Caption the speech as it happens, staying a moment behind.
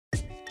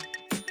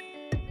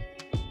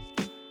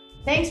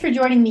Thanks for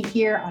joining me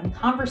here on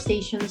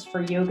Conversations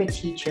for Yoga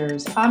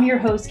Teachers. I'm your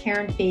host,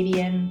 Karen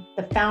Fabian,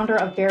 the founder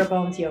of Bare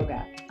Bones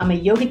Yoga. I'm a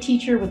yoga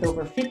teacher with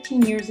over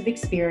 15 years of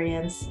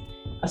experience,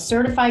 a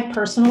certified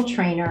personal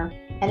trainer,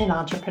 and an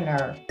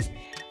entrepreneur.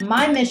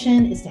 My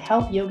mission is to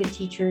help yoga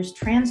teachers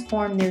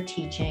transform their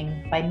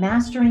teaching by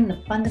mastering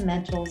the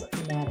fundamentals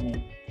of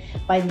anatomy.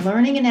 By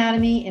learning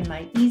anatomy in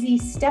my easy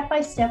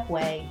step-by-step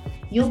way,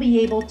 you'll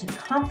be able to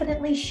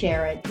confidently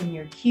share it in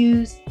your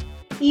cues,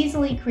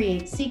 easily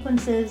create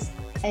sequences,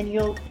 and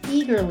you'll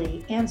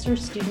eagerly answer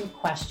student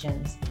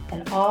questions.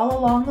 And all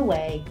along the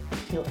way,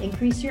 you'll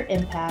increase your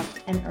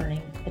impact and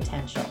earning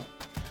potential.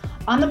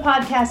 On the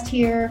podcast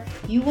here,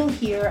 you will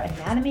hear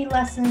anatomy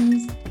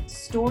lessons,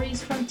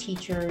 stories from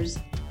teachers,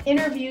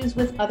 interviews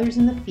with others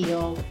in the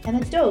field, and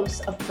a dose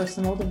of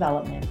personal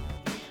development.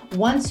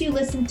 Once you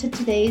listen to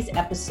today's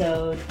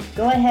episode,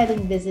 go ahead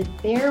and visit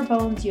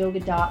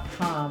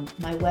barebonesyoga.com,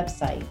 my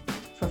website,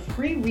 for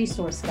free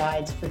resource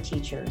guides for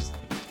teachers.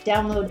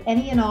 Download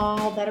any and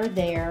all that are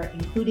there,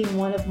 including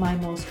one of my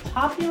most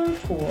popular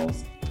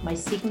tools, my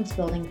sequence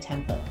building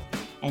template.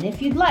 And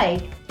if you'd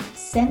like,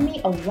 send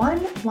me a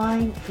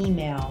one-line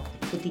email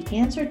with the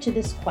answer to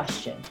this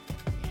question.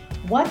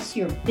 What's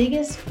your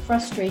biggest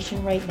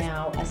frustration right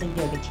now as a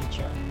yoga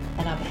teacher?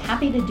 And I'm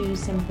happy to do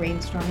some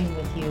brainstorming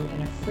with you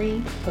in a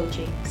free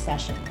coaching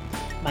session.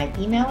 My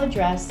email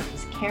address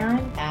is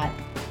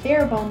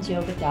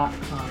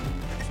karen@barebonesyoga.com.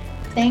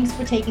 Thanks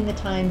for taking the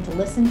time to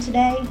listen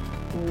today.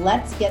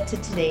 Let's get to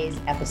today's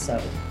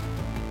episode.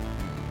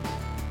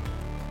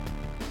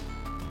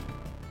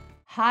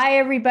 Hi,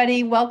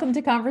 everybody. Welcome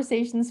to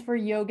Conversations for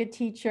Yoga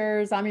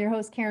Teachers. I'm your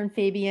host, Karen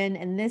Fabian,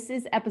 and this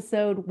is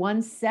episode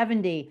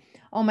 170.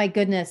 Oh my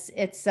goodness.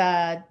 It's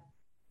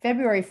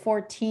February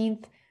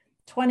 14th,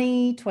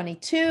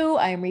 2022.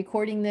 I am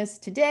recording this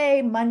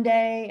today,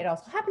 Monday. It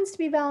also happens to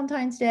be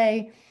Valentine's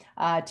Day,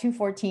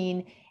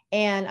 2/14.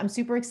 And I'm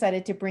super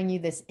excited to bring you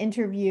this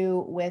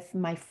interview with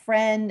my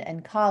friend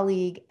and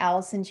colleague,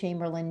 Allison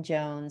Chamberlain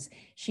Jones.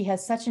 She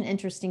has such an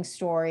interesting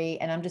story,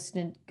 and I'm just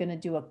going to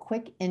do a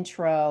quick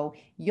intro.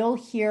 You'll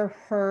hear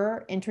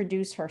her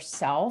introduce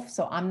herself,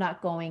 so I'm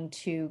not going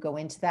to go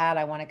into that.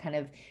 I want to kind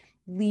of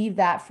leave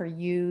that for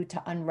you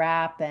to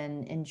unwrap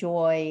and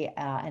enjoy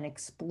and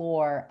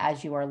explore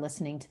as you are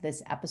listening to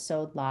this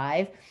episode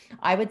live.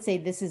 I would say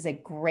this is a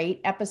great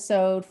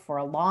episode for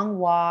a long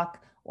walk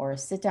or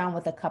sit down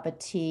with a cup of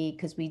tea,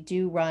 because we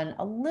do run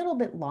a little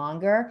bit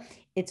longer.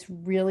 It's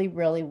really,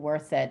 really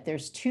worth it.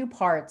 There's two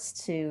parts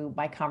to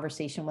my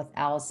conversation with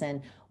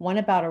Allison. One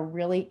about a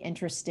really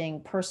interesting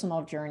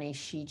personal journey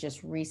she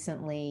just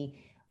recently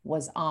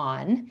was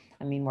on.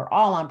 I mean, we're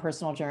all on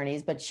personal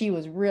journeys, but she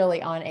was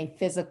really on a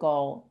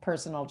physical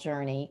personal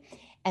journey.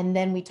 And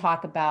then we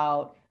talk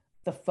about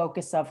the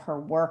focus of her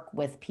work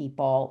with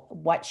people,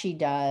 what she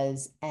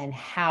does, and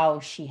how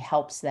she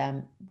helps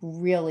them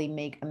really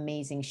make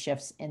amazing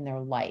shifts in their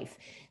life.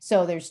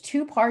 So there's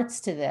two parts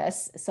to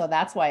this. So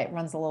that's why it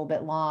runs a little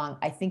bit long.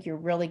 I think you're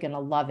really going to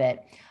love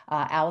it.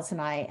 Alice and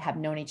I have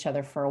known each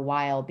other for a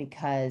while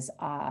because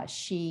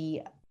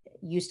she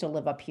used to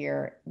live up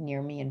here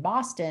near me in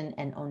Boston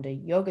and co-owned a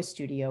yoga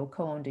studio,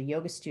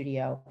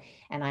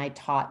 and I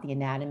taught the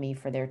anatomy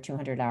for their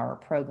 200-hour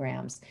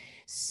programs.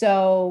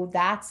 So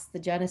that's the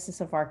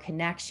genesis of our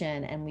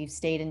connection, and we've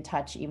stayed in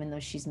touch even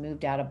though she's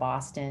moved out of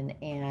Boston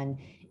and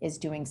is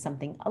doing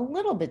something a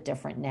little bit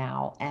different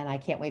now, and I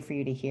can't wait for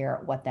you to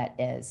hear what that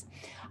is.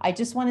 I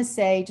just want to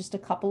say just a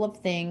couple of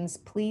things.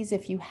 Please,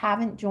 if you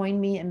haven't joined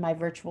me in my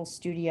virtual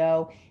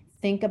studio,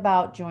 think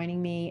about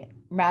joining me.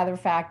 Matter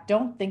of fact,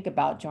 don't think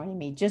about joining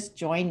me, just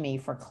join me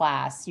for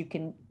class. You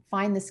can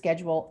find the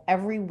schedule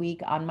every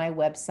week on my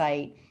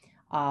website,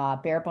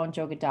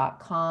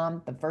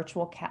 barebonesyoga.com, the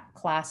virtual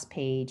class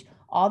page.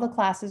 All the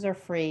classes are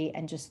free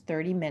and just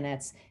 30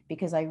 minutes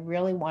because I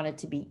really want it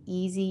to be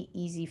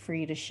easy for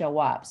you to show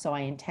up. So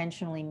I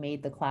intentionally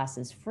made the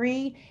classes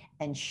free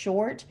and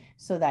short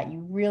so that you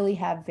really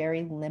have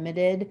very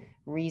limited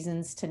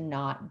reasons to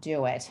not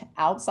do it.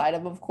 Outside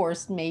of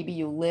course, maybe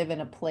you live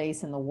in a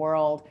place in the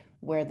world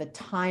where the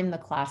time the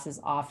class is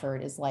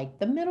offered is like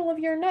the middle of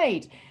your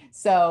night.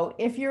 So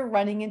if you're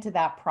running into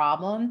that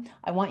problem,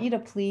 I want you to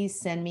please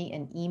send me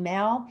an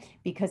email,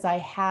 because I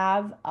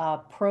have a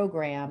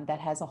program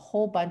that has a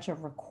whole bunch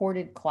of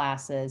recorded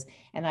classes,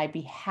 and I'd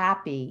be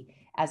happy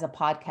as a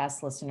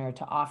podcast listener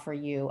to offer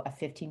you a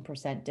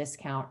 15%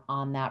 discount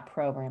on that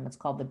program. It's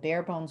called the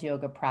Bare Bones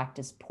Yoga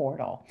Practice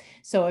Portal.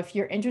 So if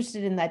you're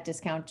interested in that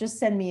discount, just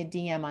send me a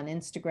DM on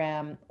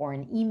Instagram or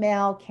an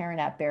email,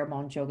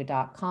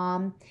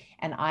 karen@barebonesyoga.com,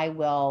 and I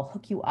will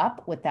hook you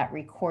up with that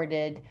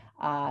recorded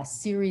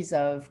series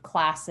of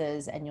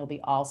classes, and you'll be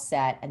all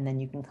set. And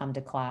then you can come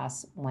to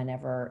class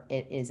whenever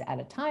it is at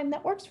a time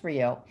that works for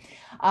you.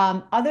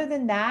 Other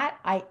than that,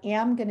 I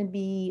am going to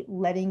be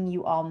letting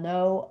you all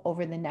know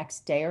over the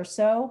next day or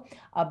so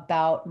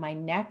about my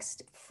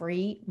next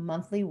free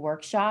monthly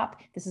workshop.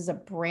 This is a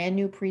brand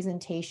new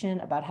presentation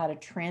about how to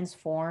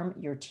transform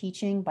your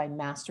teaching by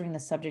mastering the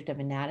subject of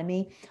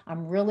anatomy.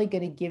 I'm really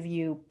going to give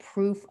you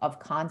proof of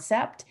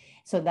concept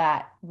so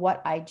that what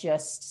I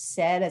just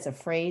said as a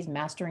phrase,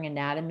 mastering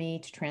anatomy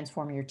to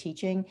transform your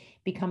teaching,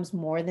 becomes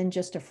more than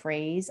just a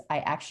phrase. I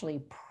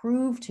actually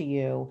prove to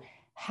you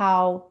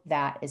how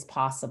that is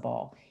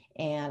possible.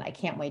 And I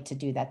can't wait to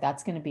do that.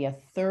 That's going to be a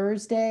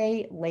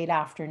Thursday late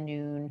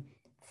afternoon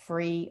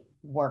free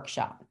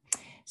workshop.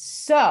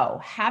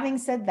 So having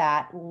said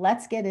that,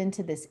 let's get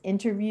into this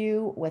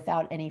interview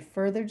without any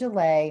further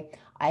delay.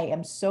 I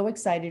am so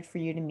excited for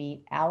you to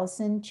meet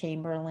Allison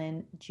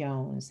Chamberlain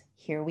Jones.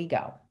 Here we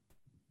go.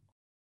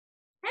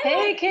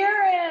 Hey,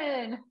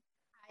 Karen.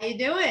 How you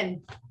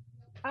doing?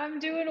 I'm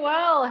doing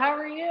well. How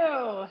are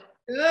you?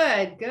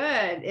 Good,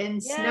 good. In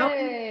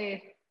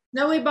snowy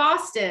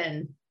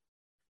Boston.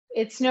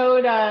 It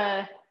snowed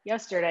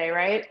yesterday,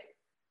 right?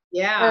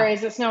 Yeah. Or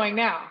is it snowing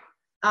now?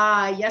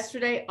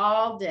 Yesterday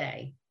all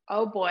day.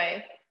 Oh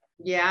boy.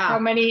 Yeah. How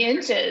many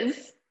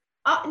inches?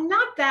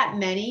 Not that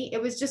many. It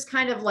was just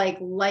kind of like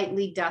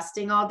lightly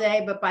dusting all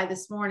day, but by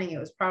this morning it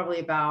was probably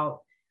about,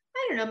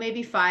 I don't know,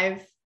 maybe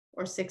 5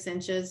 or 6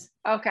 inches.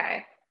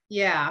 Okay.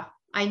 Yeah.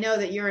 I know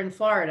that you're in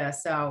Florida,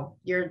 so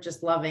you're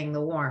just loving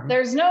the warm.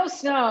 There's no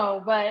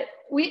snow, but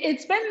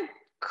it's been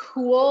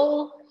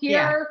cool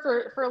here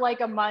for like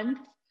a month.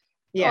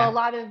 Yeah. A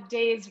lot of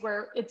days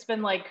where it's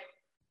been like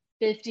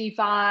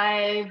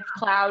 55,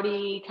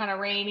 cloudy, kind of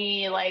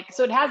rainy, like,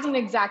 so it hasn't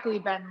exactly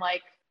been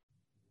like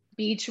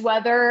beach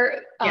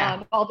weather.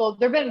 Although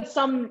there've been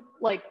some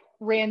like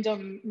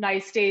random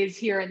nice days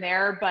here and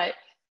there, but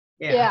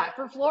yeah,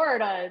 for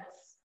Florida,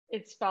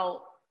 it's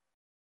felt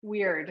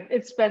weird.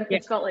 It's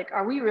felt like,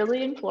 are we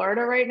really in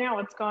Florida right now?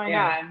 What's going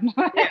on?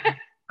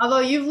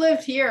 Although you've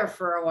lived here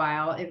for a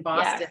while in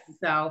Boston,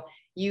 so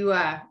you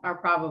are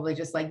probably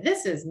just like,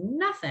 this is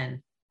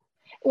nothing.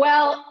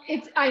 Well,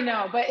 I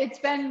know, but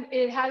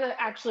it hasn't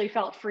actually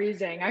felt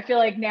freezing. I feel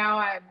like now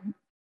I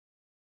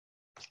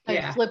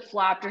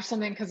flip-flopped or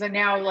something, because I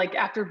now, like,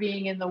 after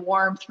being in the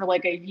warmth for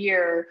like a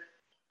year,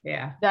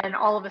 then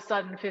all of a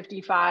sudden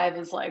 55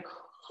 is like,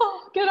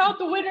 oh, get out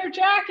the winter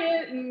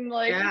jacket and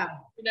like,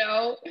 you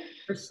know.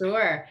 For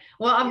sure.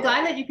 Well, I'm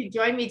glad that you could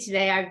join me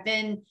today. I've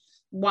been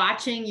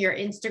watching your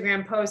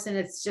Instagram posts and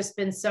it's just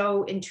been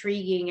so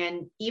intriguing.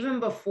 And even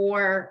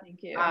before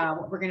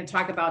what we're going to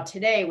talk about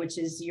today, which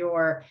is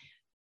your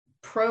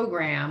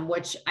program,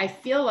 which I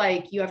feel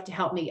like you have to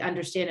help me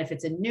understand if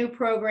it's a new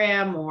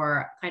program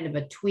or kind of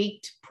a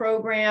tweaked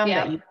program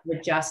that you've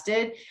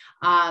adjusted.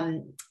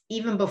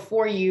 Even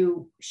before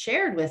you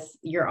shared with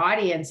your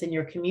audience and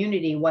your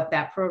community what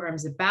that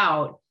program's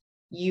about,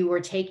 you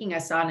were taking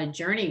us on a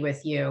journey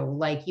with you,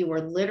 like you were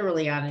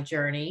literally on a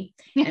journey.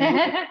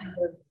 And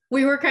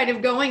we were kind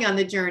of going on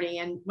the journey.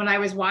 And when I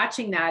was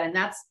watching that, and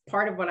that's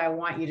part of what I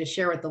want you to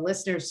share with the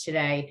listeners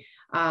today,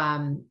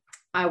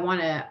 I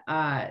want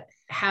to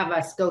have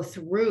us go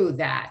through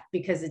that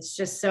because it's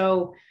just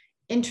so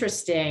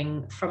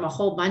interesting from a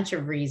whole bunch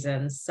of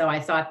reasons. So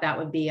I thought that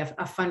would be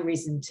a fun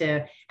reason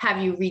to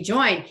have you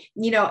rejoin,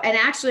 and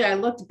actually I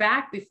looked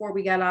back before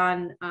we got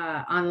on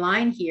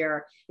online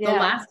here. The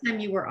last time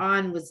you were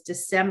on was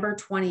December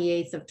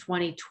 28th of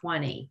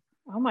 2020.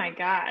 Oh my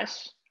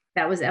gosh.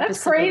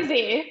 That's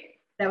crazy.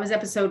 That was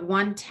episode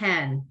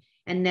 110.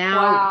 And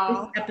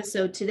now this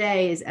episode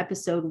today is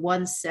episode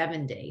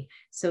 170.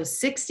 So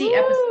 60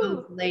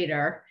 episodes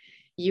later,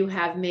 you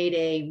have made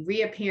a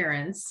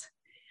reappearance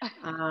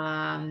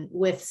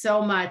with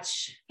so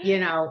much,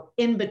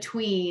 in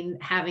between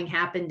having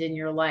happened in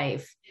your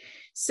life.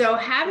 So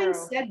having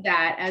said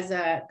that as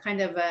a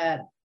kind of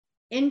a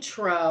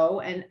intro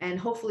and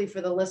hopefully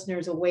for the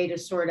listeners, a way to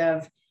sort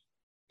of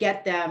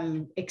get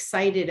them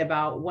excited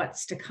about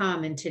what's to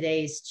come in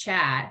today's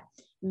chat,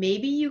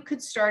 maybe you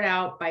could start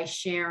out by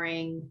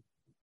sharing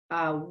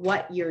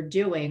what you're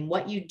doing,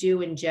 what you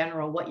do in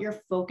general, what your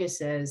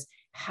focus is.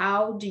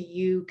 How do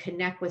you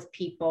connect with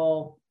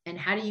people and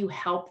how do you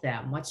help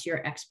them? What's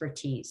your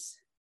expertise?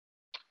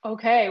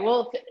 Okay.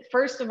 Well,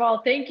 first of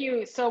all, thank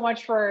you so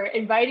much for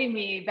inviting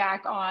me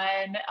back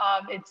on.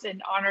 It's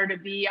an honor to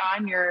be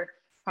on your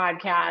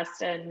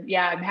podcast. And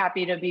I'm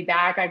happy to be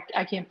back.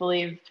 I can't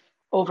believe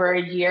over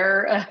a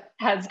year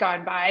has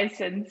gone by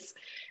since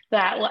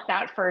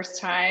that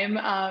first time.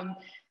 I've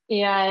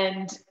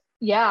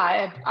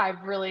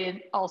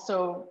really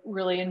also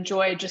really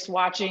enjoyed just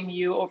watching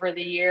you over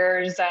the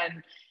years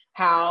and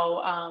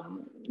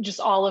how just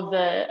all of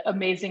the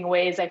amazing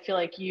ways I feel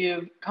like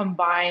you've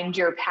combined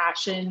your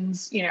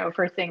passions,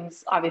 for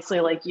things obviously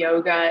like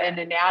yoga and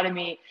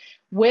anatomy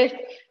with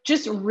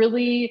just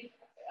really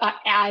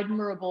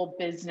admirable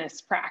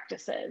business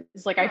practices.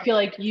 Like, I feel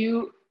like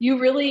you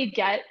really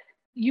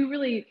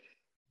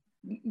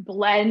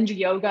blend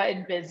yoga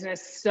and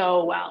business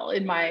so well,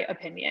 in my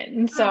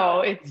opinion.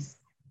 So it's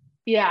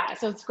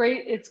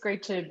great. It's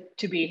great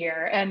to be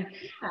here. And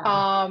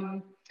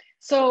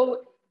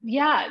so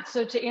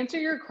to answer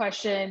your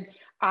question,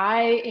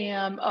 I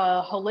am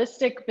a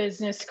holistic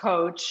business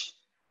coach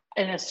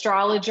an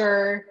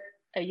astrologer,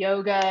 a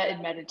yoga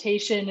and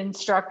meditation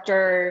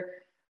instructor.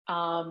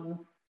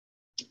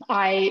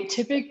 I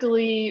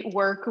typically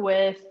work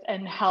with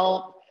and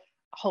help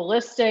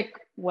holistic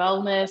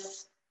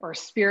wellness or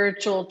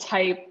spiritual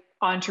type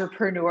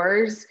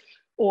entrepreneurs,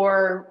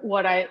 or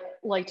what I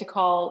like to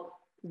call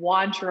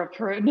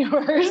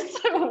wantrepreneurs,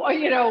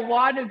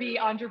 wannabe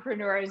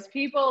entrepreneurs,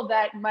 people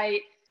that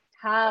might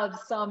have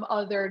some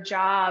other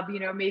job,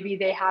 maybe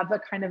they have a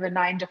kind of a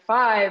 9 to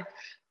 5,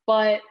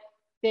 but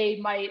they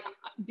might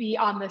be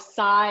on the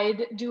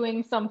side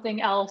doing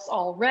something else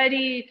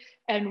already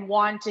and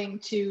wanting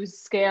to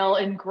scale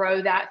and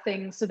grow that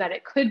thing so that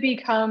it could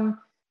become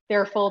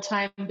their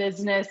full-time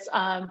business.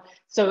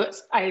 So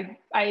I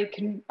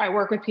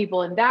work with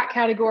people in that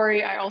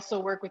category. I also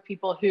work with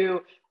people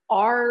who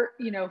are,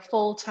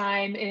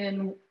 full-time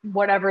in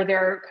whatever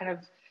their kind of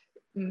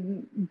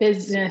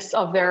business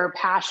of their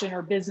passion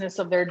or business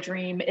of their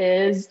dream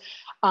is.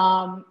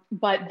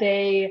 But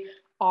they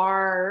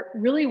are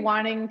really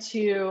wanting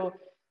to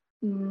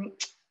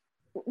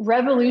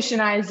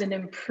revolutionize and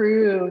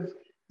improve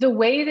the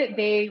way that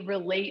they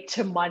relate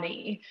to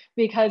money,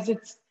 because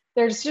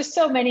there's just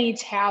so many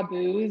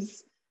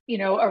taboos,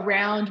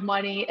 around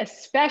money,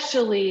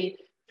 especially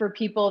for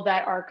people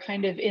that are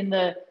kind of in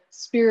the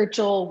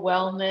spiritual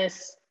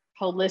wellness,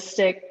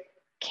 holistic,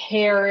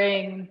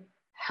 caring,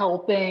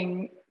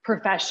 helping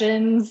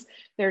professions.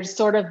 There's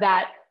sort of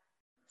that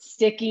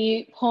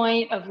sticky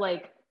point of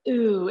like,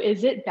 ooh,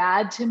 is it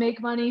bad to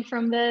make money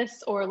from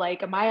this? Or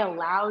like, am I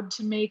allowed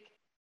to make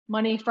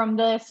money from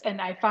this? And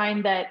I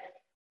find that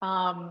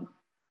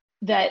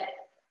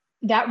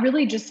that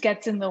really just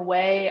gets in the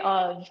way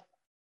of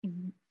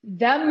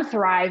them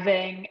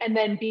thriving and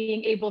then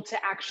being able to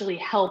actually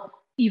help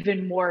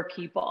even more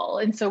people.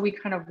 And so we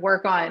kind of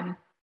work on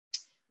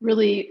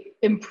really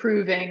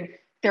improving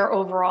their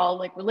overall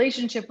like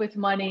relationship with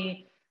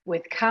money,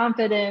 with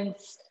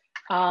confidence,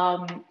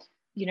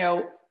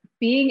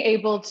 being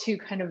able to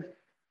kind of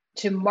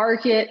to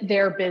market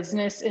their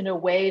business in a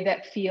way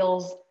that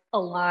feels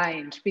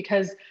aligned,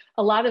 because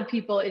a lot of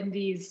people in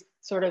these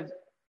sort of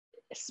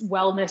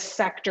wellness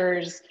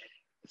sectors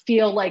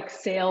feel like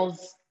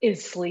sales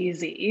is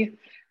sleazy,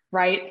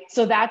 right?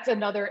 So that's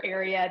another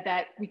area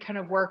that we kind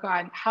of work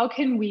on. How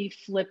can we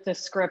flip the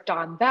script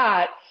on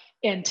that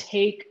and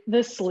take the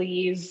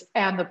sleaze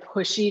and the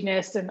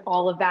pushiness and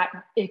all of that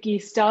icky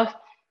stuff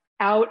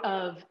out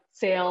of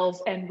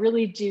sales and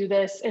really do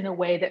this in a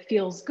way that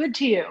feels good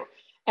to you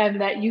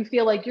and that you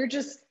feel like you're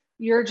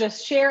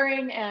just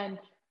sharing and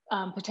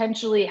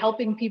potentially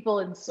helping people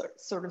and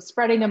sort of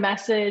spreading a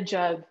message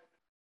of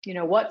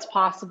what's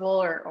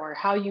possible or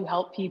how you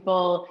help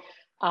people.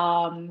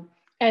 And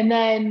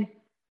then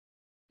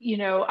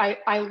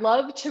I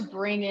love to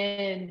bring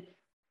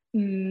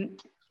in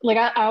like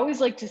I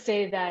always like to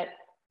say that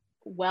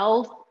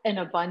wealth and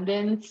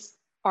abundance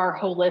are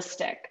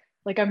holistic.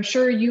 Like I'm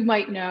sure you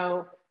might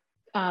know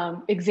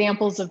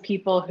examples of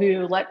people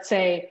who, let's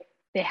say,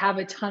 they have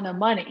a ton of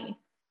money,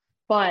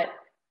 but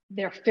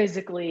they're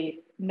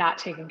physically not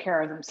taking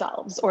care of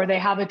themselves, or they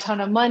have a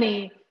ton of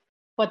money,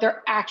 but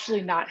they're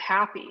actually not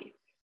happy.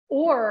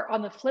 Or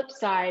on the flip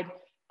side,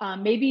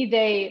 maybe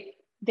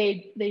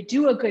they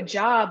do a good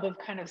job of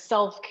kind of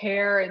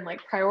self-care and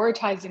like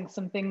prioritizing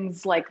some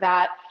things like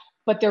that,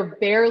 but they're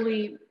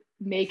barely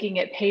making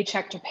it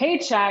paycheck to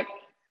paycheck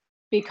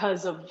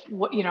because of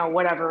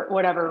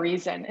whatever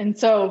reason. And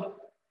so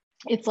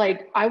it's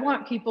like, I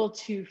want people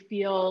to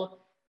feel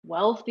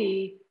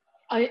wealthy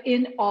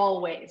in all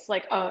ways,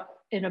 like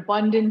an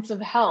abundance of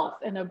health,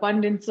 an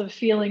abundance of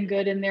feeling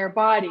good in their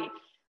body,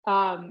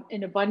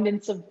 an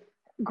abundance of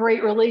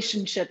great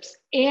relationships,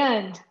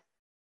 and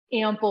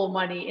ample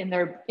money in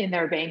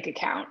their bank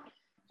account.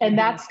 And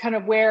that's kind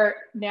of where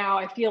now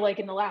I feel like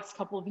in the last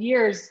couple of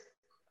years,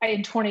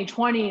 in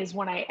 2020 is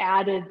when I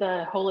added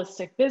the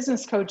holistic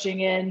business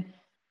coaching in.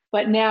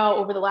 But now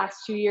over the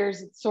last 2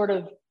 years, it's sort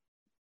of,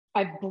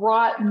 I've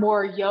brought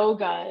more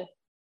yoga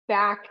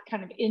back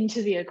kind of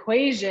into the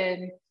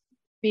equation,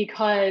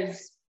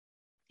 because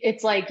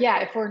it's like, yeah,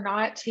 if we're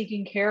not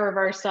taking care of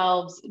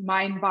ourselves,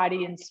 mind,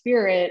 body, and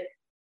spirit,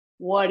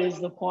 what is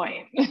the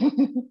point?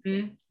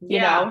 You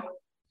know?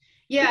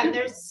 Yeah. And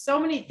there's so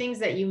many things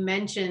that you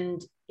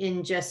mentioned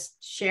in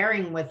just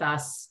sharing with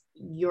us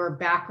your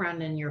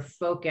background and your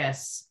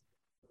focus.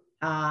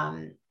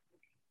 And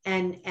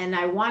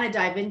I want to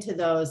dive into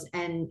those.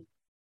 And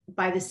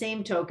by the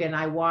same token,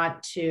 I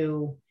want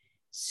to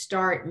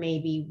start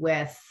maybe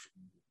with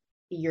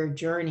your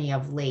journey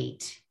of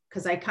late,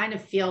 because I kind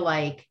of feel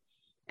like,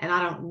 and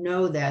I don't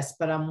know this,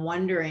 but I'm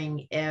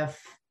wondering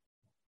if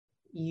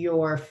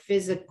your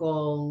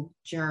physical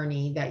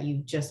journey that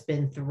you've just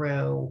been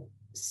through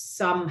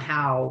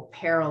somehow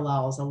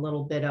parallels a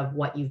little bit of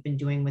what you've been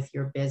doing with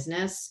your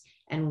business,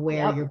 and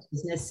where your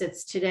business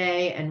sits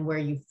today and where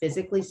you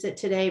physically sit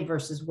today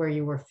versus where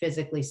you were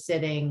physically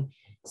sitting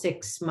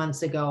 6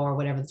 months ago or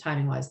whatever the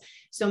timing was.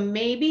 So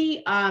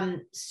maybe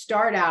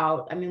start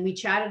out, I mean, we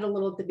chatted a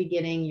little at the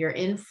beginning, you're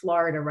in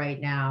Florida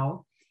right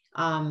now.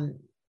 And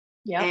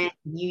you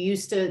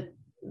used to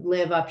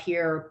live up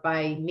here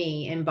by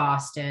me in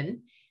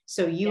Boston.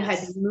 So you had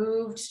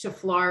moved to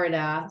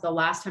Florida the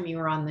last time you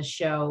were on the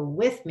show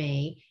with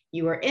me.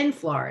 You were in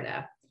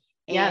Florida.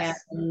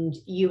 And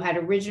you had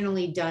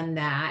originally done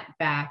that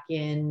back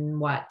in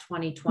what,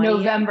 2020?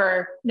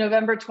 November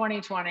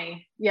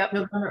 2020. Yep.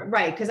 November,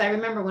 right. Because I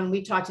remember when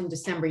we talked in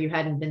December, you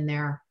hadn't been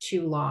there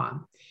too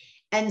long.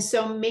 And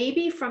so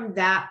maybe from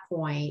that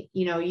point,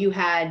 you know, you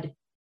had,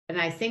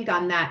 and I think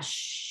on that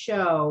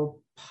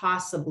show,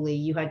 possibly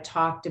you had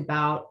talked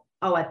about,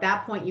 oh, at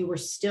that point you were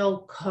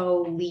still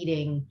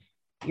co-leading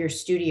your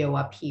studio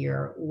up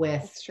here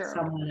with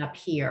someone up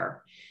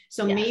here.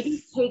 So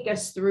maybe take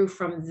us through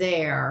from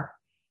there,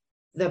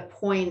 the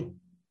point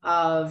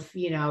of,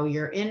 you know,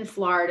 you're in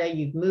Florida,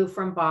 you've moved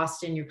from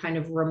Boston, you're kind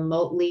of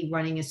remotely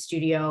running a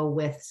studio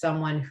with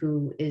someone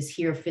who is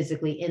here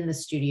physically in the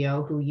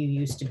studio, who you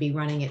used to be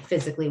running it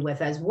physically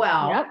with as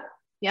well.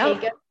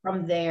 Take it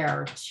from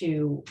there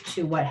to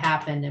what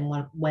happened and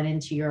what went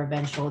into your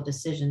eventual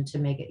decision to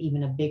make it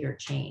even a bigger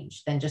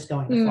change than just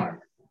going to Florida.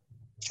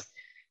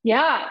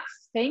 Yeah,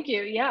 thank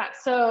you. Yeah,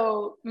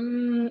 so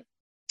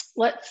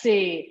let's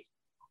see.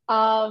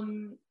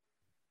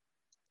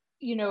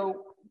 You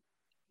know,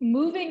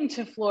 moving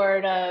to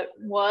Florida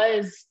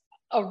was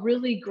a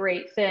really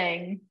great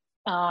thing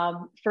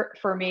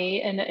for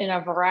me in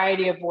a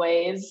variety of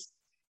ways.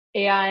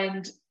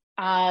 And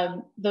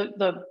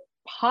the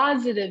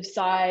positive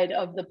side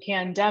of the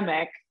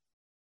pandemic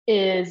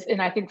is,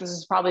 and I think this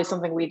is probably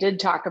something we did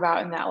talk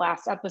about in that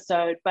last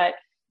episode, but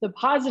the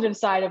positive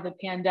side of the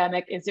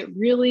pandemic is it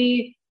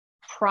really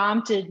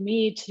prompted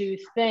me to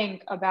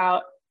think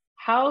about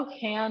how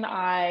can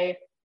I,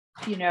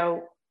 you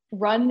know,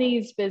 run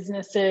these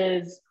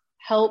businesses,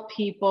 help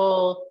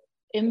people,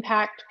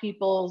 impact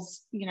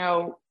people's, you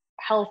know,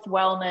 health,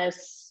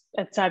 wellness,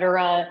 et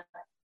cetera,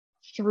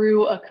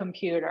 through a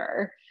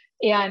computer.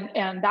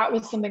 And that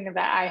was something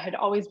that I had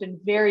always been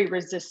very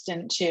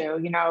resistant to,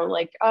 you know,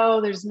 like, oh,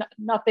 there's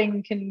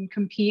nothing can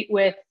compete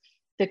with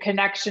the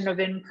connection of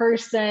in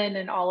person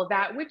and all of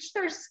that, which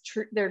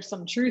there's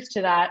some truth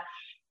to that.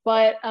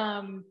 But,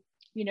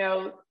 you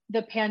know,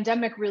 the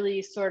pandemic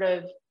really sort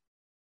of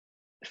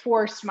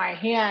forced my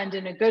hand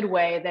in a good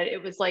way, that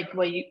it was like,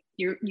 well,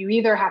 you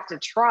either have to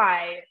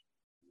try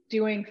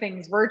doing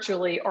things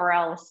virtually or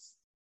else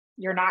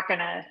you're not going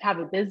to have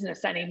a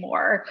business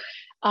anymore.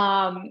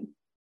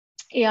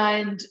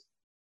 And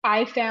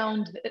I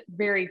found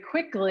very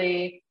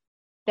quickly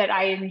that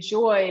I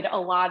enjoyed a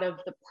lot of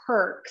the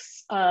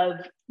perks of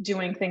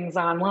doing things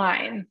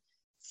online,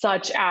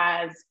 such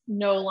as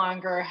no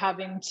longer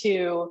having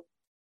to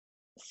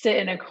sit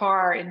in a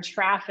car in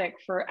traffic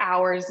for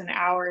hours and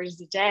hours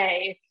a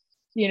day,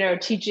 you know,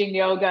 teaching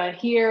yoga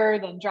here,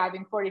 then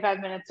driving 45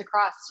 minutes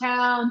across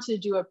town to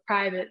do a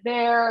private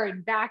there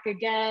and back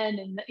again.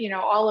 And, you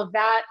know, all of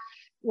that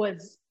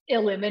was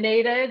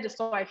eliminated.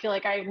 So I feel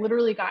like I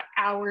literally got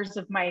hours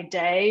of my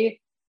day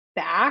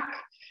back.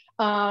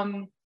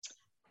 Then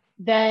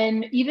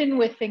even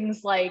with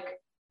things like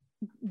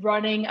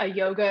running a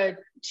yoga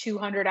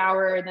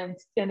 200-hour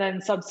and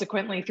then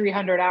subsequently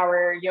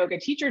 300-hour yoga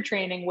teacher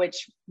training,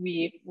 which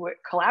we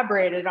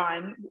collaborated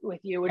on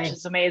with you, which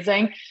is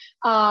amazing.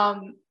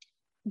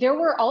 There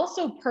were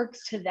also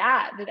perks to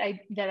that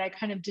I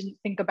kind of didn't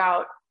think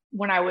about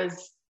when I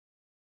was,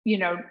 you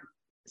know,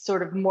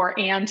 sort of more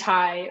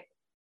anti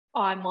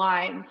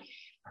online.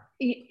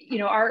 You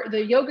know,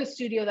 the yoga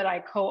studio that I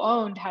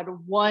co-owned had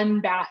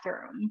one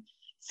bathroom.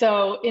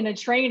 So in a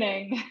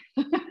training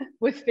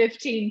with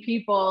 15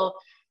 people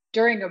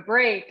during a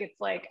break, it's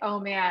like, oh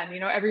man,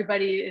 you know,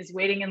 everybody is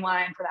waiting in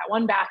line for that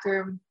one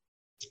bathroom.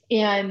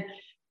 And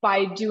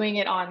by doing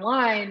it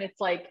online,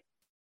 it's like,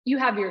 you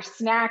have your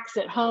snacks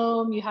at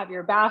home, you have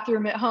your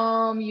bathroom at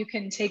home, you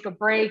can take a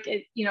break,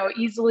 you know,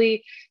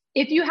 easily.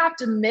 If you have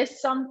to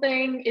miss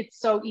something, it's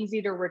so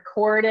easy to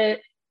record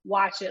it,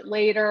 watch it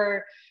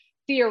later.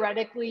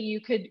 Theoretically, you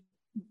could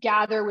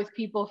gather with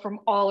people from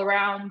all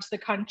around the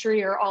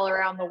country or all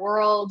around the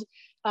world.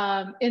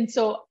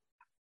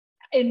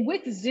 And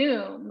with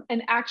Zoom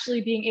and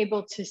actually being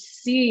able to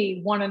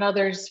see one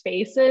another's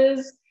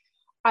faces,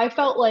 I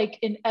felt like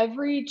in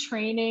every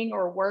training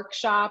or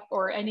workshop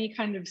or any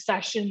kind of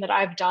session that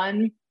I've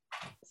done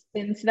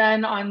since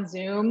then on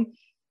Zoom,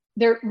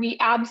 we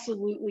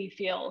absolutely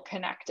feel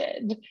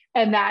connected.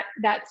 And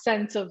that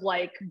sense of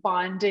like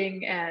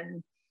bonding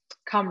and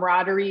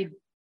camaraderie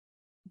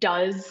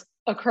does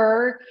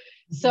occur.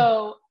 Mm-hmm.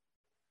 So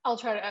I'll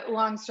try to,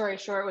 long story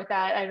short with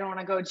that, I don't want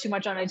to go too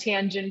much on a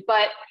tangent,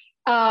 but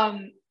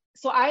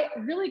so I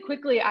really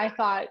quickly, I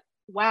thought,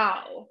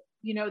 wow,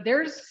 you know,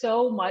 there's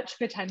so much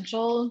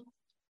potential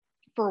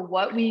for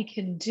what we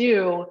can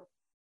do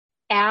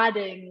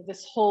adding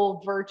this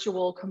whole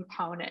virtual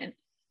component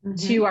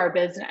to our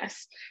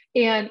business.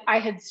 And I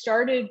had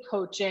started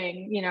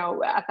coaching, you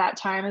know, at that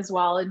time as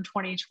well in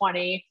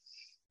 2020,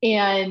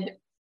 and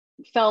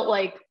felt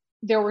like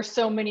there were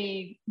so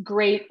many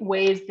great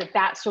ways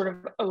that sort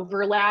of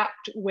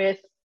overlapped with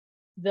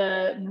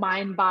the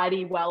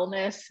mind-body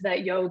wellness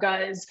that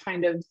yoga is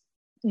kind of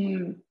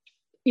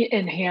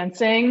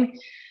enhancing.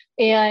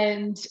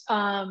 And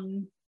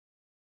so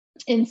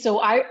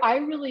I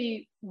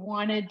really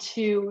wanted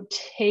to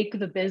take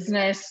the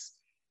business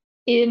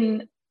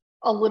in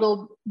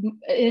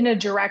a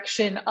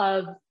direction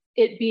of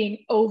it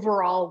being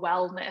overall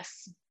wellness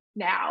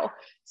now.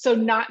 So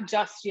not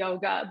just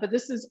yoga, but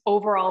this is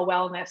overall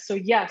wellness. So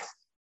yes,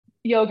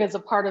 yoga is a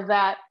part of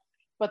that,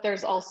 but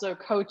there's also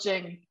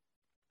coaching.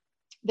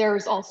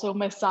 There's also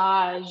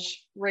massage,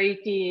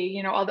 Reiki,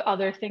 you know,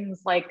 other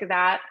things like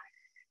that.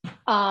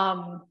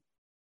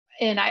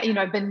 And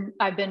I've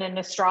been an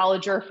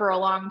astrologer for a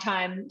long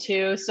time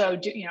too. So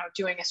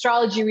doing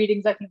astrology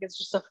readings, I think is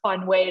just a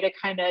fun way to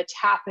kind of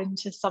tap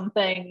into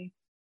something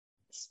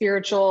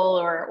spiritual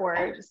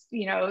or just,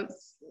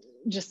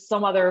 just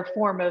some other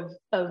form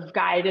of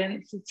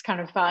guidance. It's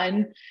kind of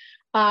fun.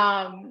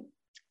 And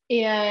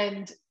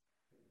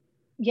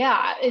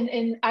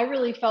I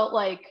really felt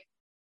like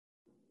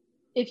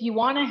if you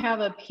want to have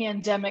a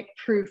pandemic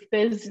proof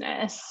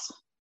business,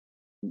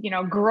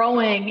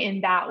 growing in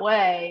that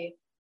way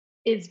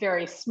is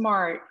very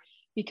smart,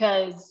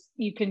 because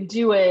you can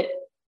do it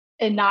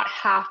and not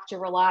have to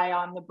rely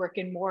on the brick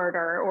and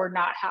mortar, or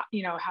not have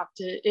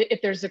to,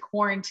 if there's a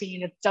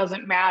quarantine, it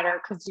doesn't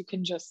matter, because you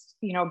can just,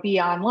 be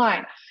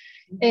online.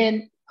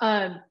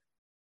 Mm-hmm.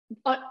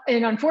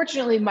 And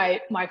unfortunately,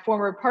 my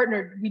former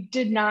partner, we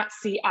did not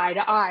see eye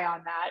to eye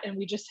on that. And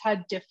we just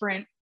had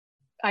different,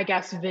 I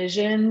guess,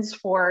 visions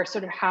for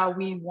sort of how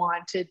we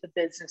wanted the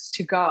business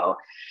to go.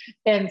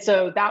 And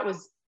so that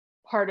was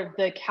part of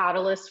the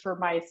catalyst for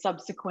my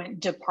subsequent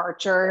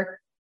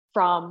departure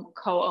from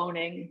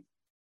co-owning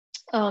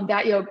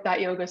that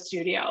yoga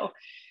studio.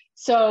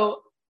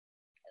 So,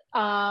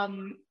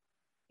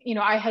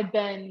 I had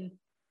been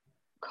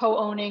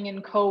co-owning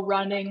and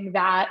co-running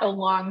that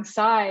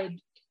alongside,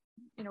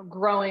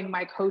 growing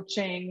my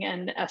coaching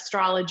and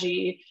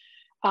astrology.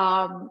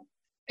 And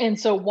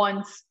so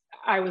once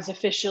I was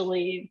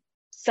officially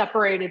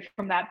separated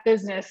from that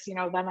business, then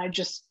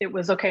it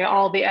was okay,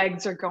 all the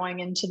eggs are going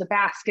into the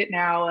basket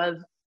now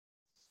of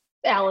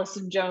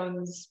Allison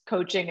Jones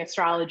coaching,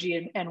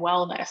 astrology, and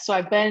wellness. So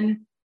I've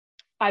been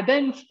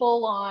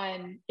full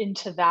on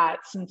into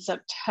that since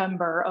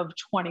September of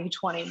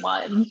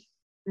 2021.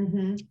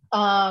 Mm-hmm.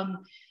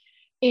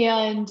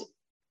 And,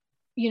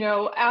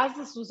 as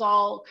this was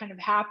all kind of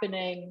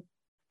happening,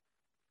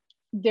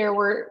 there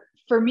were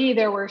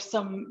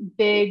some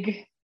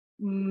big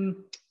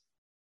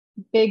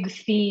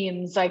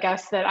themes, I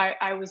guess, that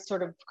I was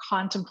sort of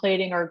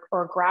contemplating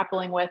or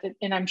grappling with.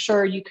 And I'm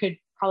sure you could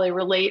probably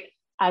relate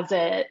as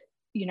a,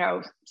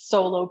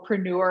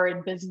 solopreneur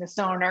and business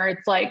owner.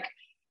 It's like,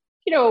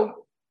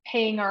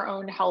 paying our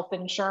own health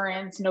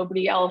insurance.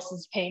 Nobody else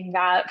is paying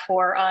that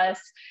for us.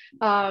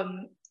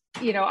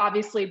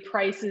 Obviously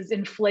prices,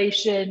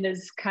 inflation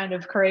is kind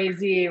of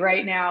crazy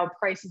right now.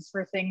 Prices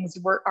for things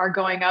are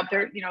going up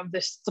there,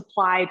 the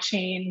supply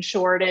chain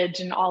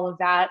shortage and all of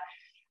that.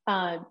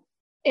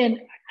 And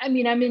I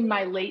mean, I'm in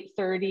my late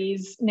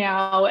 30s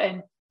now,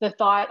 and the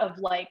thought of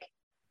like,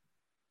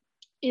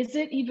 is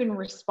it even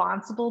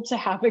responsible to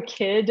have a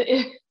kid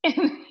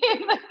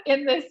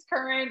in this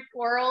current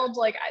world?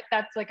 Like,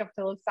 that's like a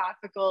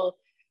philosophical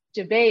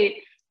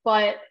debate.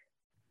 But,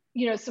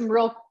 some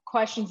real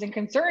questions and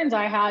concerns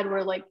I had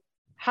were like,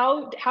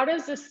 how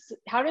does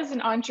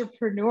an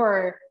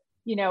entrepreneur,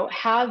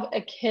 have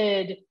a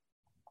kid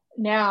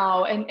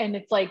now? And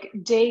it's like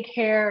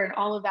daycare and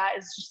all of that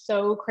is just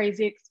so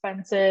crazy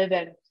expensive.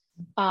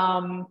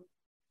 And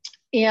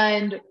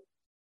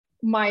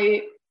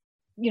my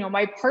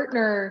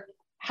partner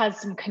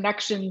has some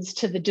connections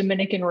to the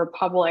Dominican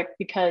Republic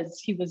because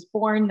he was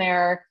born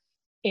there,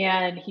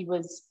 and he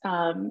was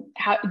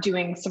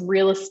doing some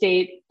real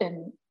estate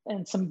and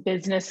some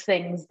business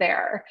things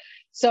there.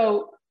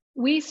 So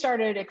we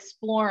started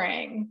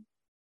exploring,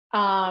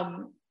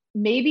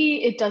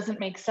 maybe it doesn't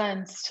make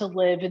sense to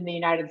live in the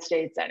United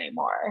States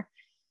anymore.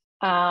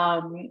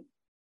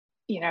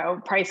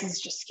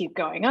 Prices just keep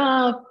going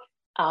up.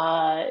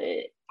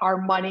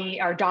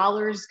 Our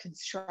dollars can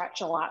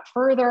stretch a lot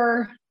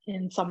further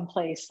in some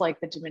place like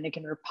the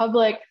Dominican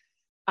Republic.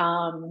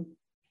 And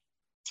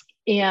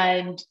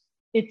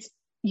it's,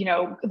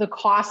 the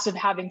cost of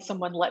having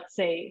someone, let's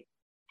say,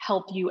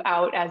 help you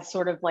out as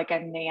sort of like a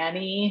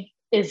nanny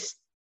is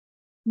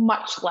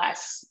much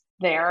less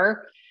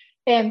there.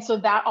 And so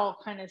that all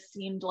kind of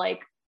seemed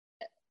like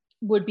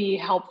would be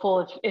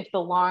helpful if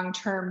the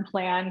long-term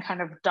plan kind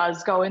of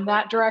does go in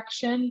that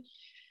direction.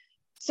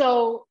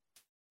 So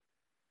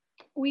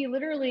we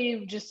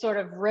literally just sort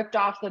of ripped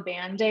off the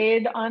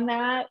Band-Aid on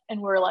that,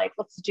 and we're like,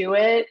 let's do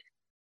it.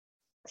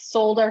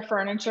 Sold our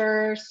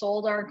furniture,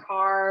 sold our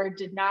car,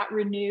 did not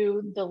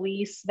renew the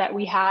lease that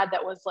we had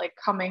that was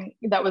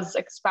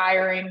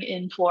expiring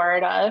in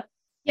Florida.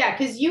 Yeah,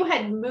 because you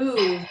had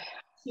moved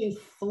to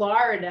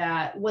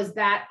Florida. Was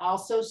that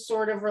also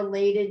sort of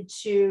related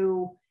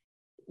to,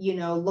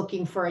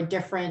 looking for a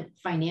different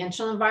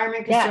financial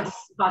environment? Because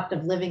yes. The cost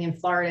of living in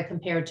Florida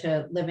compared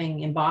to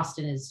living in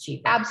Boston is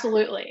cheaper.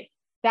 Absolutely.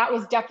 That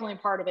was definitely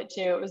part of it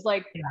too. It was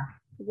like,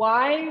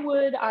 Why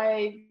would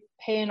I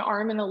pay an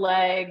arm and a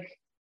leg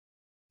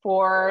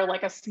for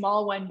like a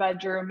small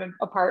 1-bedroom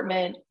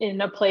apartment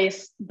in a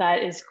place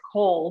that is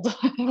cold,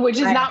 which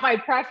is not my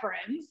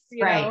preference,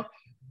 you know,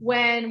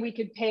 when we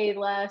could pay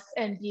less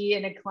and be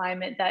in a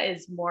climate that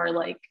is more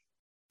like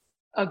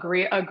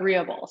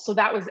agreeable. So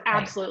that was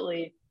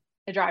absolutely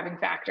a driving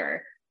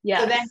factor. Yeah.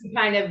 So then you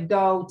kind of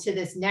go to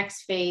this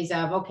next phase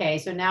of, okay,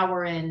 so now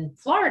we're in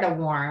Florida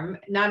warm.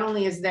 Not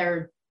only is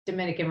there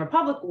Dominican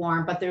Republic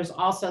warm, but there's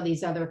also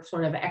these other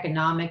sort of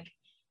economic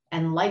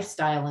and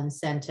lifestyle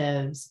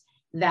incentives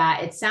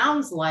that it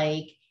sounds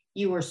like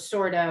you were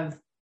sort of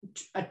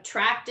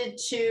attracted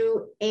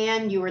to,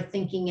 and you were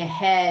thinking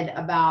ahead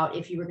about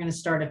if you were going to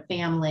start a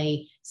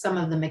family, some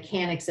of the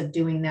mechanics of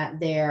doing that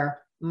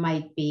there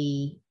might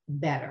be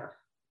better.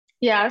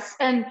 Yes.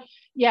 And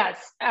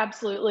yes,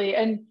 absolutely.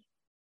 And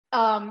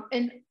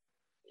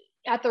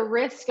at the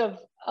risk of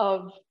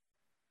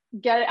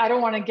I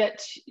don't want to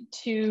get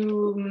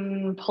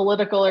too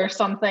political or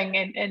something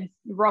and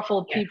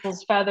ruffle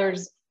people's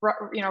feathers,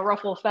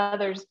 ruffle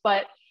feathers,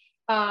 but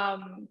a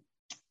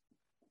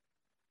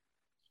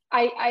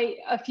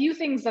few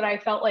things that I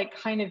felt like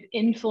kind of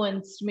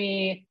influenced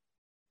me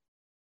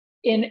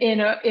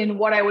in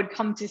what I would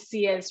come to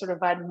see as sort of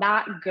a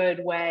not good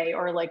way,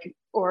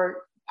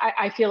 or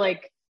I feel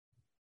like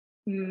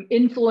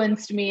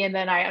influenced me, and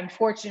then I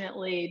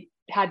unfortunately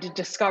had to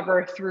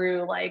discover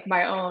through like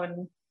my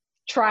own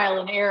trial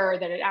and error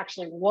that it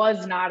actually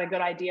was not a good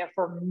idea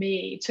for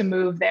me to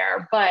move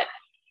there. But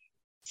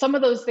some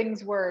of those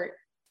things were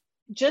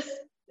just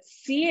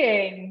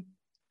seeing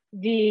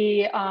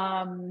the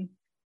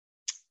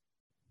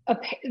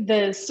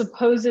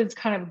supposed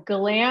kind of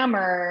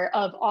glamour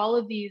of all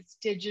of these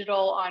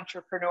digital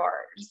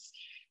entrepreneurs,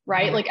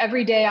 right? Mm-hmm. Like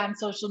every day on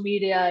social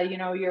media,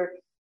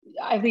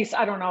 at least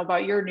I don't know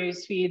about your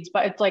news feeds,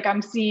 but it's like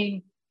I'm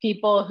seeing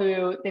people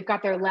who they've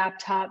got their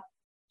laptop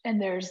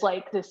and there's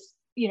like this,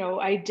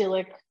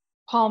 idyllic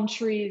palm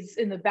trees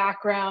in the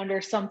background or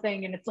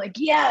something. And it's like,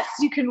 yes,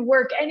 you can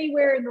work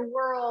anywhere in the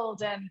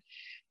world.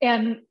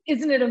 And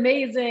isn't it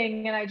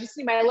amazing? And I just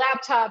need my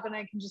laptop and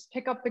I can just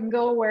pick up and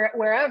go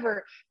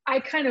wherever. I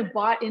kind of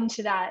bought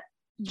into that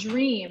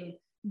dream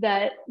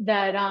that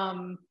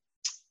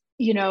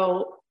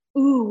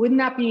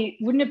wouldn't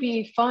it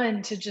be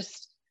fun to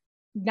just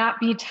not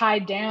be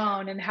tied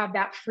down and have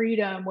that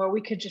freedom where we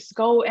could just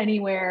go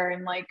anywhere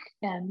and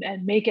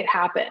make it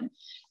happen.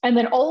 And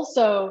then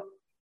also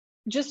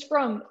just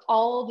from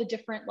all the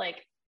different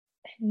like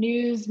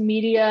news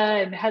media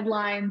and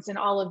headlines and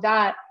all of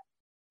that,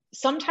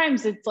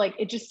 sometimes it's like,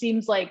 it just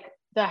seems like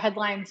the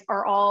headlines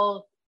are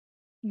all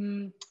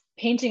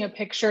painting a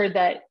picture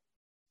that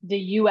the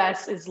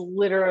US is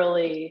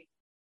literally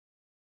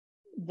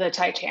the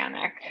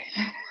Titanic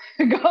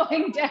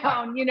going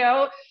down,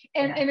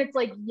 and it's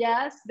like,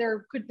 yes,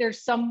 there's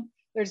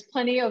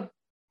plenty of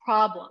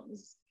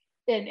problems,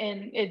 and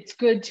it's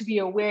good to be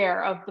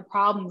aware of the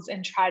problems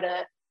and try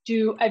to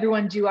do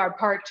our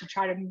part to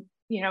try to,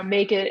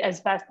 make it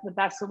the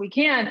best that we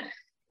can.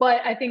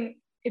 But I think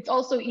it's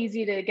also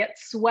easy to get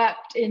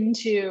swept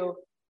into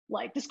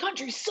like, this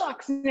country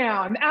sucks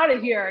now, I'm out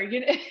of here,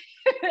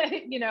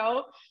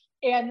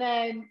 and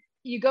then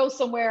you go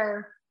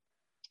somewhere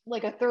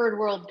like a third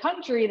world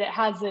country that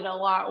has it a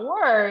lot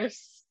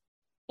worse,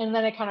 and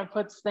then it kind of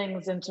puts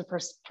things into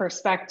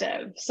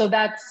perspective. So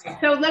let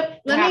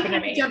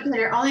me jump in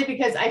here, only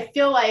because I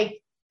feel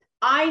like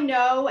I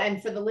know, and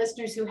for the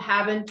listeners who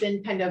haven't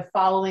been kind of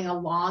following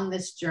along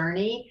this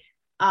journey,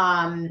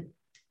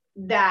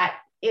 that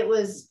it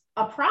was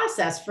a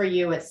process for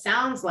you, it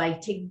sounds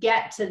like, to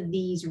get to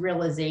these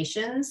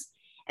realizations.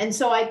 And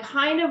so I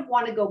kind of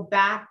want to go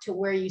back to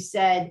where you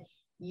said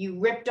you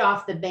ripped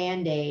off the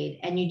Band-Aid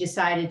and you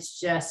decided to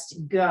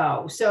just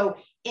go. So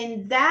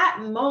in that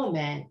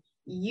moment,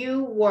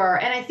 you were,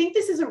 and I think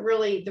this is the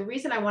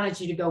reason I wanted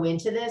you to go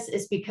into this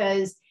is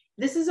because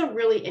this is a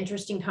really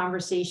interesting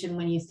conversation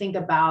when you think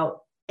about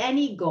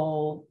any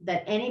goal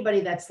that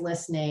anybody that's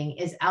listening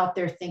is out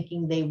there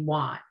thinking they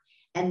want.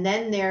 And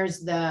then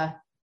there's the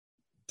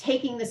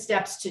taking the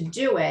steps to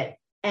do it.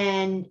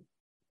 And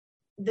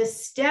the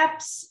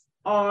steps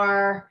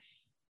are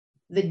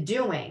the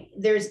doing.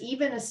 There's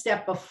even a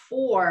step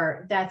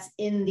before that's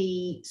in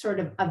the sort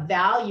of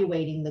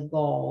evaluating the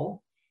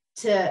goal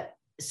to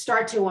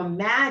start to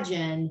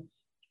imagine,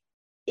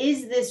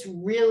 is this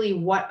really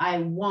what I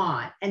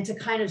want? And to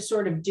kind of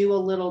sort of do a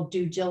little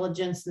due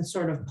diligence and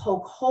sort of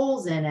poke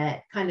holes in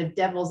it, kind of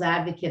devil's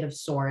advocate of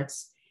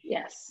sorts.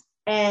 Yes.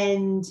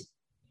 And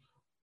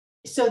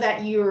so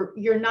that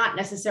you're not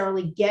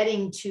necessarily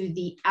getting to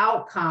the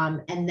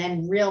outcome and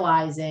then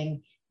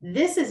realizing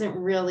this isn't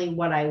really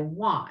what I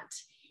want.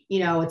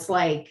 It's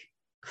like,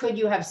 could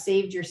you have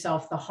saved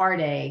yourself the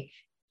heartache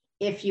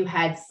if you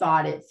had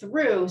thought it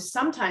through?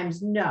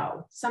 Sometimes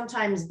no.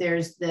 Sometimes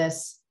there's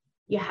this,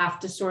 you have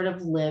to sort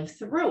of live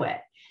through it.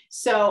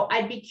 So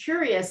I'd be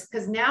curious,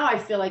 because now I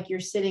feel like you're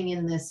sitting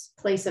in this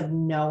place of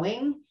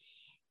knowing,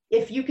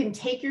 if you can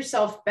take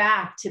yourself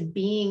back to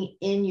being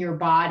in your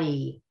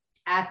body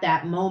at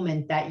that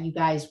moment that you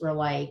guys were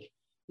like,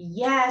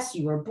 yes,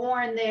 you were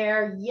born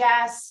there.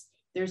 Yes,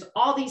 there's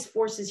all these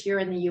forces here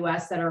in the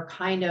US that are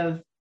kind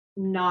of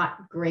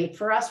not great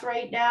for us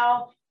right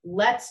now.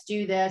 Let's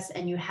do this.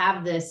 And you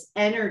have this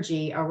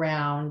energy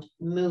around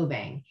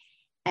moving.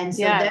 And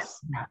so Yes.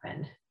 that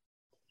happened.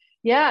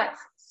 Yes.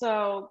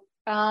 So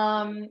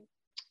I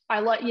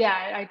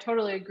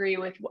totally agree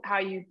with how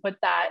you put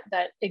that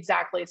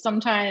exactly.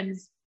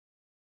 Sometimes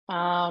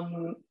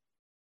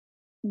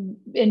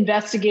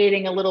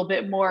investigating a little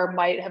bit more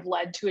might have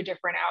led to a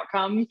different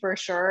outcome for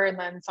sure. And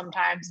then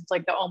sometimes it's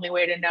like the only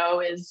way to know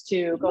is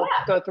to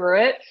go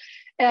through it.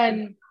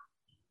 And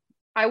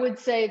I would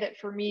say that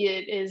for me,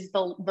 it is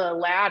the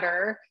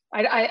latter.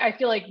 I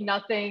feel like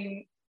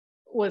nothing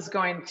was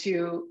going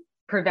to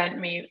prevent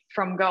me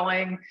from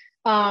going.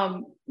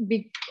 And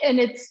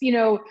it's,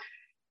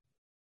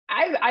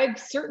 I've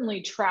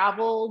certainly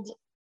traveled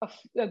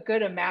a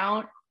good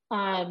amount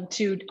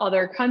to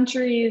other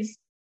countries.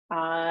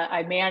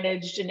 I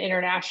managed an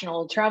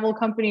international travel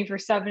company for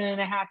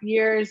 7.5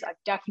 years. I've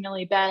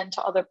definitely been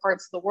to other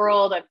parts of the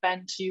world. I've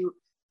been to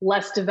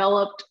less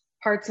developed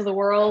parts of the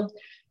world.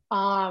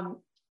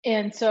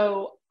 And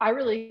so I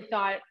really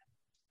thought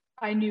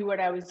I knew what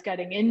I was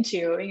getting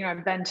into.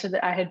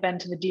 I had been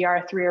to the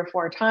DR 3 or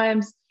 4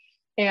 times.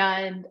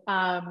 And,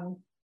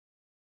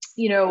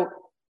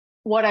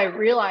 what I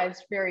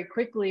realized very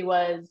quickly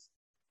was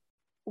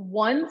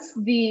once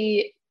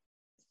the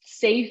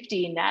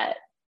safety net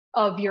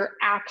of your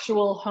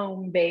actual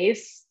home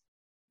base,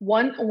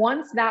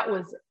 once that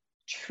was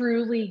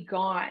truly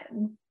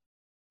gone,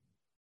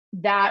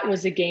 that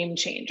was a game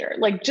changer.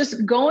 Like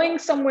just going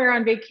somewhere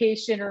on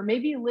vacation or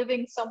maybe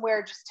living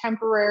somewhere just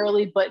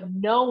temporarily, but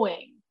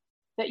knowing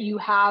that you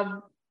have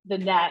the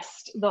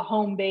nest, the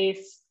home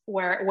base,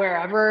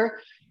 wherever,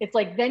 it's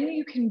like, then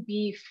you can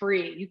be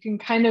free. You can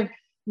kind of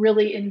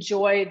really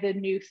enjoy the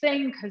new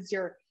thing because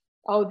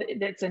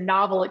it's a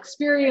novel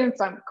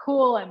experience. I'm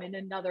cool. I'm in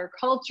another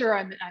culture.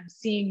 I'm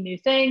seeing new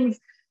things,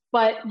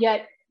 but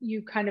yet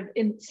you kind of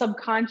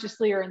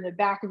subconsciously or in the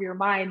back of your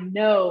mind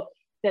know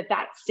that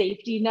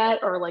safety net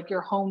or like your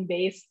home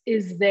base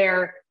is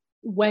there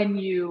when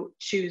you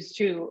choose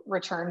to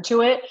return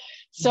to it.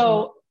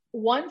 So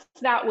once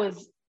that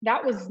was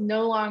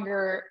no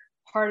longer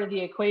part of the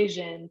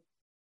equation,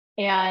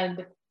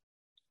 and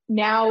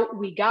now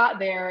we got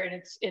there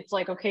and it's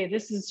like, okay,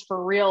 this is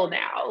for real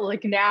now.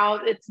 Like now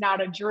it's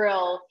not a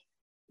drill.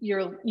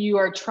 You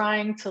are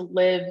trying to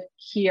live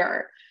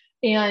here.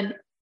 And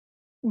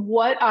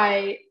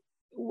a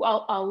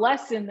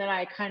lesson that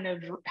I kind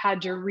of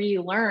had to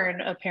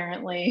relearn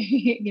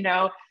apparently,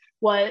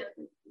 what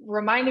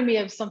reminded me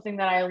of something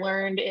that I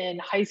learned in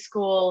high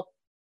school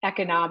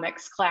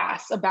economics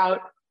class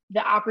about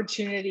the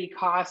opportunity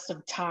cost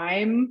of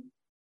time.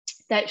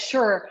 That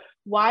sure,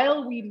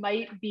 while we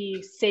might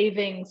be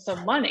saving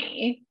some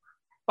money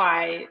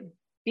by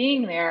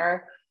being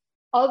there,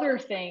 other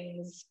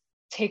things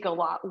take a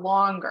lot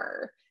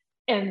longer.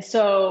 And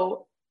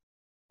so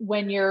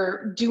when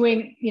you're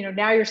doing,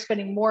 now you're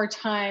spending more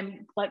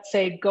time, let's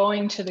say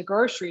going to the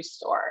grocery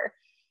store,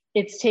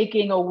 it's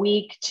taking a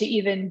week to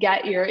even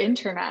get your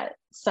internet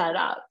set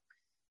up.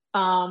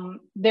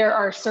 There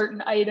are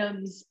certain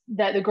items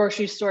that the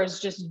grocery stores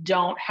just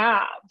don't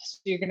have.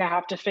 So you're going to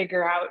have to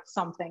figure out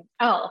something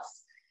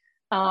else.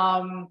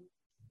 Having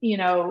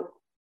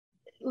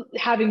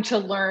to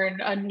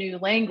learn a new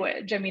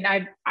language. I mean,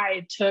 I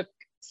took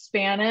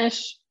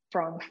Spanish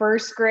from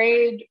first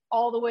grade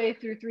all the way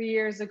through 3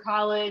 years of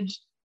college,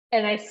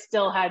 and I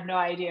still had no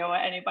idea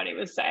what anybody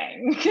was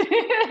saying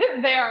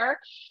there,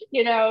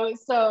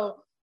 so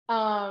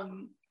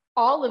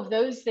all of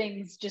those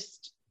things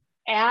just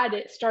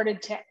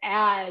started to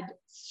add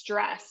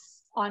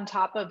stress on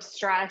top of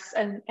stress.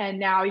 And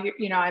now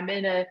I'm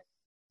in a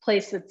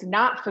place that's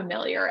not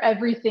familiar.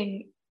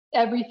 Everything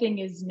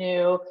is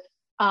new.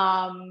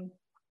 And,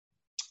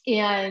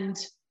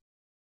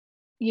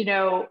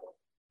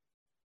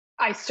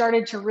 I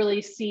started to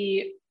really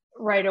see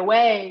right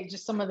away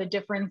just some of the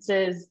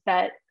differences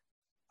that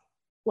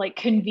like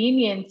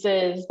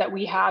conveniences that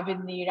we have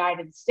in the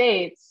United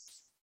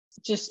States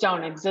just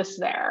don't exist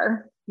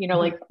there.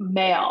 Like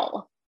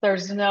mail,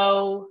 there's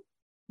no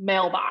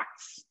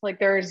mailbox, like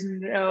there's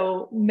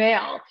no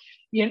mail,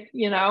 you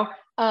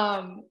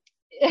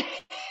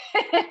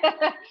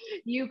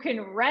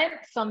can rent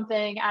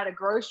something at a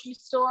grocery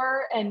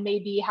store and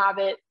maybe have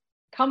it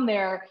come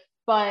there,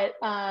 but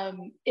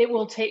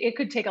it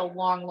could take a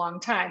long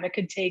time. It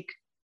could take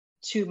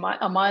 2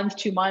 months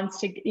to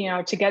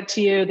get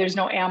to you. There's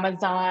no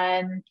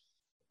Amazon.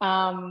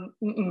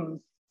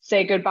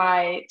 Say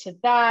goodbye to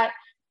that.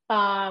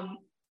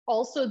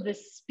 Also the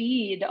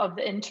speed of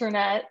the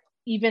internet,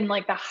 even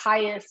like the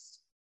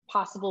highest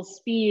possible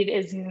speed,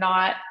 is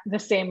not the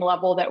same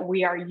level that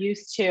we are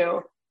used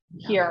to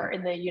here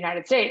in the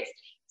United States.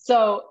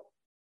 So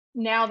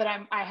now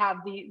that I have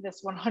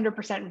this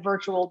 100%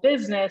 virtual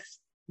business,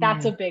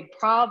 that's a big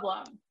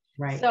problem.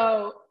 Right.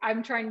 So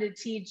I'm trying to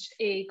teach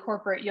a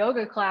corporate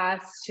yoga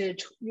class to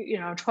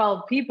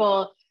 12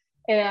 people,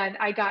 and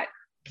I got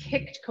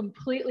kicked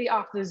completely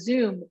off the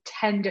Zoom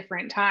 10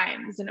 different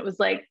times. And it was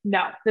like,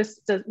 no, this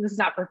is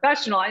not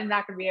professional. I'm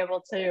not going to be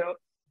able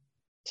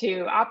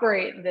to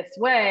operate this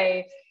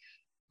way.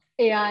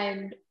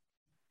 And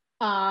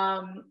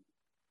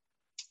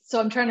so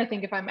I'm trying to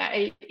think if I'm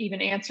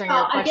even answering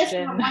your question. I guess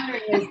what I'm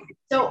wondering is,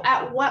 so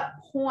at what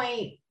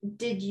point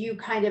did you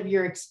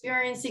you're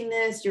experiencing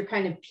this, you're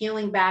kind of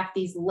peeling back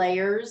these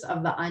layers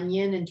of the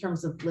onion in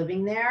terms of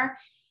living there?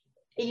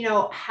 You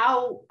know,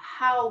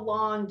 how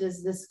long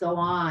does this go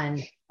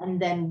on? And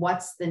then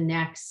what's the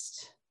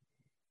next?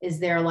 Is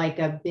there like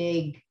a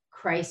big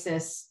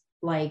crisis,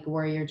 like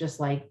where you're just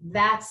like,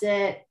 that's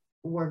it,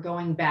 we're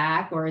going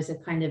back? Or is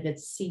it kind of,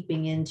 it's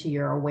seeping into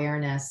your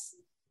awareness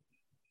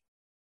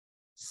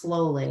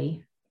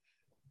slowly?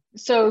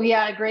 So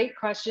yeah, great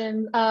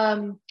question.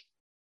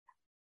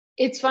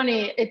 It's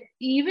funny,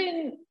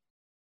 even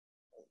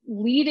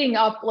leading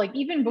up, like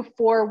even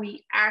before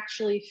we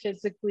actually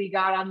physically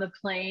got on the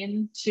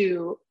plane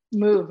to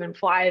move and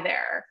fly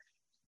there,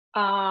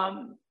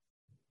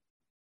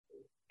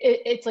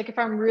 it's like, if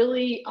I'm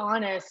really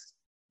honest,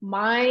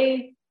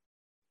 my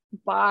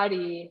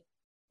body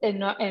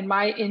and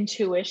my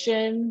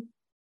intuition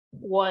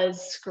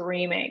was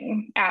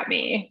screaming at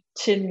me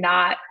to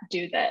not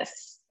do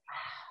this.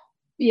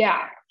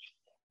 Yeah.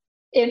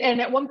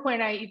 And at one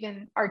point I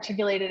even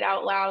articulated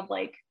out loud,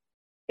 like,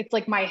 it's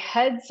like my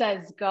head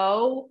says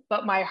go,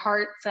 but my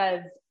heart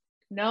says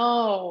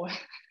no.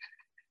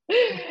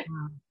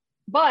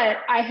 But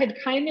I had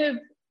kind of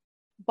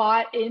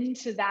bought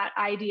into that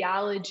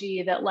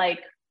ideology that, like,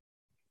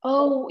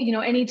 oh, you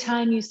know,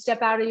 anytime you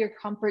step out of your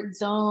comfort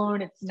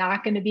zone, it's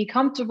not going to be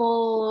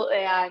comfortable,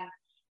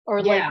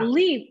 or like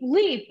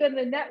leap and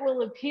the net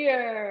will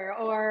appear,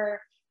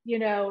 or, you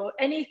know,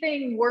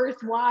 anything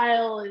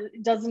worthwhile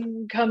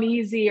doesn't come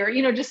easy, or,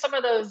 you know, just some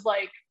of those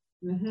like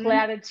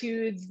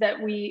platitudes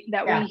that we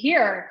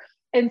hear.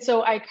 And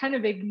so I kind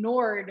of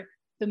ignored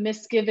the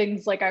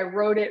misgivings. Like I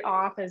wrote it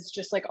off as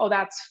just like, oh,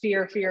 that's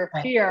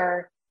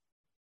fear,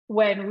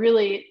 when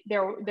really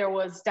there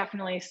was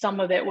definitely some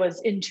of it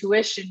was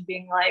intuition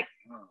being like,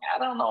 I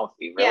don't know if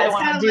we really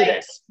want to do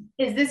this.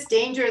 Is this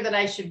danger that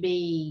I should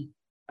be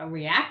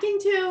reacting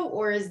to,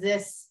 or is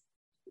this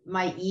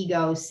my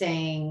ego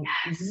saying,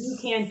 you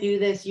can't do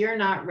this, you're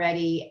not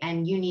ready,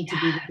 and you need to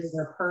be the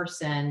bigger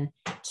person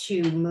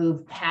to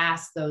move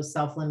past those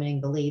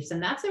self-limiting beliefs?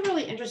 And that's a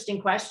really interesting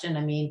question.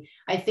 I mean,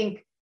 I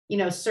think, you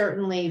know,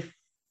 certainly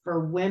for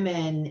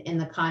women in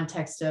the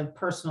context of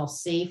personal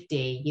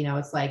safety, you know,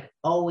 it's like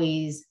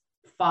always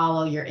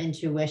follow your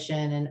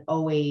intuition and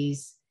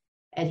always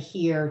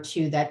adhere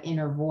to that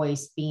inner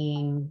voice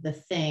being the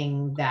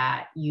thing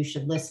that you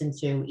should listen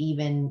to,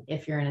 even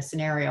if you're in a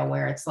scenario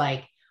where it's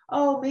like,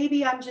 oh,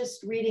 maybe I'm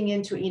just reading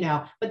into it, you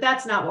know, but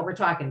that's not what we're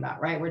talking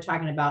about, right? We're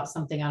talking about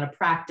something on a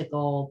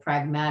practical,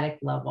 pragmatic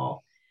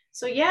level.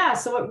 So yeah,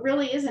 so it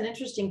really is an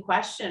interesting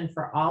question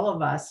for all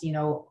of us, you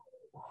know,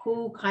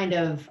 who kind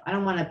of, I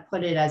don't want to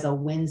put it as a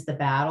wins the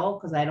battle,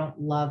 because I don't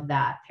love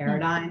that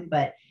paradigm,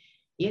 but,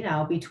 you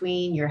know,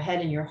 between your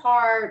head and your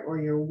heart, or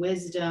your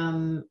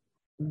wisdom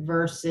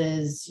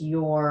versus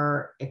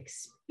your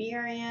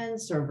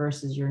experience, or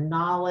versus your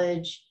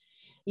knowledge.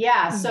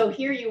 Yeah. So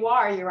here you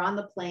are, you're on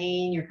the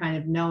plane, you're kind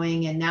of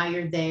knowing, and now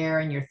you're there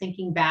and you're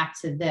thinking back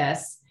to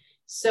this.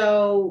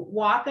 So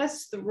walk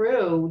us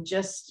through,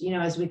 just, you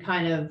know, as we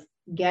kind of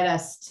get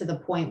us to the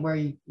point where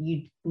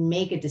you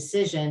make a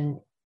decision.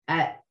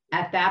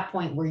 At that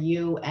point, were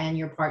you and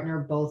your partner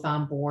both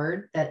on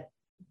board that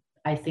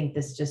I think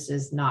this just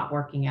is not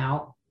working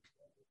out?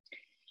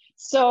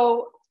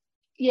 So,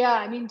 yeah,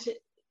 I mean,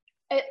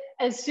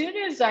 as soon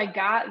as I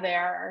got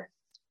there,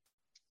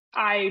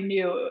 I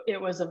knew it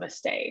was a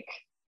mistake.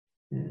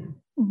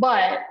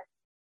 But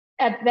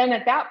at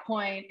that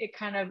point, it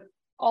kind of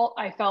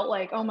I felt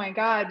like, oh my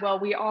God, well,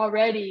 we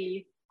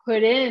already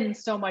put in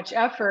so much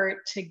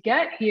effort to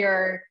get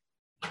here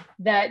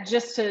that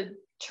just to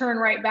turn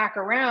right back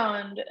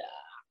around,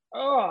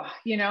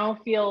 you know,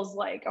 feels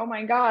like, oh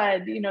my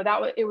God, you know,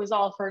 it was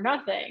all for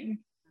nothing.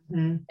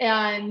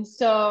 And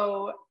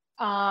so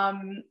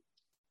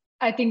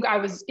I think I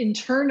was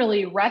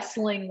internally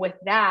wrestling with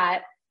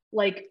that,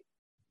 like,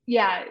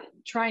 yeah,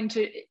 trying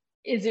to,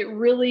 is it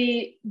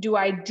really, do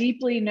I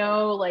deeply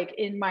know, like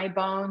in my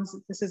bones,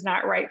 that this is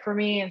not right for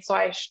me? And so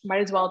I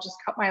might as well just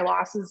cut my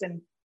losses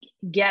and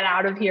get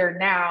out of here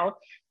now.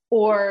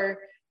 Or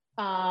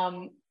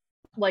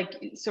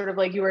like, sort of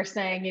like you were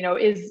saying, you know,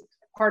 is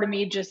part of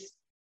me just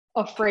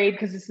afraid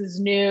because this is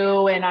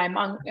new and I'm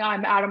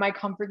out of my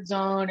comfort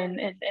zone,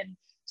 and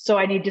so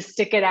I need to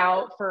stick it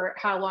out. For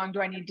how long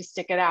do I need to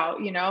stick it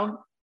out, you know?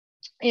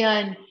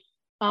 And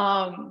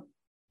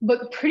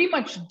but pretty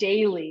much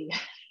daily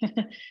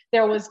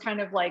there was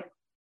kind of like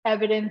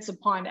evidence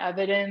upon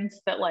evidence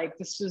that like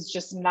this was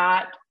just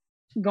not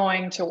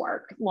going to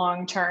work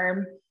long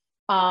term.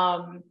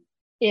 And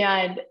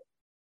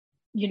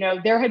you know,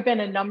 there had been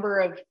a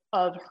number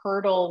of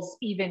hurdles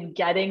even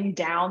getting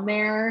down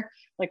there.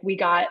 Like we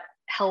got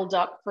held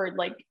up for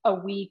like a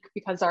week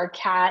because our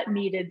cat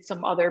needed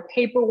some other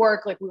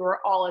paperwork. Like we were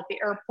all at the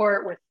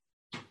airport with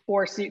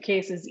 4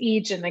 suitcases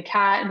each and the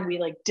cat, and we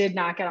like did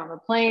not get on the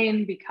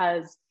plane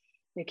because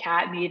the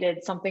cat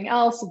needed something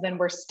else. And then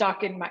we're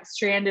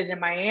stranded in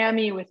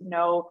Miami with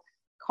no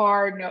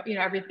car, no,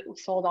 everything,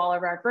 sold all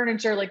of our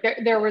furniture. Like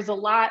there was a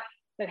lot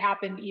that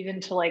happened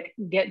even to like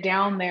get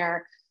down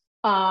there.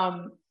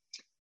 But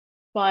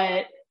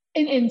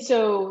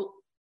so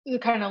the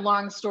kind of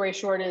long story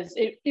short is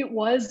it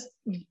was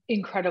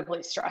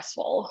incredibly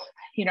stressful,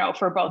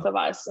 for both of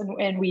us.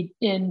 And we,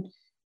 in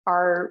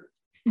our,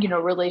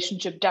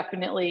 relationship,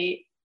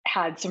 definitely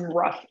had some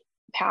rough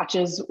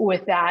patches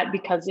with that,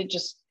 because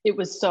it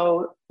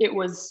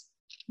was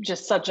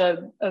just such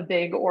a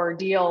big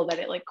ordeal that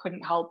it like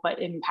couldn't help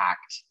but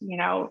impact,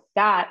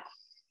 that.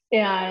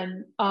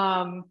 And,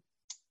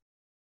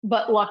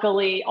 but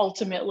luckily,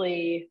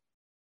 ultimately,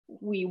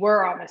 we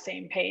were on the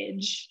same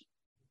page.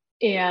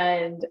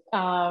 And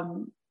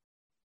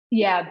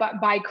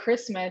but by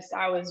Christmas,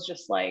 I was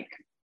just like,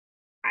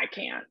 I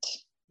can't.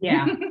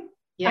 Yeah.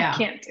 Yeah. I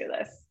can't do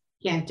this.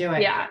 Can't do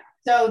it. Yeah.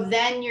 So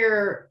then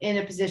you're in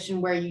a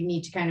position where you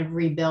need to kind of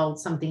rebuild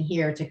something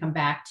here to come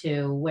back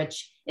to,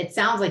 which it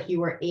sounds like you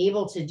were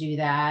able to do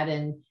that.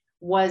 And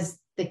was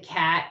the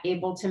cat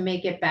able to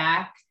make it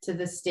back to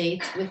the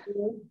States with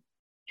you?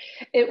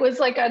 It was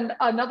like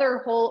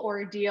another whole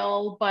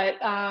ordeal, but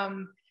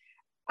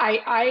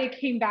I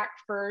came back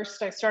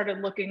first. I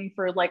started looking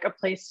for like a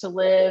place to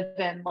live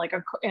and like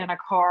a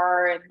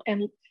car,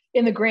 and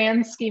in the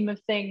grand scheme of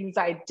things,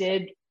 I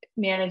did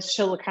manage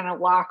to kind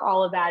of lock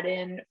all of that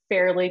in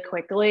fairly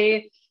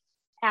quickly.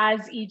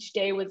 As each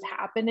day was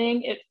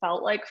happening, it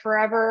felt like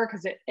forever,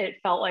 because it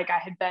felt like I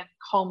had been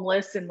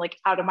homeless and like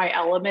out of my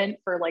element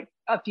for like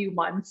a few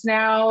months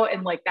now,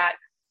 and like that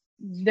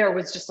there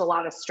was just a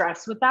lot of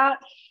stress with that.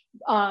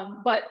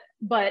 But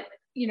by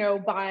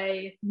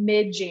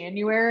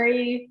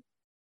mid-January,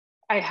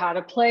 I had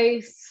a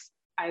place,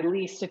 I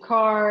leased a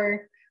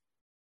car,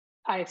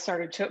 I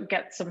started to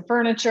get some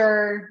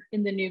furniture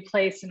in the new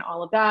place and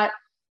all of that.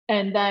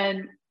 And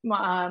then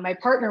my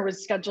partner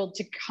was scheduled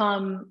to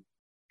come,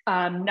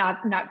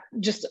 not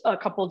just a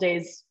couple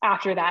days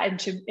after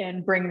that,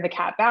 and bring the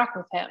cat back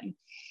with him.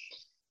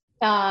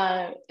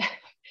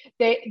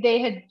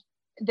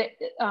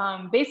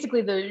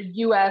 Basically the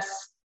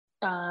U.S.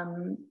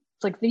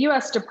 It's like the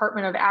U.S.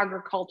 Department of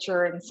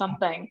Agriculture and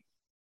something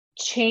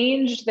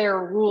changed their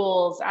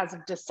rules as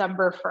of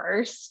December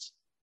 1st.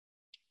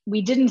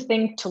 We didn't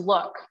think to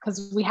look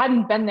because we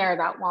hadn't been there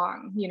that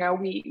long.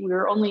 We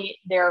were only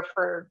there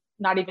for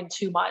not even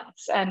 2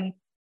 months. And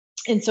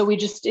so we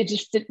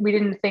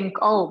didn't think,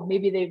 oh,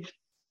 maybe they've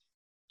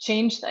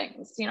changed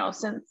things,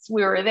 since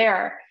we were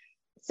there.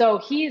 So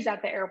he's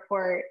at the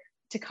airport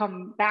to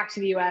come back to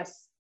the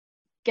US,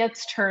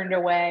 gets turned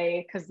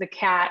away because the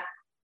cat,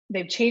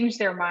 they've changed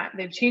their mind.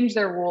 They've changed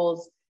their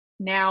rules.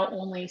 Now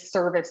only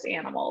service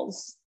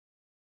animals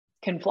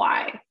can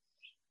fly.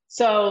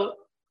 So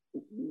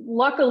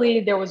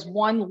luckily there was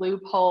one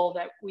loophole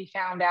that we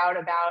found out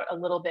about a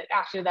little bit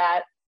after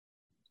that.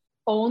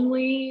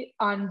 Only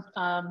on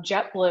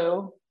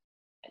JetBlue,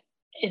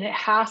 and it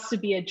has to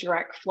be a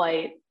direct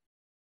flight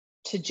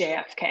to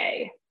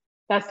JFK.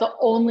 That's the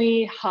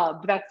only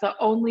hub. That's the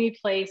only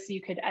place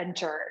you could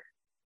enter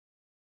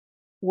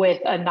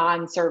with a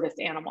non-service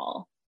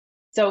animal.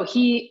 So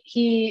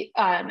he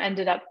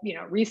ended up,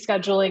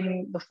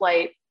 rescheduling the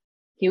flight.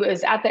 He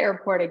was at the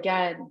airport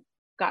again,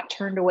 got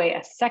turned away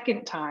a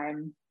second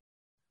time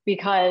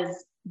because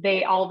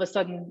they all of a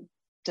sudden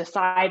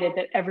decided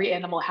that every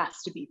animal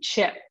has to be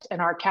chipped,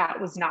 and our cat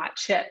was not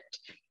chipped.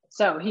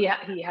 So he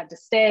had to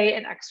stay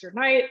an extra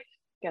night,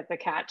 get the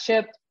cat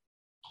chipped.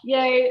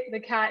 Yay, the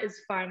cat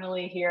is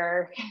finally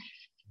here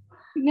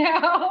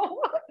now.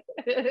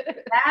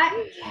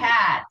 That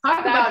cat,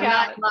 talk about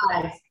 9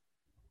 lives.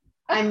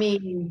 I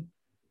mean,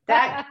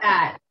 that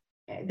cat,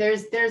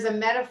 there's a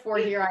metaphor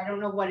here. I don't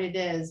know what it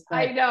is, but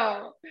I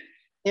know.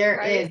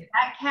 There is.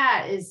 That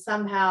cat is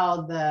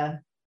somehow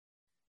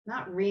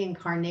not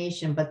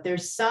reincarnation, but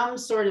there's some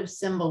sort of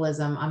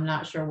symbolism. I'm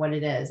not sure what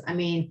it is. I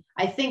mean,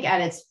 I think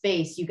at its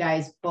face, you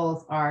guys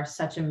both are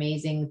such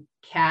amazing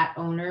cat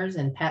owners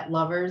and pet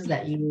lovers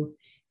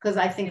because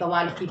I think a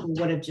lot of people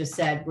would have just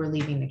said, we're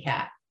leaving the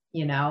cat,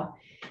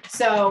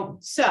 So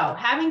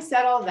having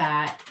said all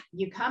that,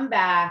 you come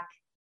back.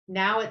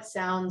 Now it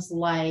sounds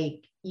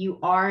like you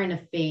are in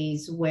a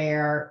phase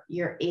where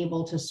you're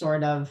able to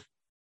sort of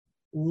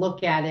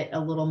look at it a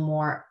little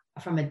more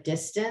from a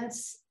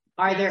distance.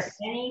 Are there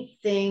any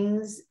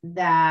things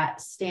that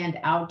stand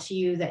out to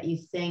you that you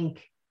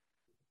think,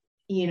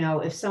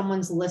 if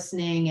someone's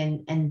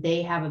listening and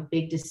they have a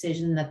big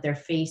decision that they're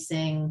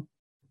facing,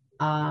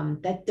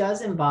 that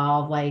does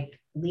involve like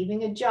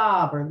leaving a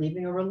job or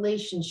leaving a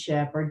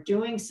relationship or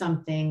doing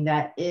something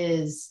that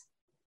is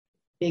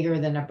bigger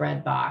than a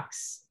bread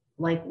box?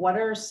 Like, what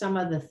are some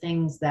of the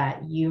things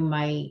that you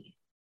might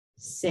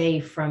say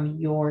from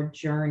your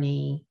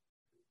journey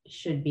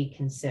should be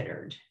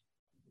considered?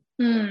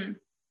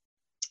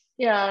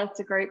 Yeah, that's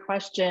a great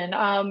question.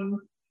 I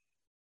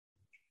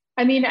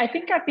mean, I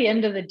think at the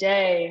end of the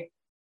day,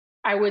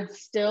 I would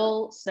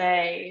still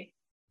say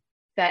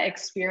that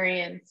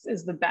experience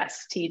is the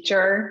best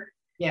teacher.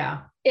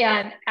 Yeah.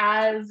 And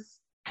as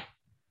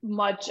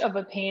much of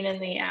a pain in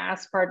the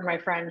ass, pardon my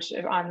French,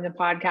 on the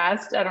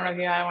podcast, I don't know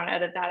if I want to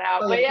edit that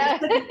out, but yeah.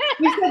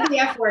 You said the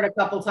F word a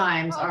couple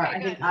times, Okay, or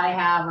I think I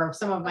have, or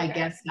some of my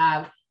guests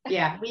have.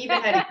 Yeah, we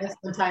even had a guest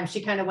one time.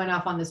 She kind of went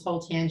off on this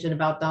whole tangent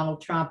about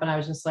Donald Trump, and I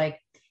was just like,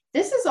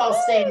 this is all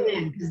staying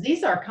in because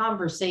these are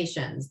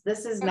conversations.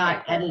 This is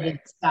not edited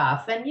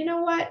stuff. And you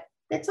know what?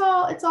 It's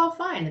all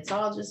fine. It's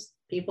all just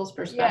people's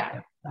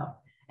perspective. So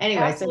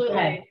anyway, absolutely. So go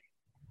ahead.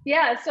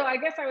 Yeah. So I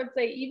guess I would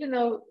say, even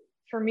though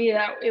for me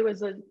that it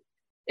was an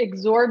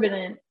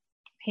exorbitant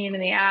pain in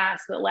the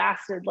ass that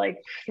lasted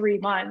like 3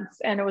 months,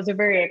 and it was a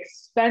very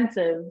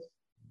expensive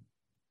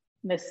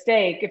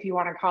mistake, if you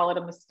want to call it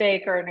a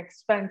mistake, or an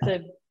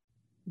expensive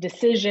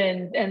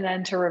decision, and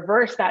then to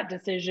reverse that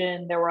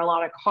decision, there were a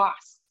lot of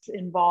costs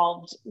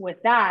involved with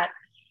that.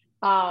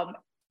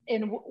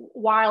 And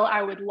while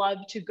I would love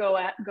to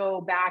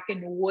go back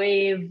and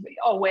wave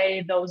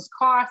away those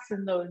costs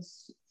and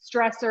those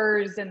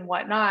stressors and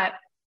whatnot,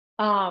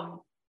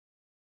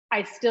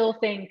 I still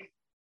think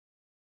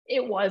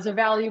it was a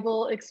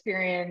valuable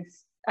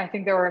experience. I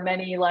think there were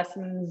many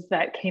lessons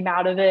that came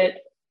out of it.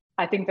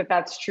 I think that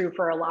that's true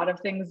for a lot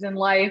of things in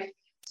life.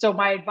 So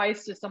my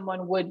advice to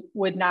someone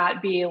would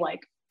not be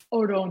like,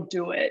 oh, don't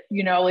do it.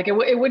 You know, like it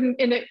wouldn't,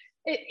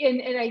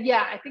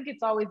 yeah, I think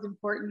it's always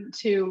important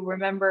to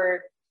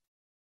remember,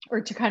 or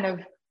to kind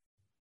of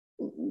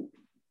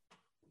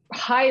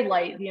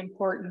highlight the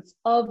importance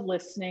of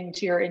listening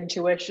to your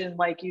intuition,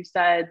 like you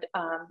said,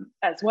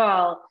 as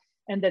well.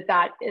 And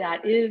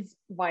that is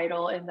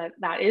vital, and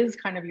that is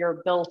kind of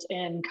your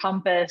built-in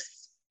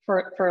compass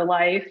for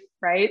life,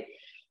 right?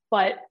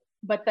 But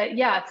that,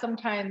 yeah,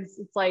 sometimes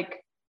it's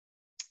like,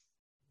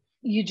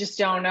 you just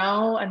don't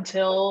know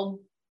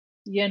until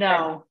you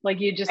know, like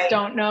you just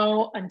don't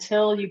know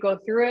until you go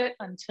through it,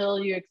 until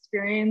you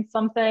experience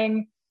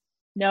something.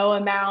 No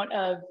amount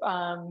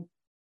of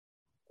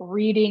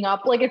reading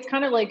up, like it's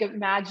kind of like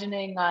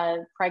imagining a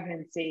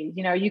pregnancy.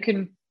 You know, you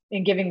can,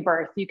 in giving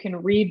birth, you can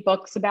read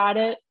books about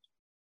it.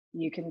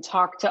 You can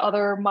talk to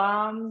other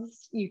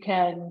moms. You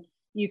can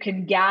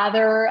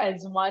gather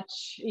as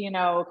much, you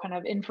know, kind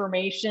of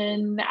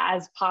information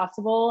as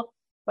possible,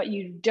 but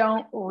you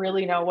don't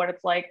really know what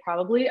it's like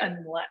probably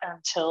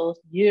until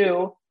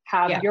you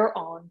have your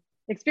own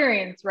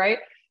experience, right?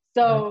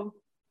 So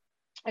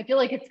I feel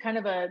like it's kind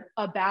of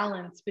a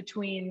balance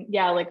between,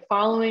 like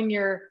following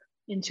your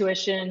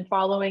intuition,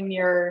 following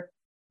your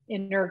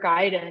inner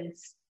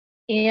guidance,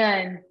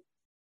 and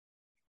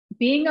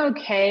being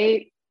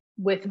okay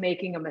with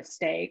making a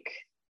mistake.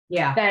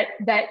 Yeah.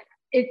 That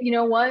if you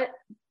know what,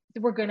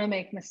 we're going to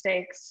make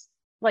mistakes.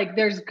 Like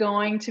there's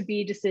going to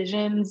be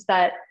decisions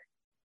that,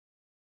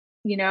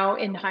 you know,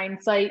 in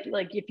hindsight,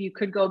 like if you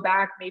could go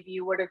back, maybe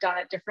you would have done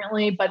it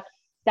differently, but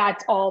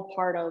that's all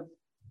part of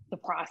the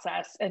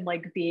process and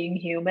like being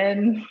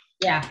human.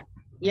 Yeah.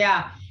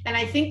 Yeah. And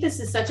I think this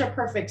is such a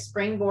perfect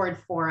springboard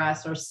for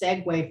us, or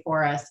segue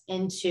for us,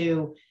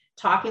 into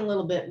talking a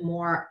little bit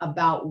more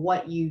about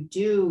what you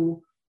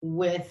do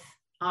with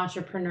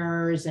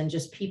entrepreneurs and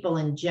just people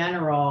in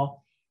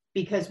general.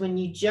 Because when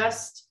you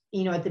just,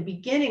 you know, at the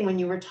beginning, when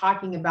you were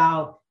talking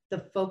about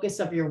the focus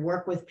of your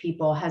work with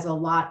people has a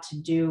lot to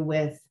do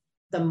with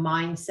the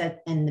mindset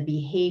and the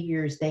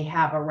behaviors they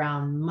have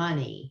around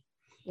money.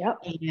 Yep.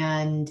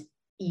 And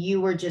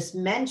you were just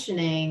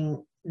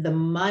mentioning the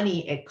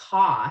money it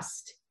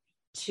cost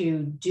to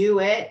do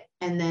it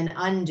and then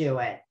undo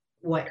it,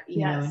 what,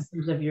 you know, in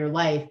terms of your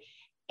life.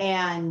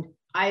 And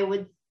I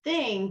would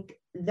think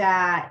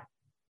that,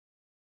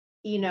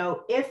 you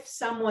know, if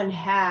someone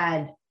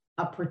had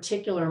a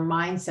particular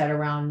mindset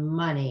around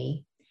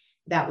money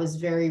that was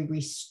very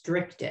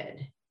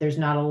restricted, there's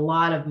not a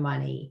lot of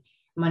money,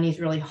 money's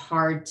really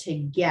hard to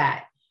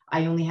get,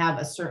 I only have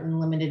a certain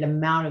limited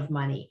amount of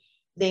money,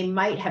 they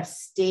might have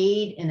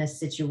stayed in a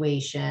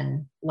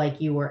situation like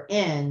you were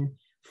in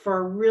for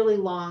a really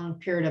long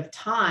period of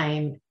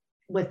time,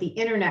 with the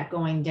internet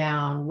going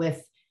down,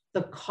 with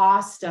the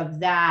cost of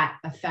that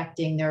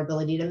affecting their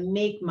ability to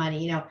make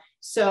money, you know.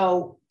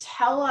 So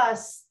tell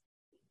us,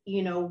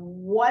 you know,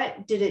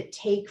 what did it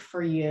take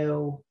for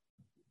you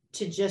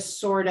to just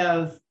sort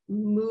of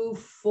move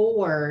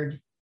forward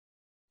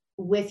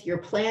with your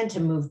plan to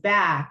move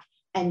back,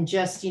 and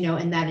just, you know,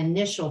 in that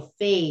initial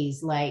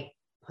phase, like,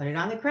 put it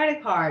on the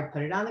credit card,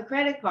 put it on the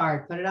credit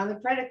card, put it on the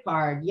credit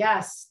card.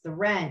 Yes, the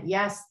rent.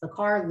 Yes, the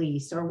car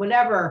lease, or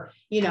whatever,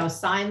 you know,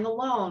 sign the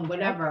loan,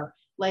 whatever.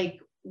 Like,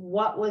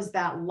 what was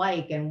that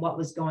like, and what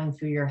was going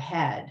through your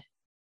head?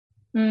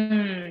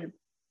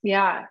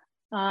 Yeah.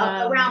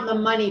 Around the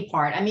money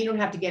part. I mean, you don't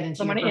have to get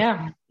into your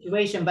personal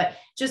situation, but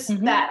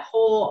just that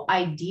whole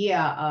idea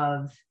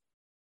of,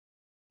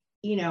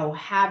 you know,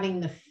 having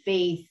the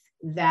faith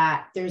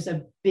that there's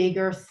a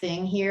bigger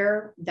thing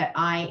here that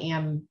I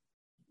am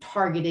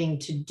targeting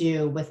to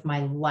do with my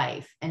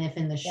life. And if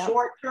in the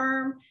short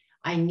term,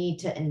 I need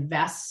to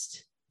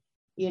invest,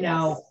 you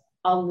know,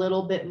 a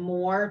little bit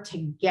more to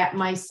get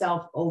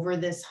myself over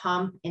this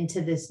hump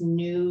into this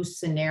new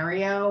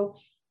scenario,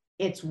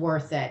 it's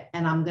worth it.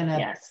 And I'm going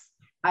to,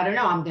 I don't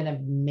know, I'm going to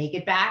make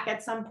it back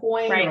at some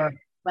point, or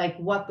like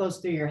what goes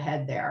through your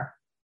head there?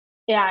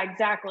 Yeah,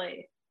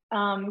 exactly.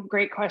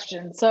 Great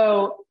question.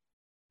 So,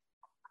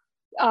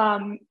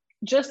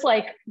 just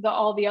like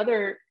all the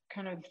other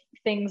kind of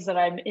things that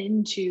I'm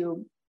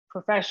into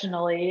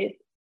professionally,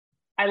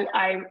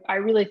 I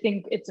really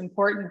think it's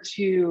important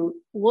to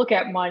look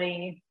at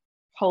money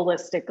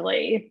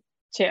holistically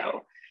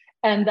too.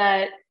 And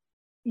that,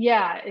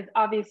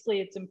 obviously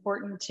it's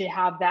important to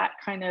have that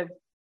kind of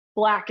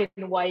black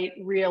and white,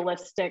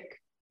 realistic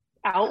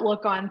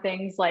outlook on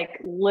things, like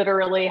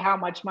literally how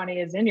much money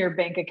is in your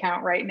bank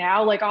account right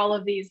now. Like all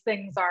of these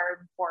things are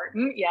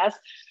important, yes.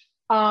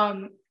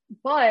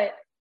 But,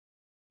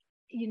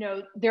 you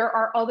know, there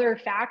are other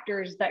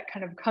factors that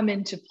kind of come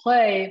into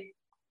play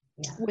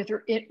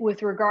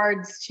with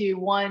regards to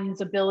one's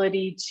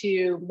ability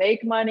to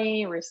make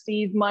money,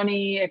 receive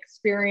money,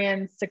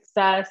 experience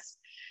success.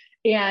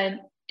 And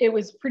it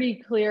was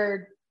pretty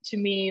clear to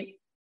me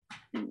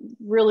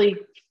really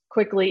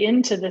quickly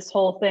into this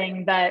whole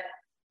thing that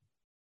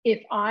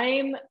if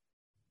I'm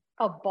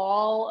a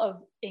ball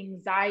of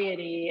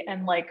anxiety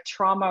and like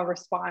trauma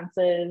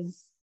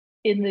responses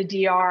in the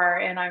DR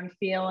and I'm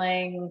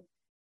feeling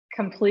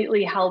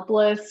completely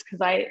helpless,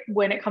 because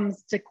when it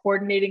comes to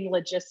coordinating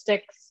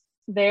logistics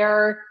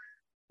there,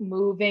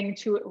 moving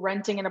to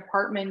renting an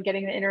apartment,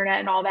 getting the internet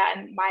and all that,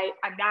 and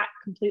I'm not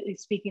completely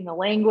speaking the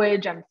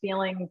language, I'm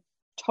feeling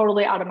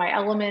totally out of my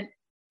element,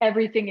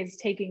 everything is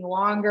taking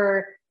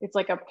longer, it's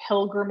like a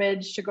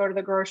pilgrimage to go to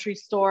the grocery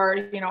store,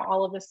 you know,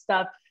 all of this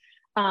stuff,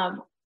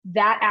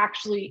 that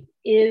actually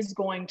is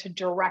going to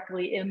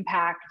directly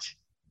impact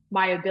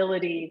my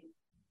ability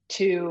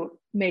to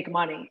make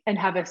money and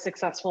have a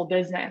successful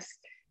business.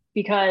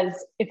 Because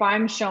if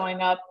I'm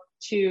showing up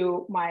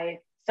to my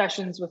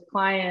sessions with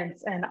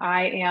clients and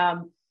I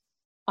am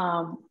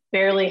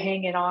barely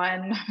hanging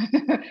on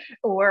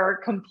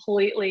or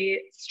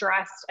completely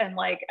stressed and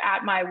like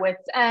at my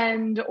wit's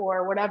end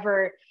or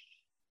whatever,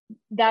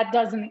 that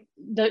doesn't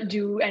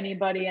do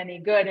anybody any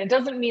good. It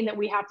doesn't mean that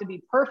we have to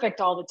be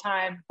perfect all the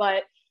time,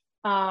 but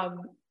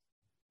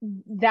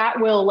that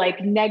will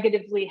like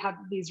negatively have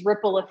these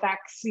ripple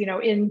effects, you know,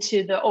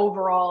 into the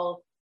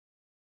overall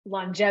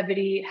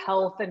longevity,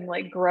 health, and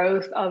like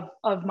growth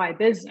of my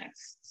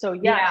business. So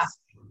yes,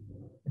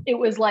 it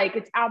was like,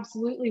 it's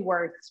absolutely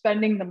worth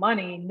spending the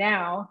money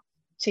now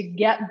to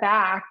get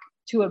back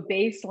to a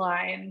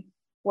baseline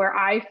where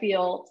I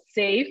feel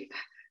safe,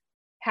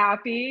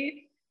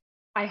 happy.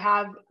 I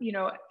have, you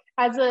know,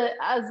 as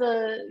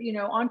a, you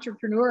know,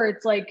 entrepreneur,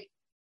 it's like,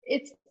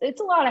 it's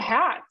a lot of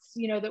hats,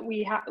 you know, that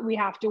we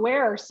have to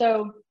wear.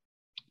 So,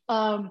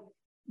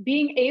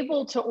 being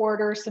able to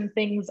order some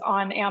things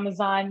on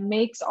Amazon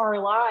makes our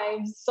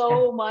lives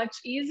so much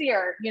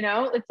easier, you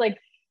know, it's like,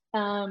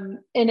 and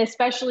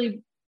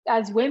especially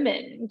as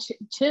women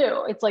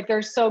too, it's like,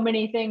 there's so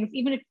many things,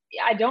 even if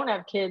I don't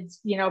have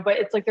kids, you know, but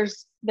it's like,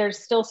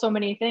 there's still so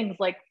many things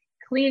like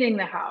cleaning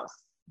the house,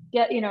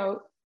 you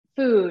know,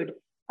 food,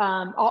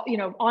 all, you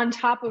know, on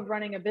top of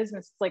running a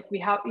business, it's like we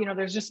have, you know,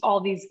 there's just all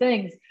these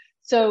things.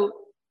 So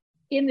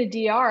in the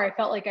DR, I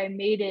felt like I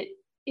made it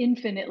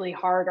infinitely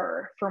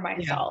harder for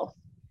myself.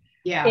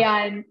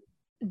 And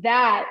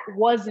that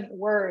wasn't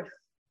worth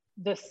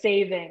the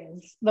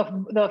savings,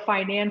 the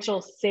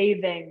financial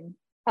saving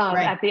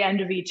at the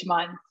end of each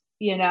month,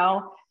 you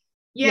know?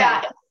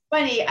 It's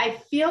funny. I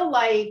feel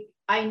like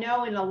I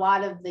know in a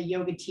lot of the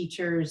yoga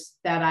teachers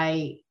that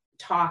I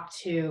talk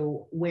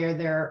to where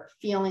they're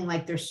feeling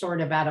like they're sort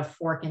of at a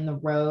fork in the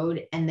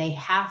road and they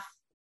have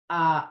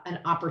an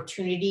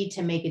opportunity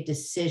to make a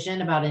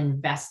decision about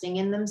investing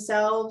in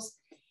themselves.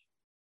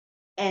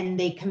 And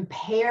they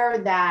compare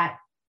that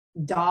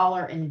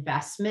dollar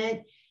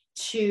investment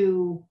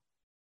to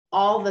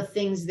all the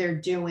things they're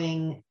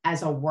doing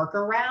as a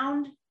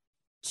workaround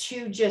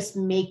to just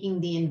making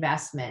the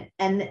investment.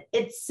 And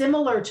it's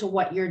similar to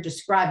what you're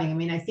describing. I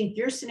mean, I think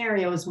your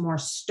scenario is more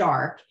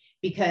stark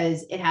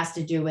because it has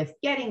to do with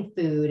getting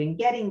food and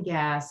getting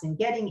gas and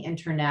getting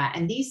internet.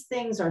 And these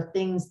things are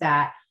things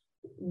that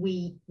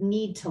we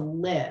need to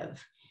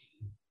live.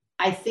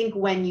 I think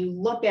when you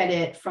look at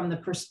it from the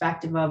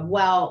perspective of,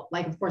 well,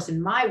 like, of course,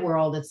 in my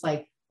world, it's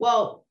like,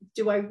 well,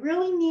 do I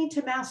really need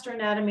to master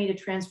anatomy to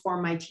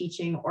transform my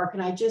teaching? Or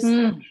can I just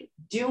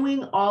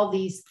doing all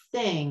these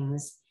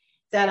things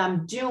that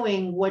I'm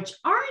doing, which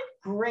aren't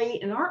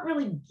great and aren't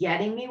really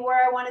getting me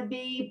where I want to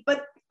be,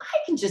 but I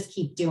can just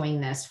keep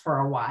doing this for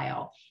a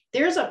while.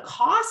 There's a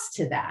cost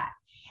to that.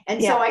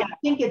 And so I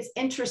think it's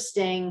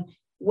interesting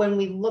when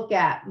we look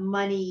at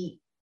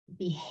money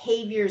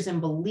behaviors and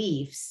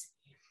beliefs.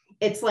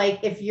 It's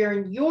like, if you're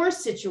in your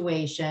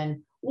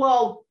situation,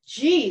 well,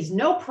 geez,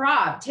 no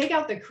prob, take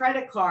out the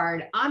credit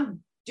card.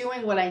 I'm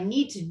doing what I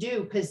need to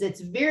do because it's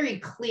very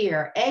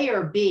clear, A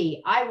or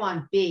B, I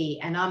want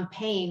B, and I'm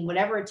paying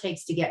whatever it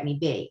takes to get me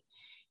B.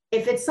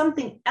 If it's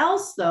something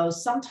else though,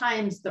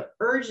 sometimes the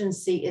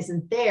urgency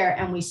isn't there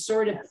and we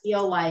sort of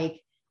feel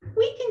like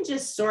we can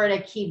just sort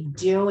of keep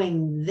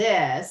doing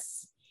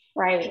this.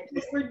 Right.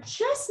 Because we're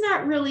just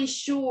not really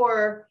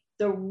sure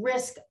the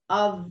risk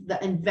of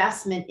the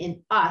investment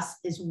in us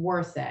is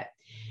worth it.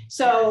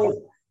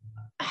 So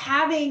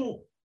having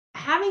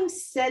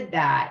said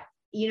that,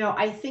 you know,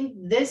 I think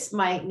this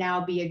might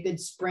now be a good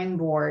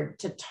springboard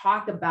to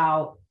talk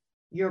about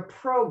your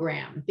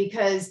program,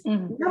 because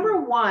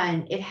number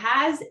one, it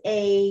has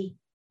a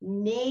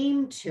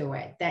name to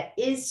it that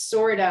is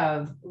sort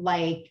of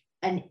like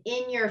an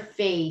in your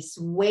face,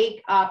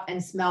 wake up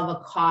and smell the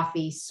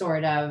coffee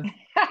sort of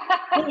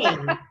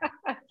thing.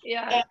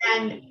 Yeah.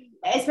 And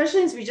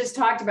especially as we just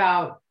talked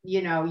about,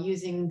 you know,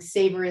 using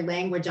savory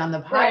language on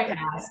the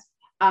podcast.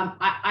 Right.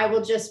 I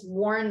will just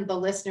warn the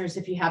listeners,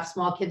 if you have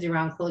small kids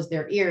around, close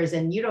their ears,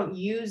 and you don't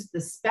use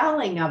the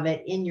spelling of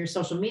it in your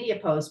social media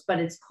posts, but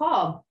it's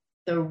called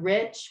the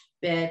Rich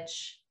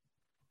Bitch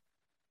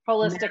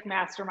Holistic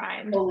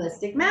Mastermind.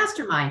 Holistic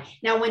Mastermind.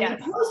 Now, when you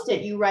post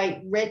it, you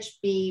write Rich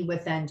B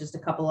with then just a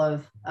couple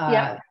of,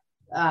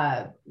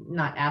 not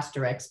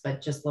asterisks,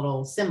 but just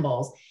little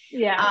symbols.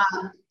 Yeah.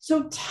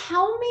 So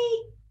tell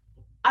me,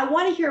 I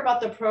want to hear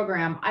about the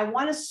program. I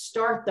want to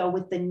start though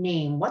with the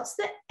name. What's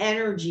the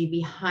energy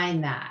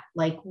behind that?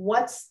 Like,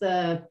 what's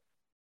the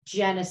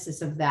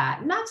genesis of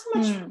that? Not so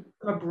much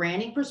from a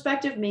branding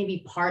perspective,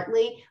 maybe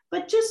partly,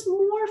 but just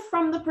more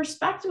from the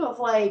perspective of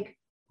like,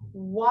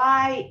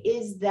 why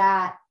is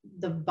that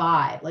the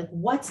vibe? Like,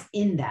 what's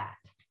in that?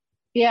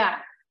 Yeah.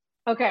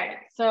 Okay.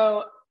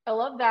 So I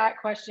love that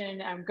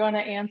question. I'm going to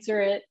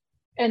answer it.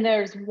 And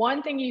there's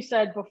one thing you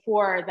said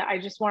before that I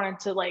just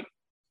wanted to like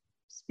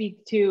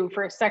speak to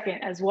for a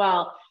second as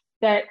well,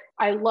 that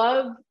I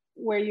love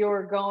where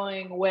you're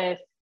going with,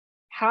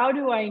 how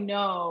do I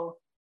know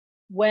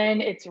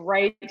when it's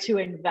right to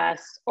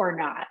invest or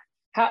not?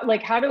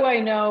 How do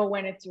I know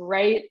when it's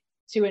right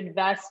to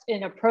invest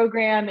in a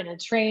program, in a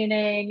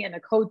training, in a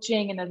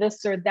coaching, in a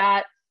this or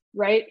that,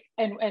 right?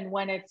 And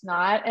when it's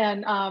not.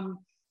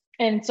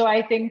 And so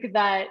I think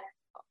that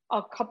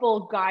a couple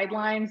of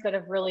guidelines that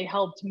have really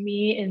helped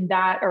me in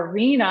that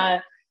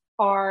arena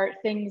are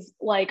things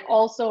like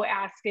also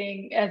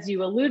asking, as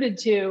you alluded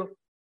to,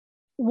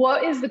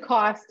 what is the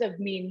cost of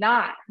me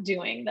not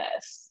doing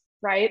this,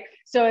 right?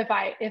 So if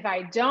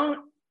I don't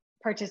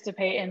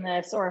participate in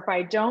this, or if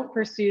I don't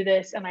pursue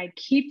this and I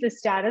keep the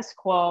status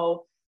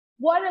quo,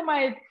 what am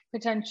I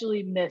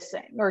potentially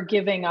missing or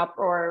giving up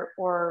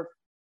or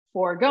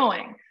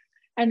foregoing?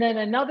 And then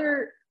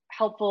another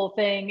helpful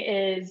thing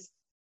is,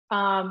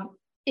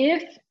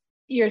 if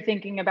you're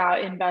thinking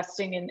about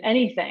investing in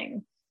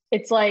anything,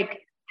 it's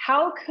like,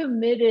 how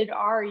committed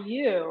are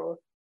you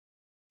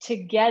to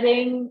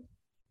getting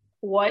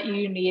what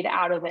you need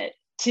out of it,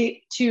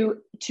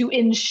 to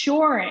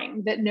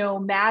ensuring that no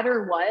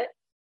matter what,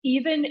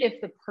 even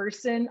if the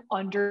person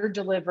under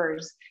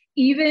delivers,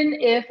 even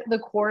if the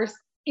course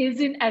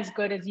isn't as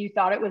good as you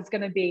thought it was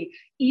going to be,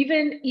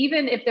 even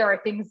if there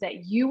are things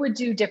that you would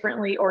do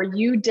differently or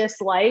you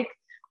dislike,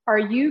 are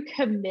you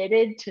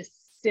committed to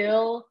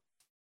still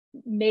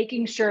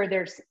making sure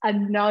there's a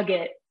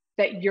nugget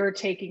that you're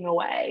taking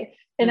away?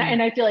 And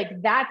I feel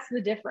like that's the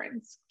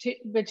difference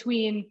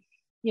between,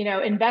 you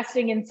know,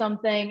 investing in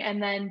something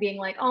and then being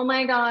like, oh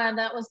my God,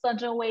 that was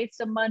such a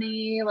waste of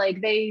money.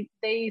 Like they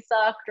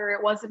sucked, or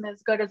it wasn't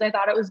as good as I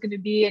thought it was going to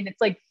be. And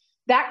it's like,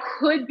 that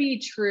could be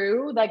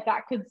true. Like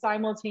that could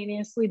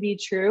simultaneously be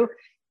true.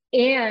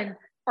 And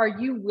are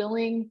you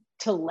willing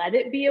to let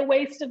it be a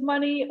waste of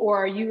money?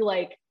 Or are you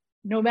like,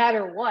 no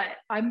matter what,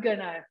 I'm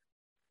gonna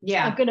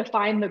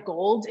find the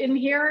gold in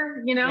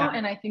here, you know? Yeah.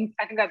 And I think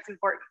that's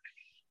important.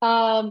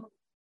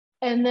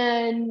 And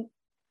then,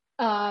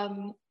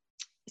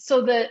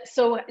 so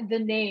the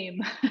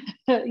name,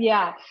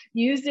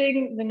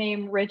 using the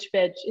name Rich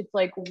Bitch, it's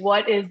like,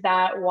 what is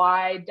that?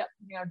 Why,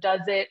 you know,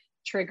 does it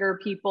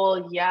trigger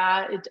people?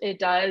 Yeah, it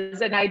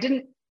does. And I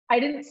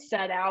didn't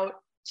set out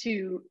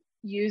to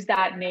use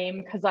that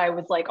name because I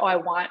was like, oh, I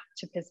want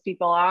to piss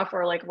people off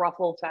or like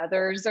ruffle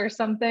feathers or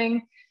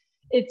something.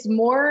 It's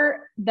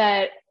more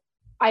that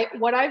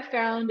what I've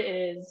found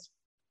is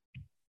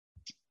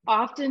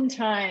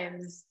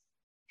oftentimes,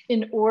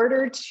 in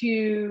order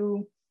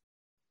to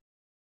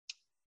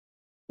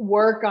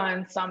work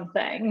on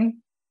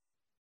something,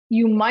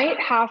 you might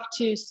have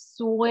to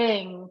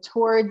swing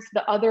towards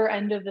the other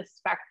end of the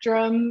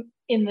spectrum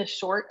in the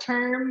short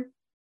term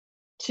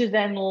to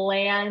then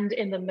land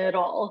in the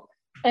middle.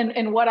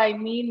 And what I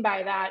mean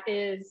by that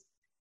is,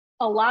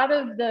 a lot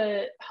of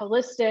the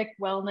holistic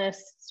wellness,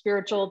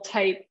 spiritual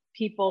type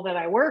people that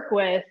I work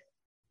with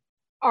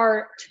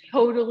are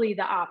totally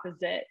the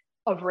opposite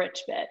of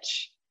Rich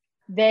Bitch.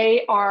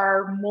 They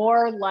are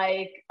more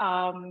like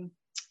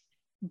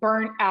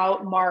burnt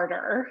out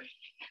martyr,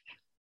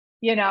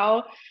 you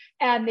know,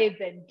 and they've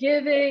been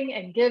giving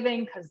and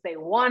giving because they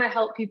want to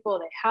help people.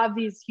 They have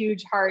these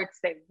huge hearts.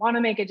 They want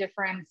to make a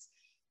difference,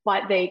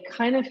 but they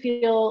kind of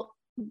feel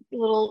a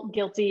little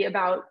guilty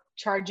about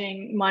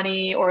charging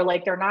money, or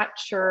like they're not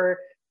sure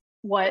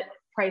what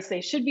price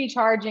they should be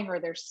charging, or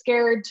they're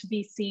scared to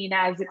be seen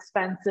as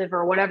expensive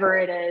or whatever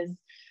it is.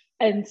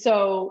 And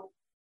so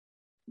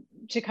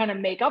to kind of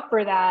make up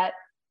for that,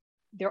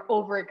 they're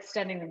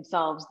overextending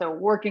themselves. They're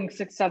working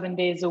 6-7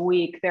 days a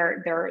week.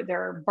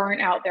 They're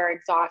burnt out. They're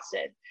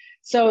exhausted.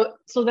 So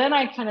then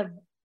I kind of,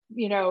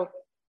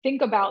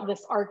 think about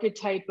this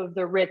archetype of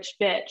the rich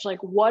bitch.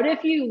 Like, what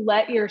if you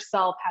let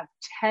yourself have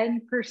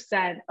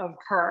 10% of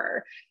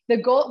her? The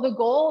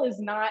goal is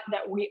not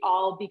that we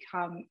all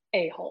become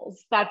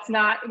a-holes. That's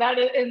not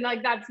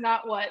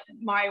what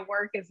my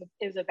work is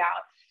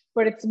about.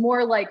 But it's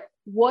more like,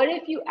 what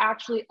if you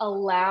actually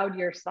allowed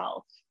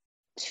yourself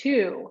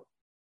to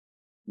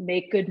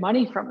make good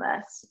money from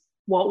this?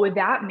 What would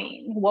that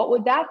mean? What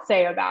would that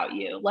say about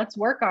you? Let's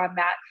work on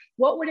that.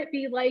 What would it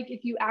be like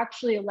if you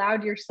actually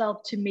allowed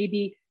yourself to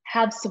maybe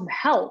have some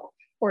help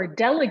or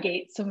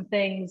delegate some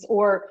things,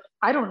 or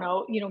I don't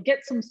know,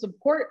 get some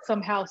support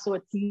somehow, so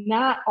it's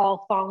not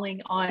all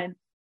falling on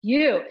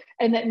you,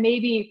 and that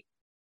maybe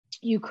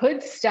you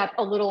could step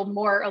a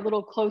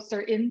little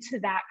closer into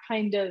that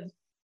kind of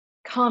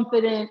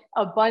confident,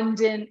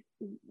 abundant,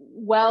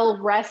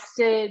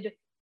 well-rested,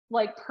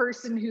 like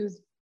person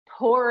who's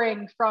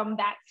pouring from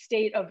that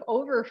state of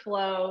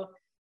overflow,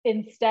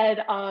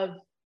 instead of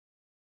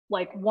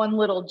like one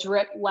little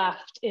drip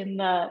left in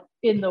the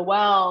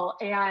well.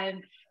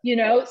 And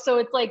so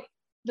it's like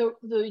the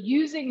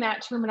using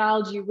that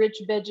terminology,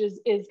 rich bitches,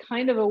 is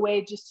kind of a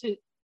way just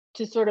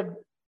to sort of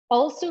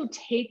also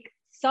take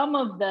some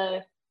of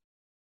the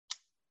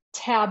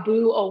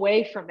taboo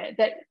away from it,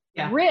 that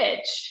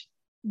rich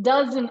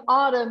doesn't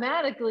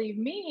automatically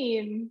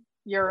mean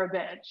you're a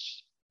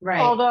bitch. Right.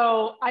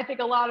 Although I think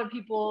a lot of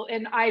people,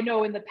 and I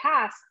know in the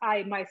past,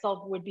 I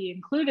myself would be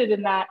included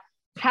in that,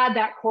 had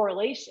that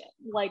correlation.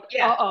 Like,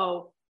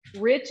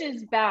 rich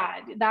is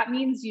bad. That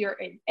means you're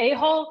an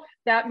a-hole.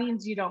 That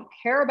means you don't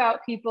care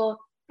about people.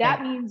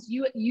 That means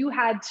you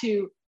had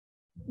to,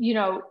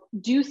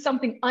 do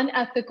something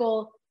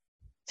unethical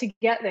to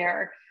get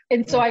there.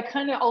 And so I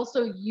kind of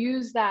also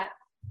use that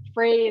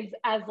phrase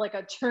as like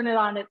a turn it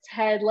on its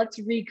head. Let's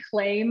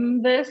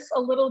reclaim this a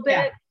little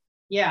bit.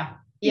 Yeah.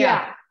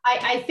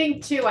 I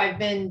think too, I've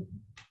been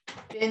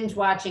binge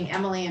watching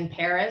Emily in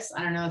Paris.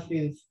 I don't know if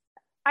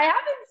I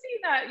haven't seen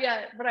that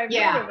yet, but I've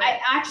heard of it. I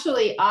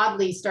actually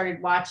oddly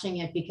started watching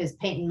it because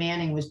Peyton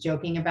Manning was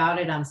joking about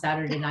it on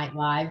Saturday Night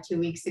Live 2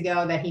 weeks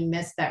ago, that he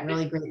missed that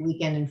really great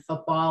weekend in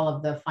football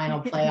of the final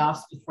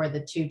playoffs before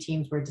the two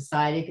teams were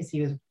decided, because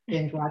he was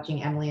binge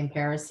watching Emily in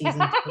Paris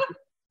season 2.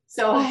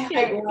 So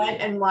I went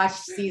and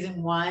watched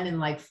season 1 in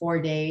like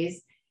 4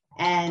 days.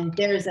 And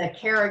there's a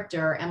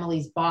character,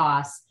 Emily's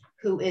boss,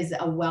 who is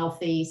a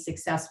wealthy,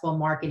 successful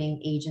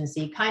marketing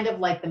agency, kind of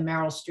like the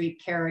Meryl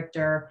Streep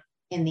character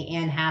in the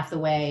Anne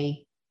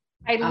Hathaway.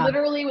 I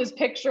literally was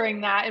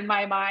picturing that in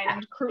my mind. I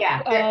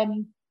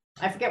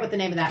forget what the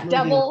name of that movie.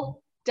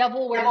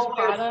 Devil Wears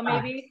Prada,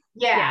 maybe.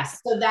 Yeah,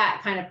 so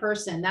that kind of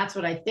person, that's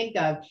what I think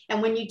of.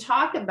 And when you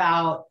talk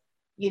about,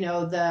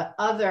 the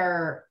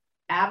other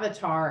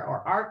avatar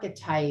or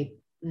archetype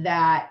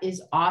that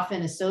is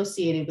often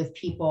associated with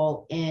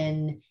people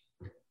in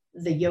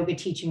the yoga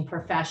teaching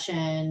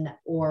profession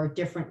or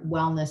different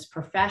wellness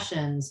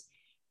professions,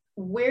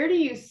 where do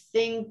you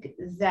think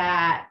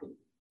that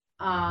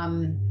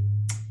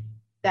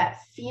that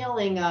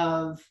feeling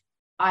of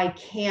I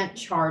can't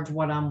charge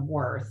what I'm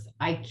worth,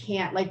 I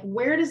can't, like,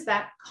 where does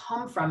that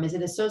come from? Is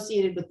it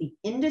associated with the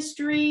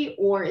industry,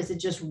 or is it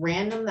just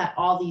random that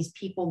all these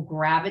people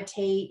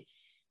gravitate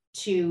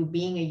to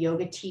being a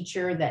yoga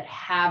teacher that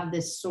have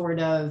this sort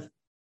of,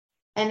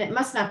 and it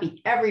must not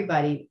be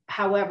everybody,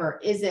 however,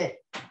 is it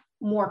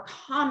more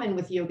common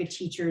with yoga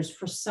teachers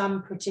for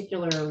some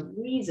particular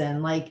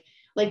reason? Like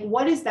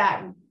what is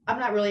that? I'm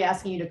not really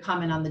asking you to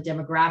comment on the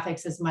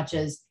demographics as much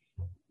as,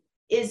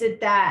 is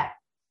it that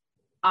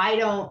I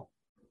don't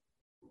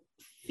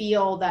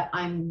feel that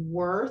I'm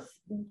worth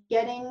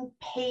getting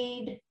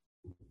paid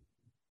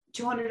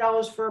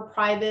 $200 for a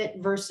private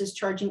versus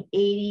charging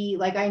 $80?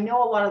 Like, I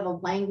know a lot of the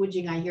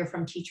languaging I hear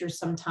from teachers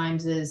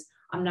sometimes is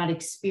I'm not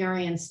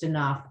experienced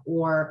enough,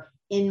 or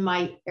in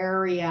my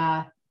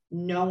area,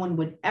 no one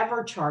would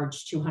ever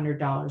charge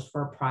 $200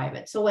 for a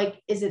private. So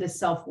like, is it a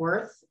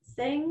self-worth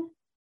thing?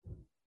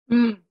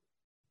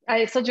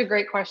 It's such a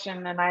great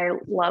question. And I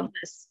love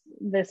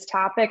this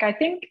topic. I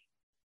think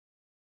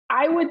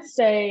I would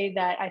say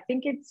that I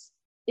think it's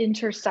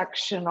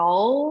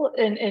intersectional,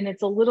 and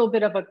it's a little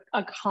bit of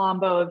a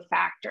combo of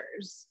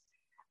factors.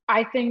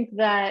 I think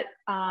that,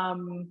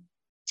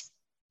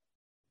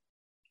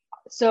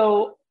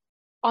 so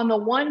on the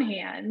one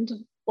hand,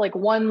 like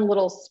one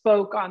little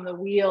spoke on the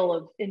wheel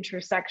of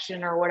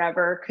intersection or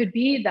whatever could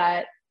be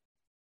that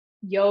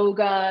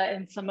yoga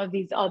and some of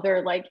these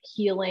other like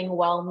healing,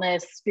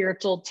 wellness,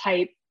 spiritual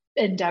type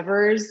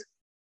endeavors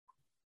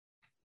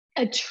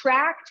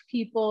attract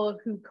people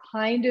who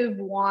kind of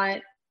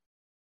want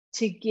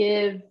to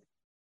give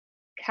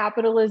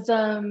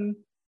capitalism,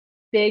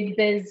 big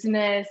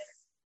business,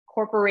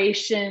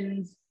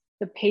 corporations,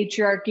 the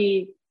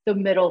patriarchy the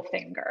middle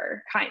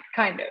finger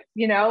kind of,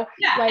 Yeah.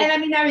 And I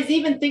mean, I was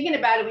even thinking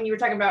about it when you were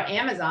talking about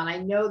Amazon. I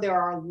know there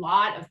are a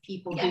lot of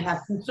people who have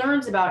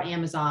concerns about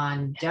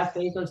Amazon. Jeff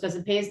Bezos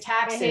doesn't pay his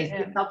taxes.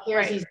 How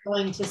cares he's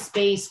going to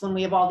space when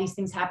we have all these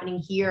things happening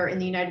here in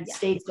the United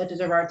States that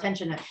deserve our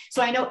attention.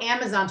 So I know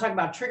Amazon, talk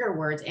about trigger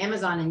words,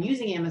 Amazon and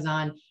using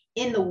Amazon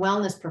in the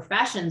wellness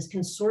professions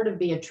can sort of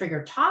be a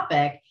trigger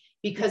topic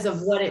because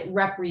of what it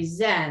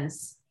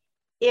represents.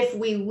 If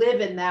we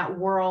live in that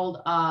world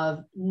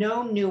of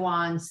no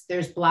nuance,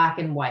 there's black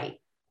and white,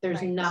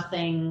 there's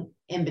nothing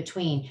in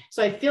between.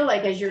 So I feel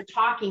like as you're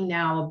talking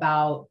now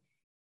about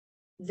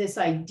this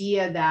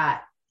idea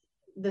that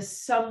the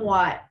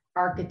somewhat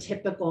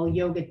archetypical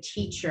yoga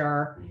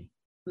teacher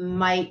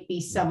might be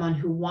someone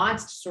who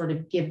wants to sort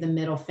of give the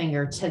middle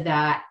finger to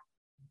that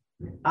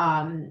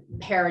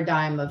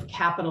paradigm of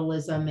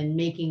capitalism and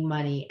making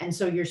money. And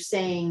so you're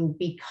saying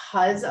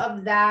because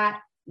of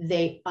that,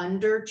 they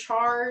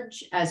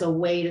undercharge as a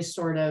way to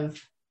sort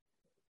of.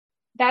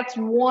 That's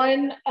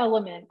one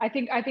element. I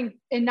think,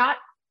 and not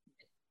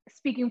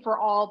speaking for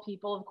all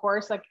people, of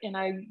course, like, and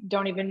I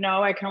don't even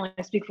know, I can only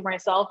speak for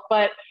myself,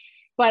 but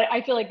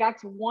I feel like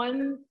that's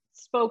one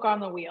spoke on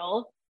the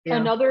wheel. Yeah.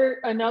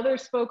 Another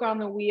spoke on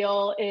the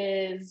wheel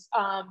is,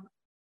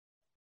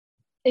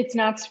 it's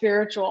not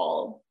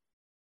spiritual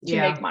to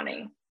make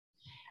money.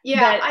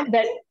 Yeah.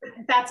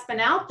 That's been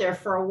out there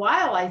for a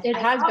while. It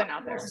has been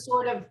out there.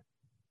 Sort of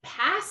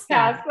past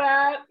that.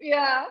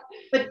 Yeah.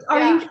 But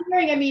are you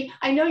hearing, I mean,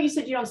 I know you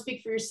said you don't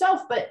speak for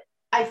yourself, but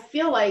I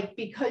feel like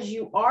because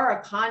you are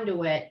a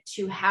conduit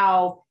to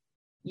how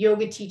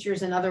yoga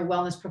teachers and other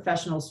wellness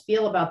professionals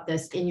feel about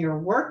this in your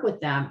work with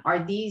them,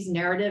 are these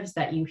narratives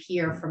that you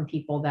hear from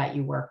people that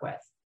you work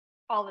with?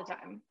 All the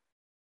time.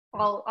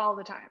 All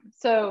the time.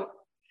 So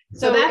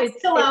that's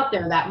still out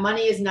there, that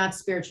money is not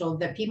spiritual,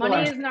 that people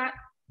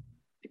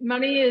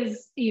money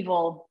is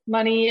evil.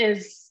 Money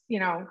is,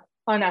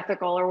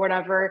 unethical or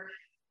whatever.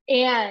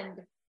 And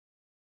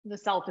the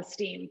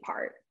self-esteem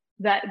part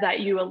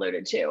that you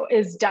alluded to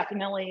is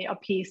definitely a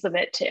piece of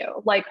it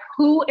too. Like,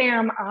 who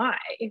am I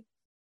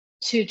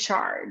to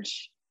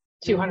charge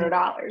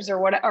 $200 or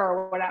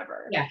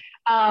whatever? Yeah.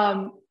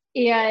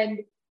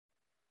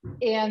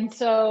 And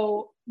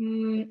so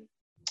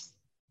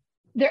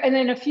there, and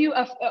then a few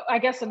of, I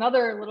guess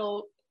another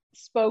little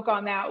spoke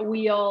on that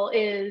wheel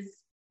is,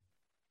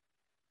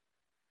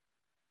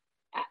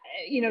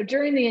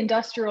 during the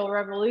Industrial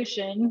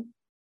Revolution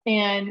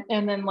and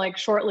then like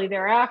shortly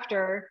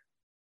thereafter,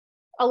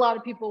 a lot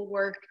of people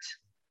worked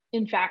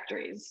in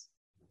factories.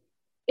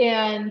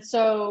 And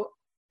so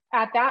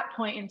at that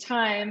point in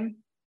time,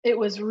 it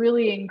was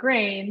really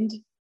ingrained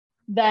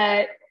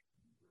that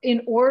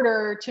in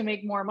order to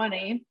make more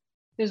money,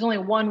 there's only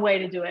one way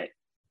to do it,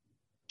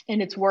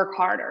 and it's work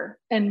harder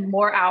and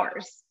more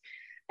hours.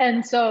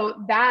 And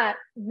so that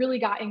really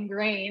got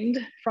ingrained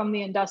from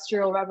the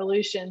Industrial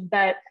Revolution,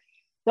 that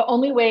the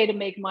only way to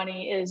make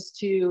money is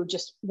to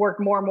just work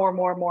more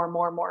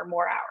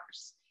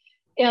hours.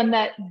 And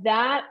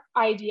that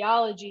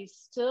ideology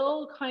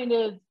still kind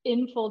of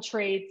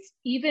infiltrates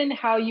even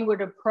how you would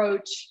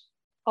approach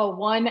a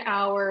 1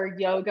 hour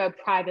yoga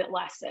private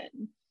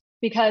lesson,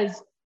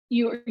 because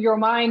your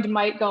mind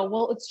might go,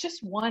 well, it's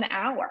just 1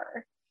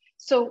 hour.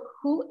 So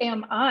who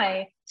am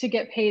I to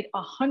get paid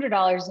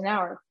 $100 an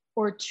hour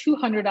or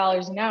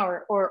 $200 an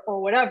hour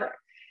or whatever?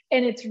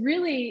 And it's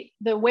really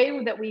the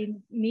way that we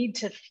need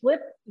to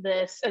flip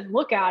this and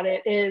look at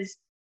it is,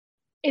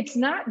 it's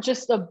not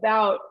just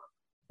about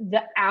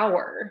the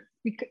hour.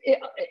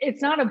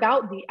 It's not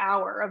about the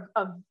hour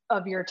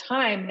of your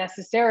time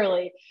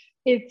necessarily.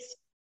 It's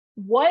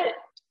what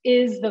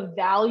is the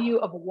value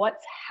of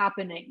what's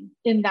happening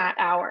in that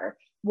hour?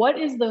 What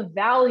is the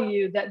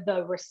value that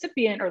the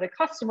recipient or the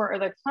customer or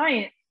the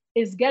client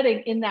is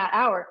getting in that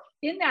hour?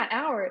 In that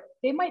hour,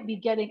 they might be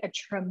getting a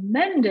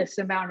tremendous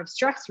amount of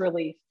stress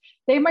relief.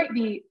 They might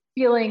be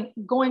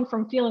going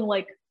from feeling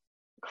like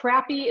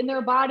crappy in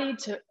their body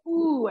to,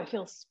 ooh, I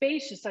feel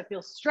spacious, I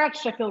feel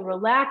stretched, I feel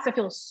relaxed, I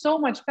feel so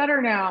much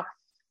better now.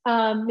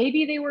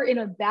 Maybe they were in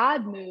a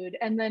bad mood,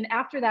 and then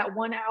after that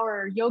 1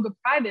 hour yoga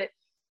private,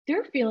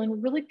 they're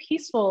feeling really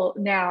peaceful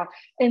now.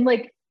 And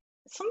like,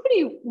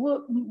 somebody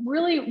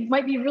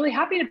might be really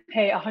happy to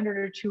pay $100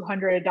 or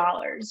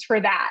 $200 for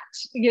that,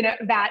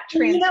 that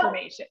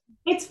transformation.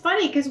 It's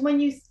funny because when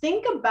you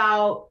think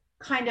about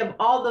kind of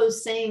all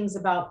those sayings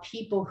about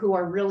people who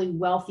are really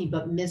wealthy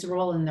but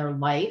miserable in their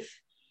life,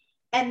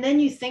 and then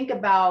you think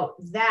about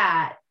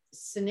that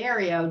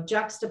scenario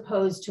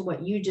juxtaposed to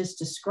what you just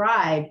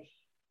described,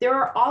 there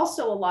are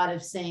also a lot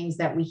of sayings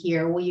that we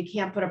hear, well, you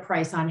can't put a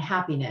price on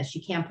happiness,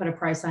 you can't put a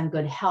price on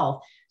good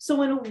health.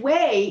 So in a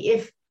way,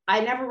 if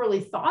I never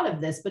really thought of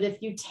this, but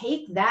if you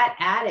take that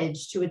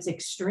adage to its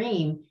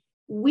extreme,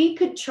 we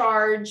could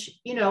charge,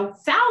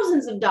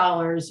 thousands of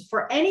dollars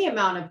for any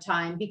amount of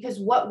time, because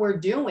what we're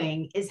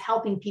doing is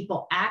helping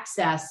people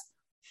access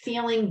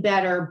feeling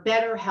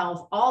better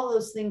health, all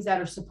those things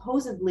that are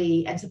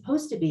supposedly and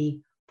supposed to be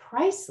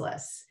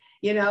priceless.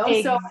 you know?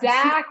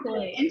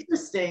 Exactly. So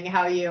interesting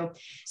how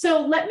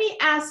so let me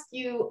ask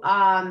you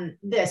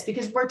this,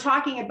 because we're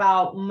talking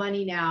about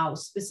money now,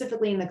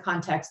 specifically in the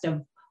context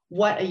of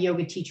what a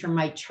yoga teacher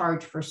might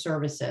charge for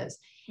services.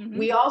 Mm-hmm.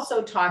 We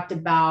also talked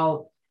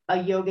about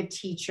a yoga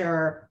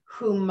teacher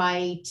who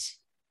might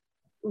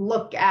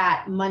look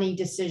at money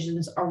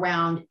decisions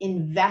around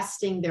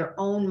investing their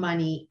own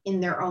money in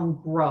their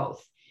own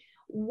growth.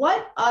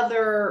 What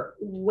other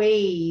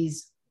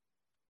ways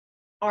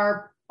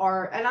are,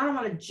 and I don't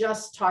want to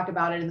just talk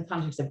about it in the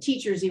context of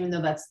teachers, even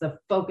though that's the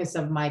focus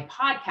of my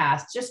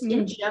podcast, just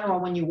in general,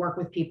 when you work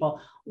with people,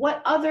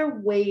 what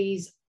other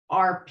ways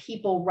are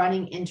people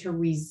running into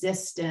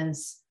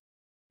resistance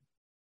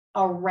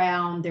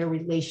around their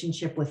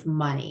relationship with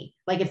money?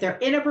 Like if they're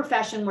in a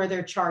profession where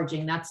they're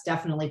charging, that's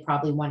definitely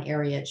probably one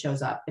area it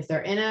shows up. If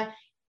they're in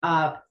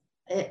at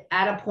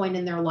a point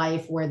in their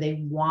life where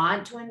they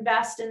want to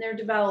invest in their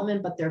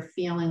development, but they're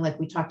feeling like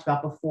we talked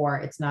about before,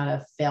 it's not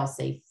a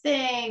fail-safe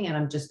thing, and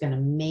I'm just going to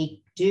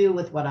make do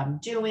with what I'm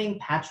doing,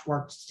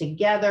 patchwork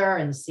together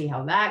and see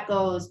how that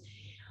goes.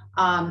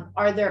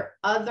 Are there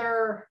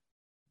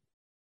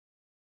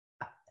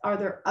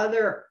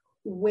other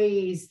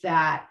ways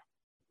that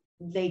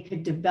they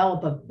could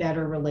develop a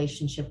better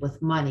relationship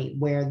with money,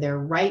 where they're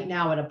right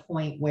now at a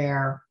point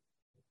where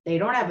they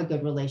don't have a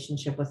good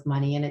relationship with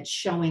money and it's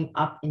showing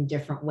up in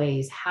different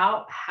ways?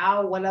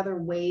 What other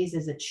ways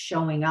is it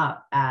showing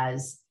up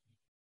as,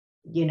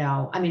 you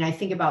know, I mean, I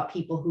think about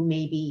people who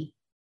maybe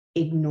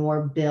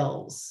ignore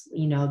bills,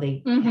 you know,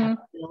 they have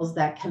bills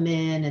that come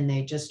in and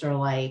they just are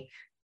like,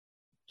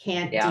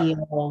 can't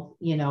deal,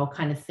 you know,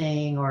 kind of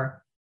thing.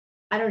 Or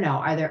I don't know,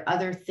 are there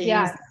other things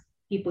that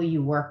people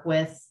you work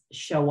with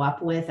show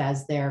up with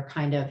as their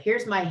kind of,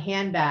 here's my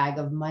handbag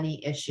of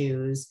money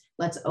issues,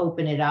 let's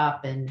open it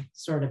up and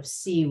sort of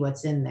see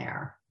what's in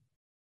there?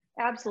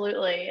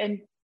 Absolutely. And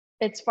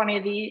it's funny,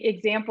 the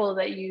example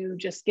that you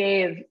just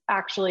gave,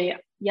 actually,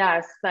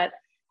 yes, that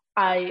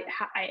I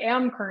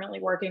am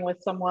currently working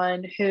with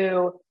someone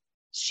who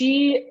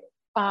she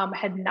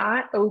had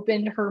not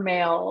opened her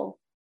mail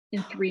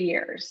in 3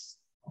 years.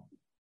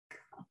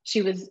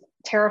 She was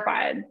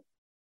terrified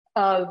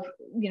of,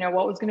 you know,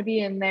 what was going to be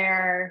in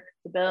there,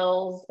 the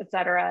bills,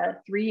 etc.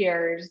 3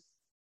 years.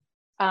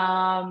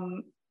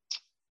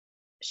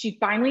 She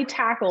finally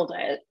tackled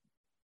it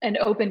and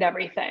opened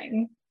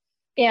everything.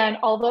 And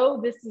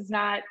although this is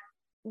not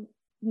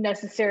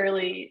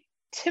necessarily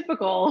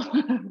typical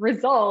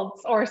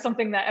results or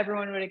something that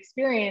everyone would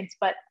experience,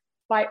 but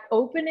by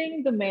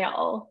opening the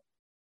mail,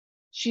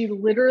 she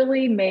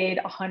literally made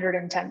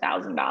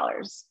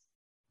 $110,000.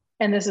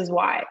 And this is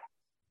why.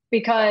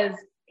 Because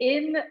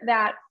in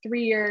that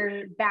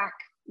 3-year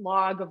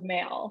backlog of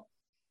mail,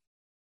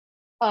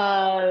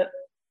 I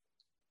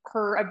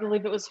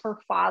believe it was her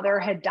father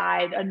had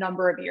died a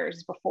number of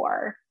years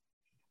before,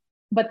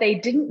 but they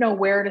didn't know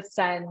where to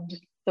send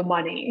the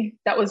money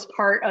that was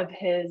part of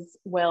his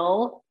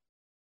will,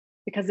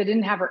 because they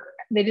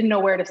didn't know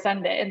where to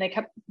send it. And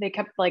they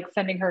kept like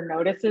sending her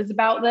notices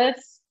about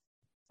this,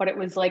 but it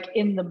was like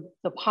in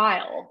the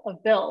pile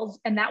of bills.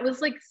 And that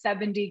was like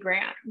 70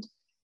 grand.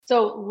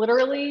 So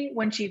literally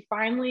when she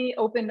finally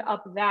opened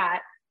up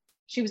that,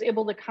 she was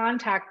able to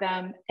contact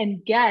them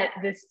and get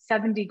this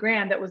 70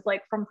 grand that was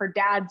like from her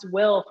dad's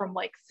will from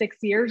like 6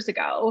 years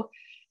ago.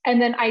 And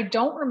then I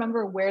don't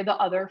remember where the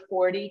other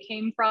 40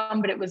 came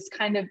from, but it was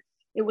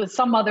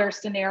some other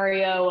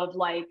scenario of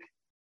like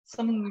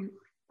some,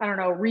 I don't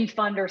know,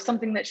 refund or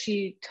something that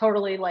she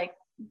totally like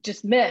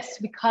just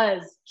missed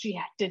because she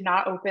did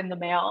not open the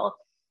mail.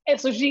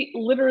 And so she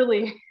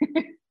literally,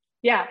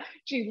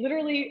 she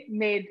literally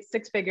made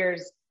 6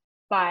 figures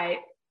by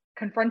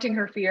confronting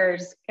her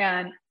fears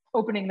and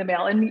opening the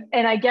mail. And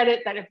I get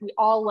it that if we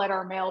all let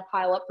our mail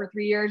pile up for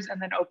 3 years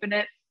and then open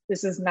it,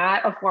 this is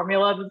not a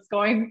formula that's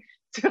going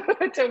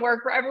to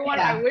work for everyone.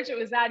 Yeah. I wish it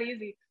was that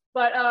easy,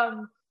 but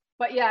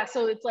yeah,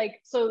 so it's like,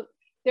 so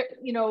there,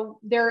 you know,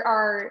 there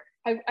are,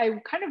 I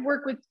kind of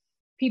work with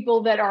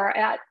people that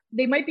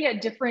they might be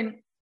at different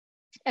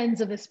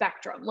ends of the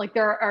spectrum. Like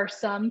there are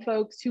some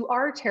folks who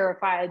are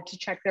terrified to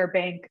check their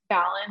bank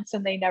balance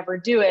and they never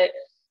do it,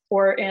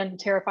 and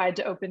terrified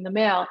to open the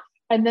mail.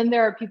 And then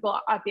there are people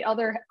at the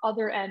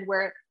other end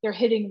where they're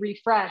hitting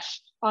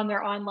refresh on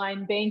their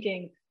online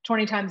banking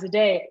 20 times a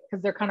day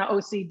because they're kind of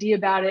OCD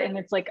about it. And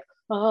it's like,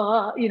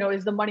 you know,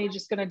 is the money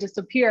just going to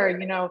disappear?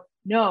 You know,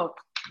 no,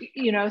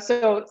 you know,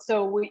 so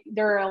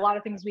there are a lot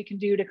of things we can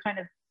do to kind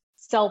of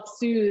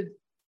self-soothe,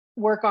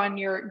 work on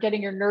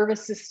getting your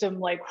nervous system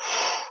like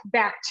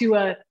back to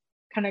a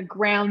kind of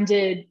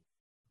grounded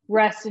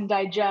rest and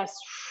digest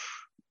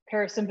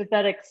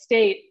parasympathetic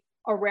state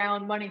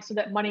around money, so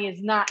that money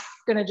is not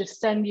going to just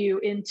send you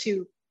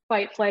into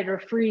fight, flight, or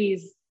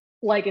freeze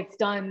like it's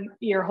done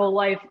your whole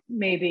life,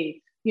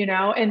 maybe, you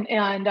know, and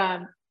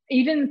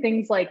even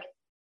things like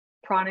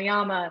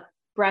pranayama,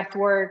 breath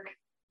work,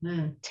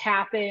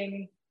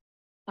 tapping,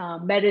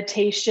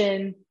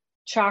 meditation,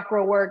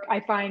 chakra work, I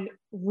find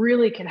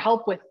really can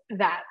help with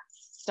that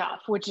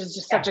stuff, which is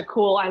just such a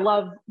cool, I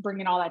love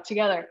bringing all that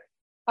together.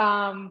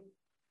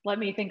 let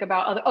me think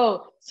about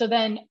so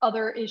then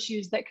other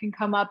issues that can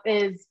come up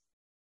is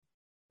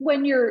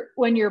when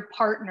you're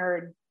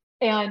partnered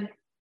and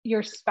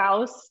your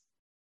spouse,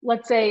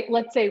 let's say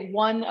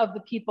one of the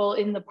people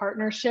in the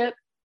partnership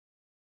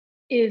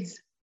is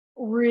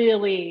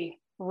really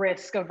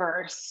risk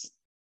averse.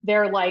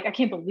 They're like, I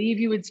can't believe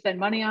you would spend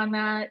money on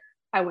that.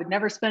 I would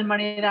never spend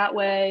money that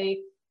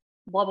way.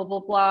 Blah, blah, blah,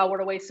 blah. What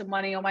a waste of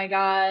money. Oh my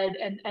God.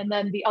 And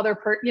then the other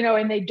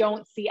and they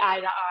don't see eye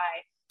to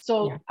eye.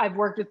 So yeah. I've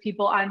worked with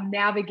people on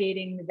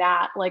navigating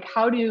that. Like,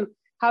 how do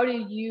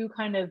you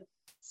kind of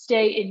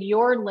stay in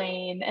your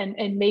lane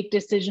and make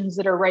decisions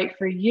that are right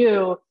for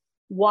you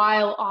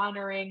while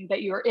honoring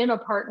that you're in a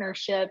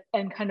partnership,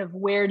 and kind of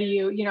where do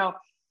you,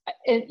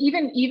 and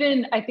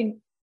even I think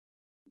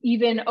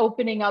even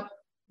opening up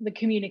the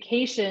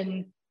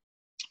communication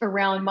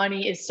around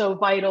money is so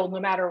vital no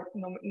matter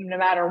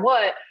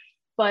what.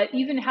 But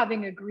even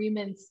having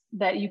agreements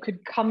that you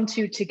could come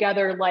to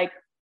together, like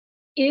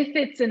if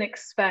it's an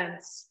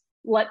expense,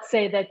 let's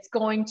say that's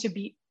going to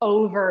be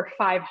over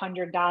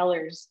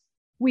 $500,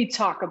 we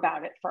talk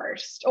about it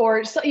first,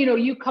 or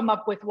you come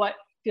up with what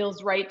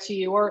feels right to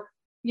you, or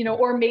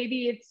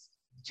maybe it's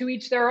to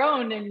each their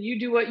own, and you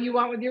do what you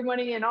want with your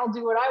money and I'll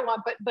do what I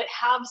want, but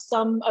have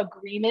some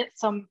agreement,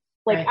 some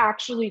right.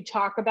 Actually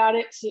talk about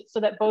it so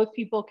that both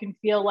people can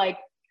feel like,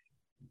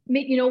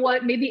 you know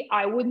what, maybe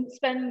I wouldn't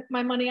spend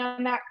my money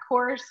on that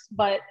course,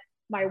 but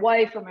my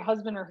wife or my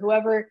husband or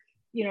whoever,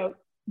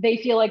 they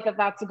feel like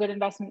that's a good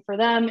investment for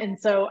them. And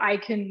so I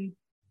can,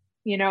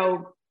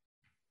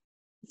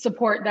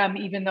 support them,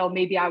 even though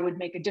maybe I would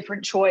make a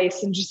different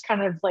choice, and just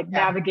kind of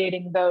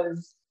navigating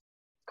those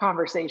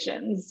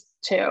conversations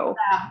too.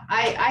 Yeah,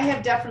 I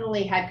have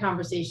definitely had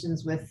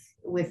conversations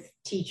with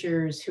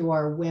teachers who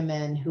are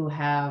women who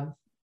have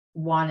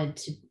wanted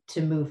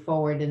to move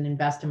forward and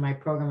invest in my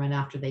program. And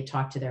after they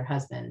talked to their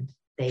husband,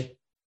 they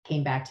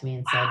came back to me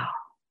and said,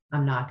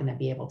 I'm not going to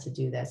be able to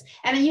do this.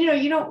 And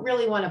you don't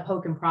really want to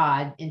poke and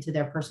prod into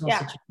their personal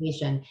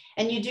situation.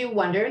 And you do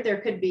wonder, there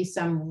could be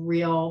some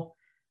real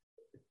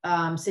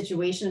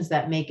situations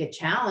that make it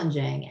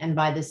challenging. And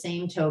by the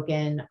same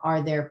token,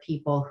 are there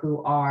people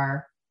who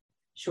are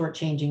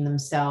shortchanging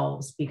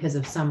themselves because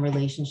of some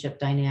relationship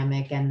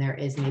dynamic, and there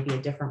is maybe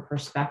a different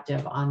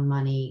perspective on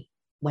money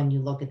when you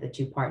look at the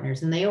two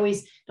partners? And they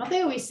always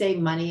say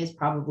money is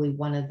probably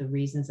one of the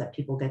reasons that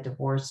people get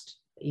divorced,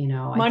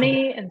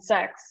 money and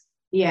sex.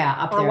 Yeah,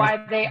 up or there.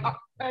 Why they are,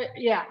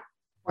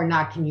 or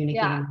not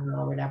communicating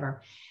or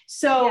whatever.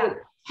 So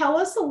tell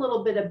us a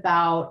little bit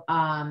about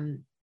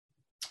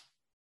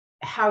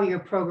how your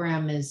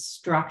program is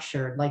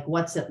structured. Like,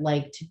 what's it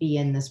like to be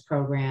in this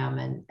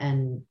program,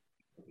 and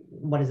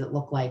what does it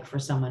look like for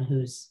someone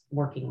who's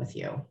working with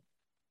you?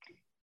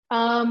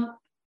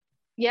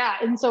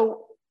 And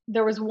so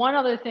there was one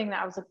other thing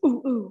that I was like,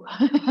 ooh.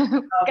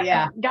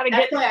 Oh, gotta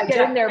get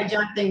in there. I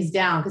jot things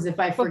down, because if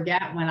I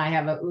forget when I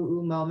have a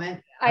ooh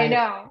moment. I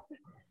know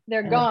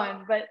they're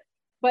gone.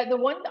 But the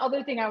one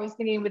other thing I was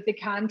thinking, with the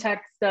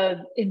context of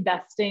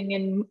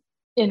investing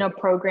in a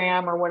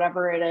program or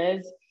whatever it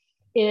is,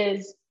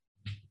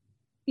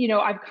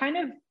 I've kind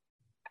of,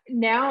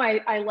 now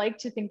I like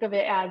to think of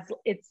it as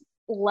it's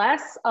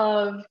less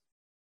of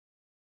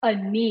a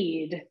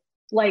need.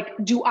 Like,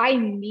 do I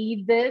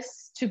need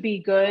this to be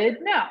good?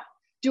 No.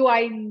 Do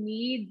I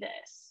need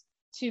this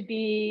to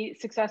be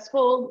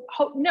successful?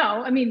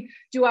 No. I mean,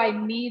 do I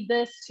need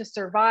this to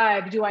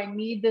survive? Do I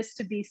need this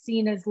to be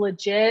seen as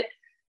legit?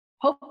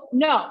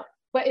 No.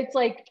 But it's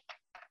like,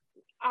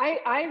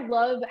 I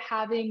love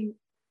having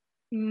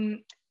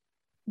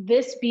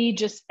this be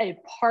just a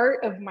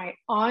part of my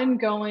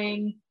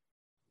ongoing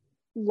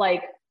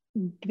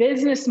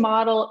business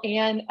model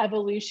and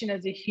evolution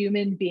as a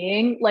human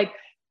being. Like,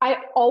 I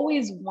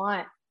always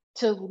want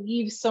to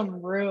leave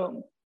some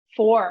room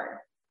for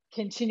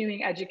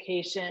continuing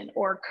education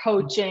or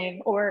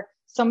coaching or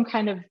some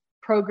kind of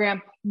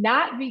program,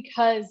 not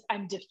because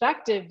I'm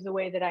defective the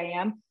way that I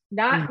am,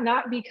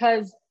 not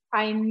because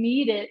I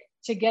need it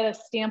to get a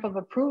stamp of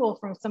approval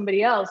from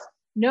somebody else.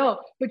 No,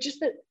 but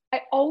just that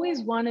I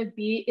always want to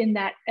be in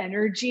that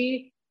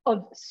energy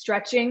of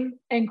stretching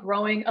and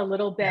growing a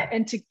little bit,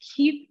 and to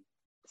keep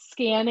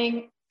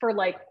scanning for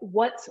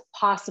what's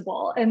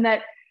possible. And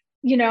that,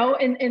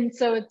 and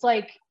so it's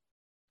like,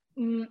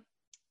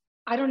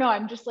 I don't know.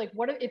 I'm just like,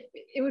 what if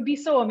it would be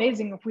so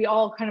amazing if we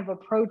all kind of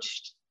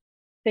approached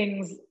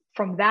things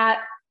from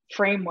that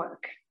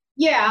framework?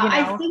 Yeah,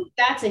 I think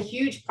that's a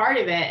huge part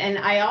of it. And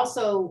I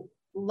also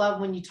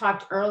love when you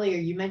talked earlier,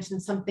 you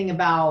mentioned something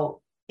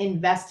about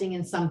investing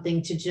in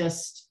something to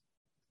just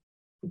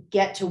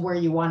get to where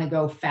you want to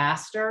go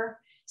faster.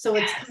 So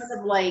it's kind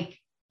of like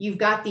you've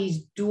got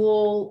these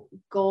dual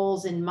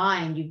goals in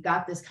mind. You've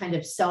got this kind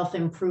of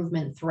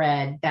self-improvement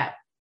thread that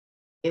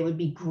it would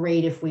be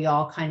great if we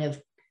all kind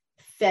of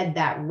fed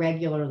that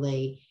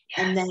regularly.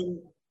 Yes. And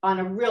then on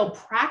a real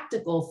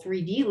practical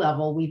 3D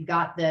level, we've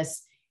got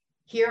this,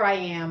 here I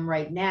am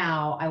right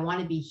now. I want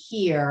to be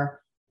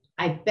here.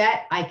 I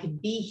bet I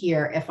could be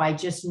here if I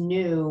just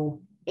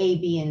knew A,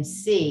 B, and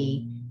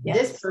C.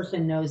 This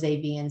person knows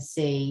A, B, and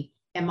C.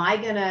 Am I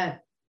going to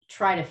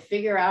try to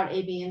figure out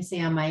A, B, and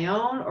C on my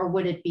own, or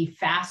would it be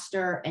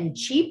faster and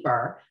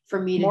cheaper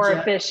for me to more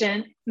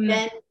efficient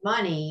spend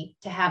money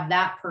to have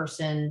that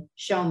person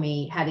show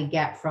me how to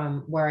get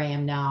from where I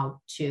am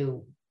now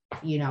to,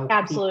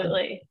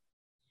 absolutely.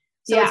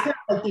 So it's kind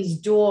of like these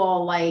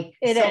dual, like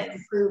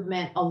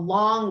self-improvement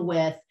along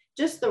with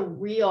just the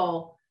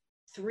real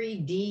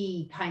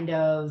 3D kind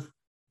of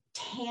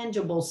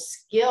tangible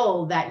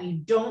skill that you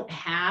don't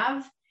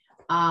have.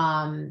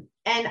 And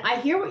I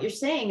hear what you're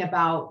saying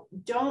about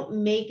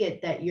don't make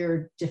it that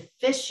you're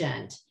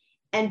deficient.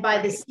 And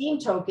by the same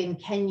token,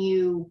 can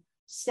you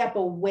step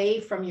away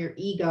from your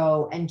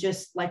ego and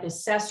just like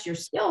assess your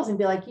skills and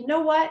be like, you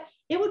know what?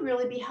 It would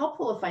really be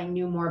helpful if I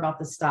knew more about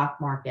the stock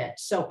market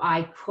so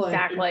I could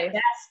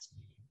invest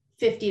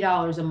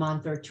 $50 a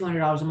month or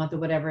 $200 a month or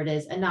whatever it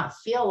is, and not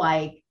feel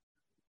like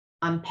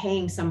I'm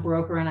paying some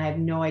broker and I have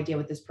no idea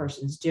what this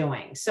person's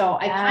doing. So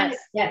I kind of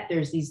get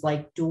there's these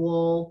like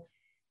dual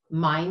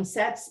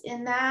mindsets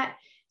in that.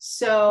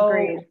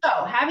 So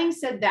having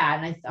said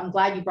that, and I'm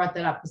glad you brought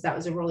that up because that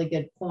was a really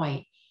good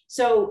point.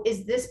 So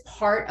is this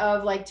part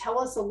of like, tell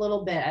us a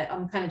little bit,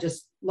 I'm kind of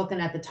just looking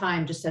at the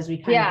time just as we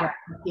kind of wrap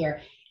up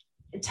here.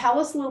 Tell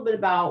us a little bit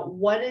about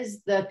what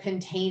is the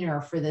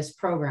container for this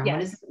program? What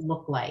does it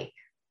look like?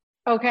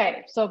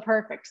 Okay, so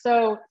perfect.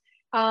 So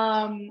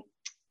I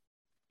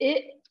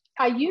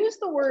use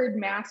the word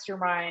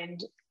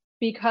mastermind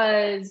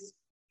because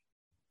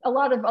a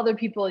lot of other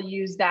people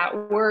use that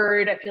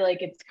word. I feel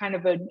like it's kind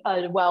of a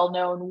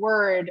well-known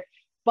word,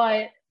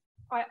 but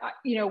I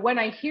when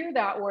I hear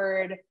that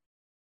word,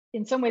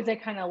 in some ways I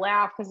kind of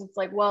laugh because it's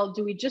like, well,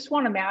 do we just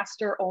want to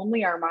master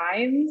only our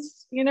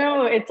minds?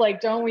 It's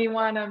like, don't we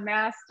want to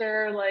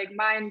master like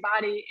mind,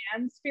 body,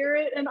 and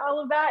spirit and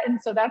all of that?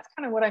 And so that's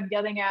kind of what I'm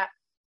getting at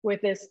with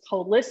this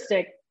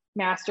holistic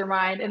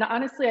mastermind. And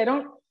honestly, I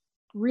don't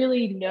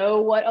really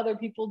know what other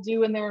people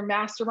do in their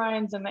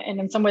masterminds. And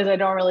in some ways I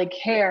don't really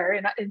care.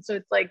 And so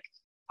it's like,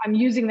 I'm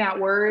using that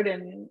word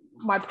and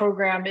my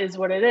program is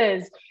what it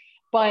is.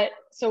 But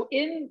so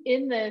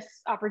in this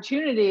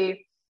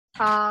opportunity,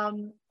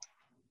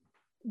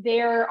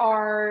 there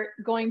are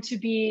going to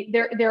be,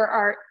 there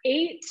are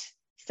 8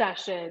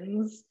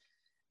 sessions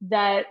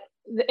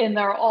and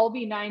they'll all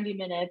be 90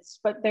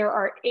 minutes, but there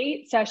are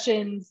 8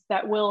 sessions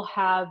that will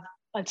have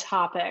a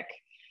topic.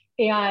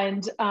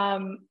 And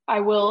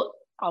I will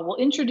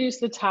introduce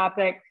the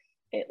topic.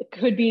 It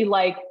could be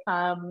like,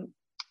 money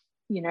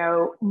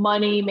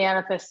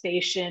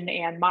manifestation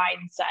and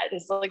mindset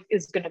is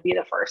going to be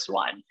the first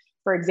one,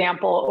 for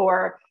example,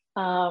 or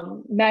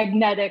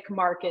magnetic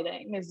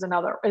marketing is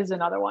another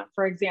one,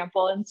 for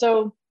example. And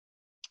so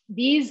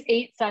these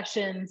 8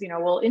 sessions,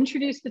 we'll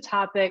introduce the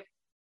topic,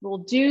 we'll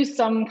do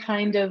some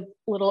kind of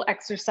little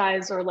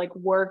exercise or like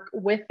work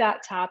with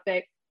that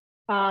topic.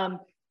 I'll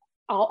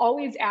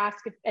always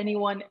ask if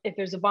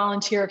there's a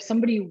volunteer, if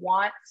somebody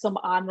wants some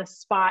on the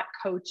spot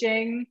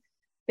coaching,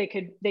 they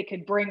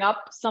could bring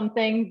up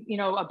something,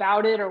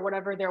 about it or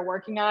whatever they're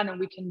working on. And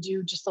we can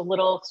do just a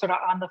little sort of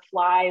on the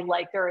fly,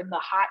 like they're in the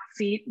hot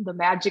seat, the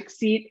magic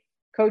seat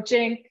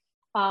coaching.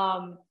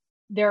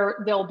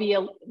 There'll be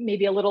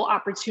maybe a little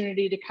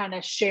opportunity to kind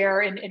of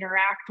share and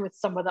interact with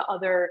some of the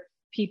other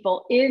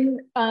people in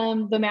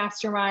the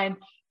mastermind.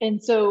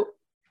 And so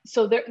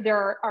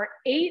there are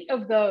 8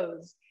 of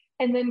those.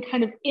 And then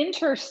kind of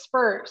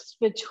interspersed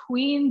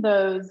between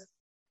those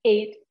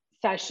 8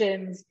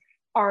 sessions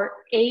are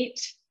 8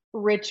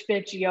 Rich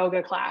Bitch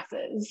yoga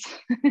classes.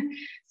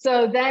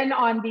 So then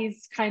on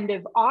these kind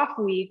of off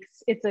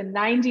weeks, it's a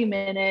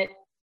 90-minute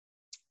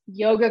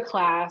yoga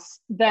class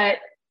that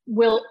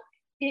will,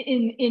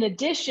 in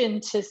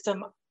addition to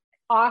some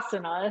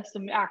asana,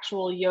 some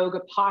actual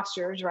yoga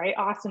postures, right?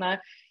 Asana,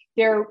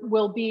 there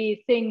will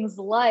be things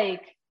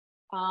like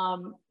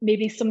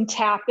maybe some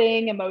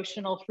tapping,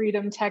 emotional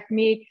freedom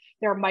technique.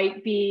 There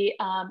might be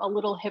a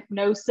little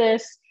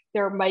hypnosis.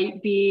 There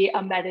might be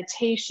a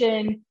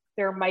meditation.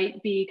 There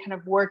might be kind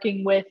of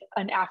working with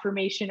an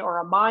affirmation or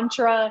a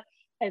mantra.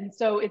 And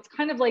so it's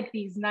kind of like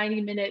these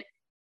 90-minute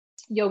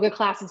yoga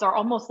classes are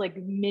almost like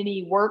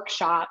mini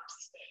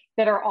workshops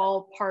that are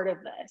all part of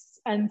this.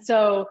 And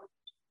so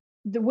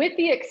with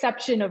the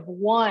exception of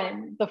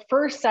one, the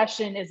first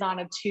session is on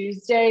a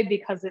Tuesday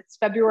because it's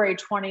February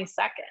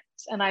 22nd.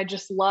 And I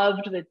just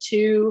loved the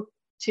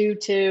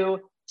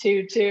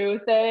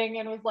 2-2-2-2-2 thing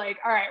and was like,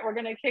 all right, we're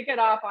going to kick it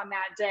off on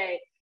that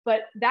day.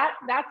 But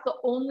that's the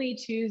only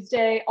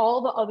Tuesday.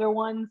 All the other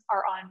ones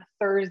are on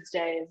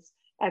Thursdays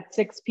at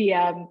 6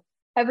 p.m.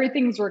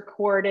 Everything's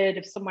recorded.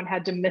 If someone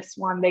had to miss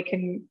one, they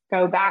can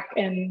go back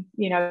and,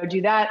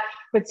 do that.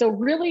 But so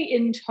really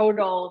in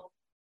total,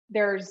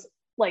 there's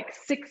like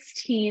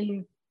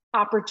 16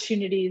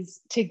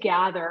 opportunities to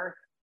gather.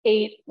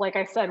 8, like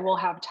I said, we'll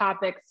have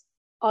topics.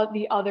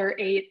 The other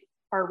 8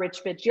 are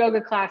Rich Bitch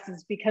yoga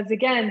classes, because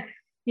again,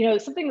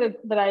 something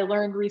that I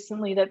learned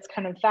recently that's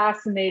kind of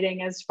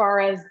fascinating as far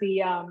as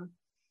the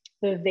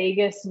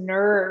vagus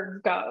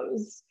nerve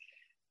goes,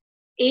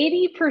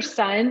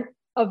 80%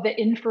 of the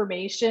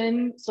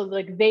information. So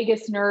like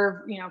vagus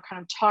nerve,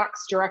 kind of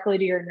talks directly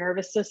to your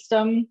nervous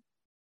system,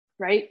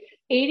 right?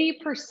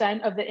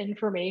 80% of the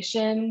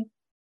information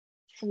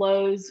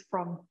flows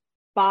from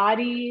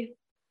body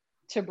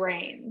to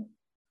brain.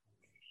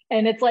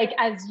 And it's like,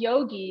 as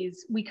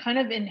yogis, we kind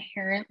of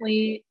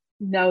inherently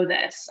know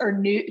this, or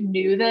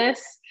knew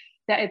this,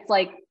 that it's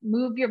like,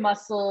 move your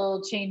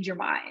muscle, change your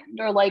mind,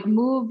 or like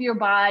move your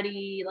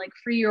body, like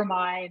free your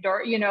mind,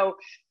 or,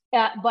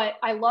 but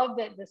I love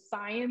that the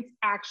science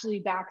actually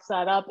backs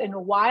that up. And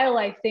while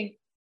I think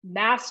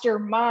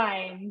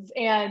masterminds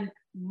and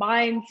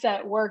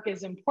mindset work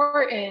is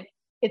important,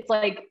 it's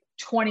like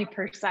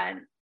 20%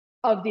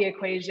 of the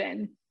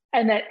equation.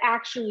 And that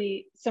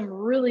actually some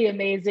really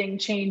amazing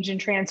change and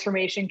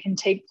transformation can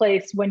take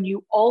place when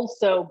you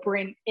also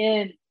bring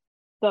in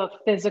the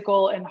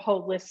physical and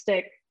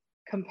holistic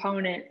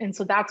component. And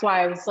so that's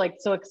why I was like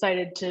so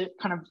excited to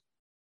kind of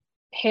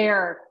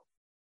pair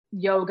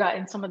yoga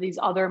and some of these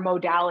other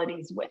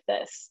modalities with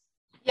this.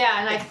 Yeah.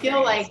 And I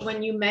feel like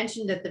when you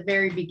mentioned at the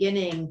very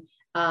beginning,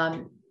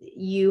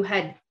 you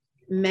had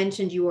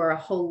mentioned you were a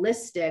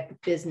holistic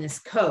business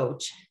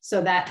coach.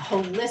 So that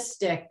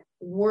holistic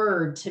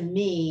word to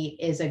me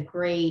is a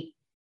great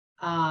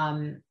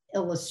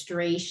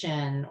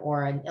illustration,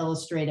 or an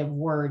illustrative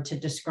word to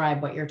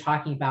describe what you're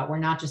talking about. We're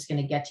not just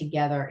going to get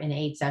together in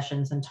 8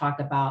 sessions and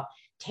talk about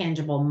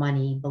tangible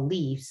money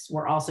beliefs.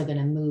 We're also going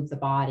to move the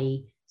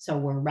body. So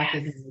we're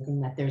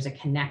recognizing that there's a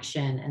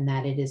connection, and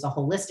that it is a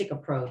holistic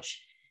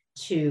approach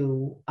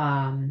to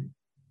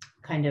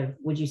kind of,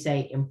 would you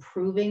say,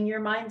 improving your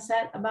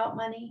mindset about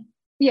money?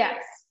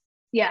 Yes.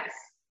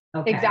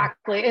 Okay.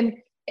 Exactly.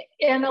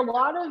 And a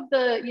lot of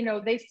the,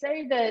 they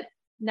say that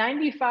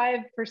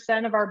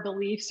 95% of our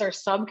beliefs are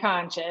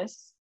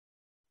subconscious,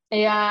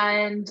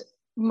 and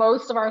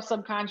most of our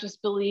subconscious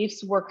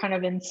beliefs were kind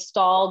of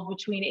installed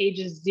between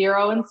ages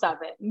 0 and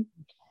 7.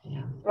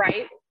 Yeah.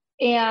 Right.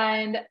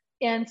 And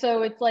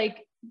so it's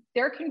like,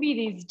 there can be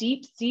these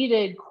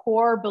deep-seated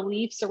core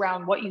beliefs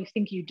around what you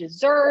think you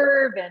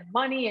deserve, and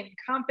money and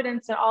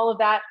confidence and all of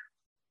that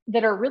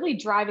are really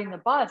driving the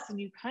bus. And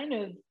you kind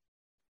of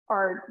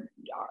are,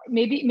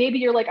 maybe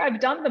you're like, I've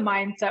done the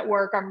mindset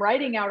work, I'm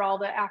writing out all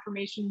the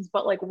affirmations,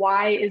 but like,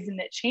 why isn't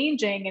it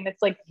changing? And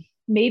it's like,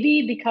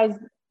 maybe because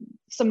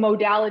some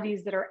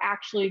modalities that are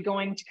actually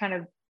going to kind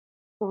of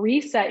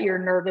reset your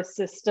nervous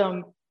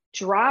system,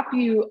 drop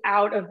you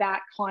out of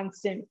that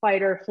constant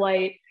fight or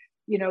flight,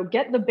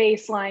 get the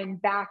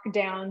baseline back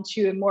down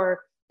to a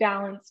more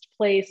balanced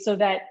place, so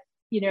that,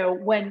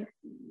 when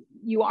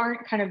you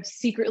aren't kind of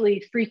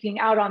secretly freaking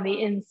out on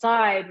the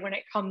inside when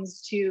it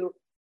comes to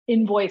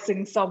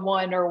invoicing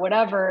someone or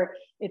whatever,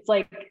 it's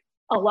like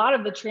a lot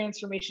of the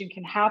transformation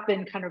can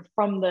happen kind of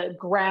from the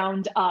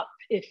ground up,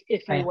 if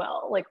right. You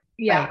will. Like,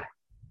 yeah.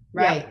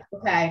 Right. Yeah.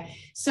 Okay.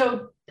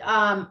 So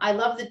I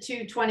love the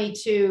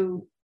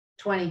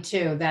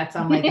 222. That's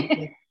on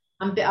my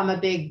I'm a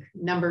big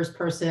numbers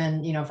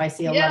person. If I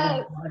see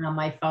 11 on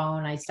my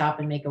phone, I stop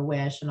and make a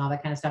wish and all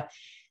that kind of stuff.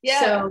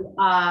 Yeah. So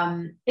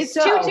it's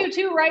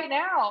 222 right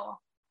now.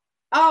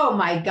 Oh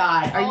my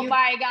God. Oh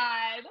my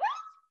God.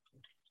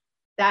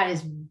 That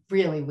is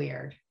really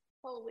weird.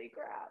 Holy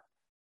crap.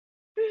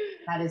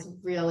 That is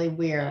really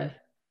weird.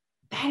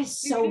 That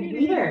is so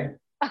weird.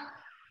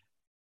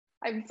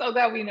 I'm so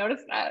glad we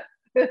noticed that.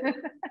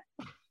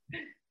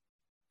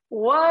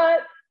 What?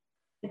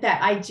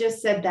 That I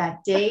just said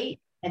that date,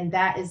 and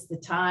that is the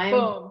time.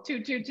 Boom,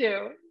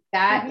 222.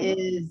 That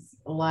is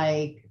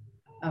like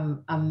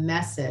a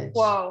message.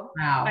 Whoa.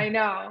 Wow. I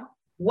know.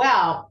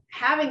 Well,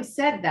 having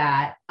said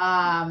that,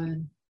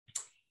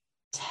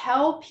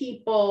 tell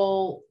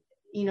people,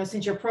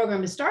 since your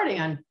program is starting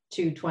on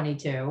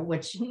 222,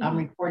 which I'm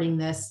recording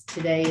this,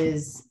 today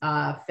is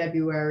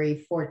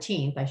February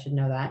 14th. I should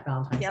know that,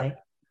 Valentine's Day.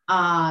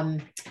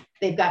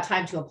 They've got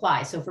time to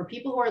apply. So for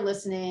people who are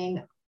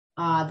listening,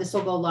 this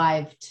will go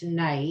live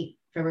tonight,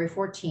 February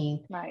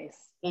 14th. Nice.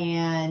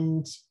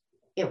 And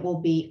it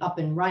will be up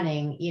and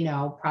running,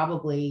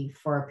 probably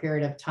for a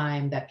period of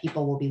time that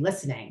people will be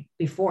listening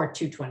before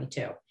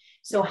 222.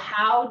 So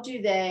how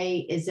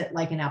is it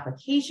like an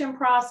application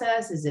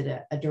process? Is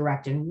it a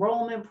direct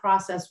enrollment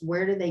process?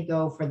 Where do they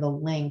go for the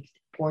link,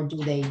 or do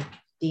they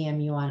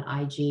DM you on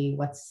IG?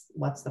 What's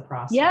the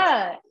process?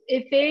 Yeah,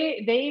 if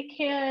they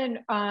can,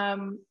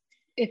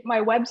 if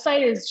my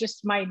website is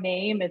just my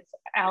name, it's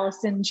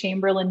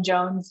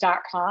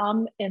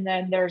AllisonChamberlainJones.com. And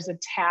then there's a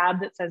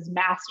tab that says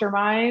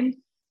Mastermind.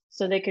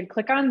 So they could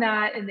click on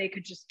that and they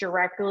could just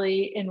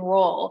directly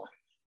enroll.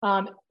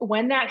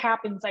 When that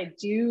happens, I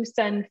do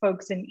send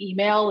folks an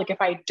email, like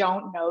if I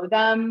don't know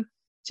them,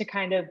 to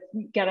kind of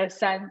get a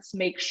sense,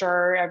 make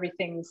sure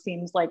everything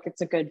seems like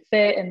it's a good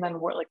fit, and then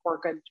we're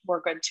good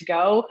to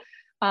go.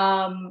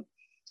 I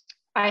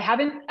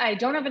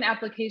don't have an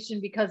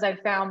application because I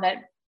found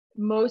that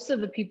most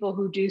of the people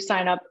who do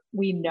sign up,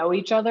 we know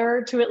each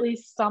other to at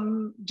least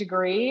some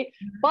degree.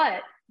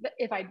 But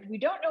if we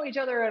don't know each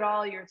other at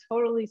all, you're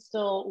totally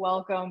still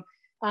welcome.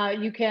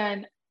 You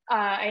can,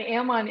 I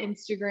am on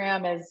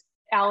Instagram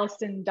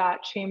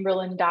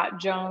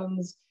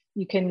allison.chamberlain.jones.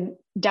 You can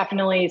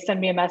definitely send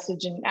me a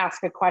message and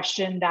ask a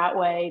question that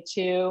way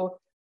too.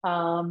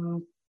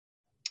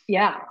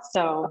 Yeah.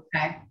 So.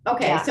 Okay.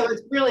 Yeah. So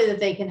it's really that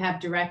they can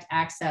have direct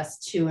access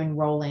to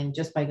enrolling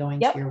just by going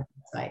to your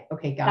website.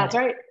 Okay. Got it. That's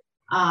right.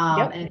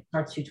 And it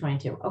starts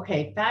 2/22.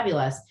 Okay.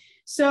 Fabulous.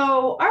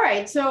 So, all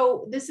right.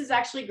 So this is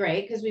actually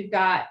great because we've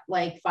got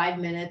like 5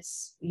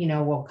 minutes,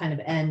 we'll kind of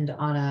end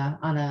on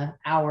a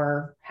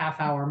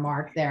half hour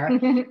mark there.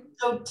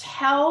 So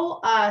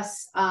tell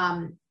us,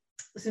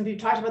 since we've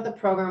talked about the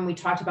program, we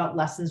talked about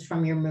lessons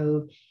from your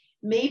move,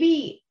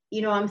 maybe,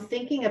 I'm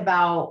thinking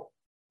about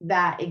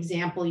that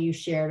example you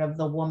shared of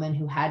the woman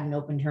who hadn't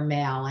opened her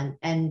mail.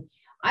 And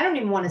I don't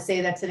even want to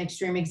say that's an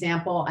extreme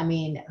example. I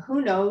mean,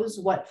 who knows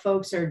what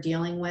folks are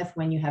dealing with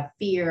when you have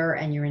fear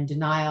and you're in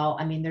denial.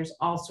 I mean, there's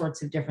all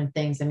sorts of different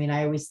things. I mean,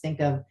 I always think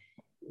of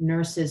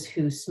nurses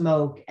who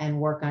smoke and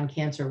work on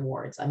cancer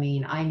wards. I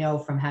mean, I know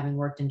from having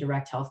worked in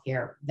direct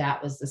healthcare,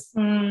 that was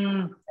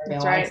the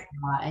that's right.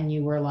 And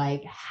you were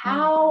like,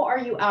 how are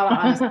you out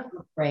on a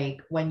smoke break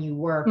when you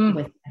work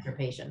with cancer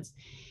patients?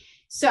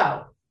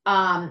 So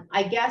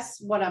I guess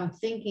what I'm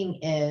thinking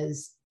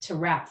is, to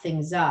wrap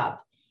things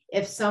up,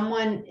 if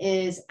someone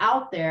is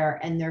out there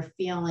and they're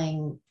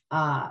feeling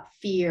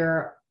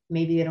fear,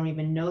 maybe they don't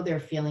even know they're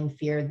feeling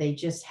fear, they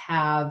just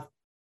have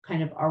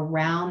kind of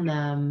around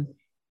them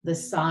the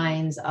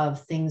signs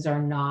of things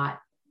are not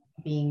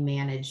being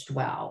managed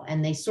well.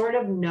 And they sort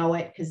of know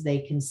it because they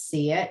can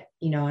see it,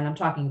 and I'm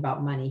talking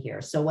about money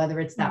here. So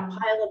whether it's that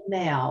pile of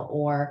mail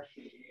or,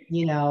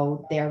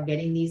 they're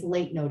getting these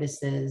late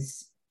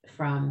notices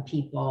from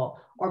people,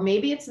 or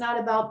maybe it's not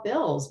about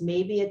bills.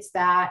 Maybe it's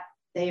that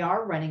they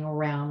are running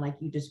around, like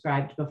you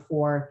described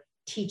before,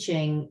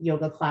 teaching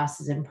yoga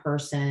classes in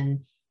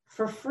person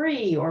for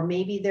free, or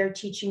maybe they're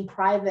teaching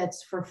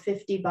privates for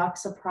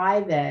 $50 a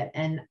private.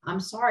 And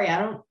I'm sorry, I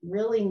don't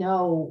really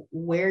know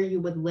where you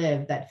would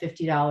live that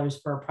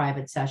 $50 for a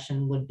private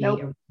session would be a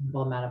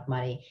reasonable amount of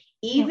money,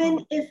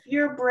 even if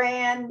you're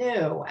brand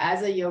new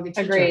as a yoga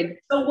teacher. Agreed.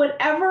 So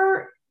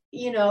whatever,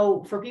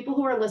 for people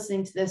who are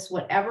listening to this,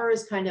 whatever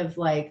is kind of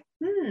like,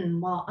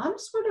 well, I'm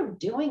sort of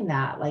doing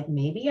that. Like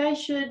maybe I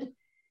should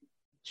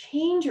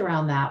change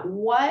around that.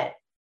 What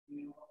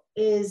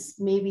is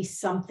maybe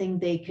something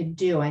they could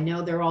do? I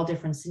know they're all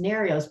different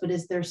scenarios, but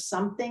is there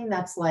something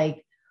that's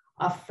like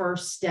a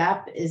first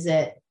step? Is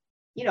it,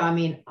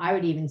 I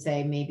would even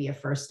say maybe a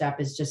first step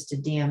is just to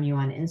DM you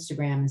on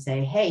Instagram and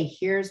say, hey,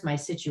 here's my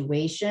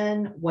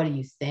situation. What do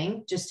you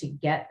think? Just to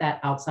get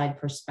that outside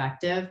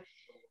perspective.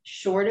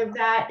 Short of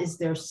that, is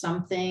there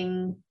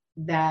something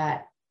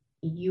that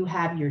you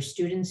have your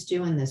students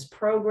do in this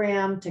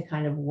program to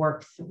kind of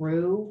work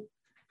through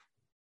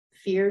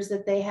fears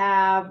that they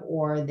have,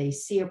 or they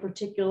see a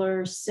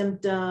particular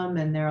symptom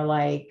and they're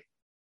like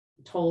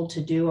told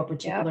to do a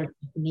particular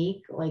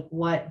technique? Like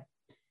what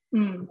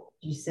would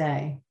you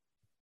say?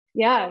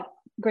 Yeah,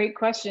 great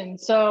question.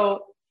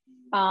 So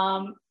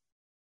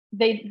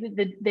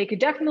they could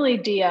definitely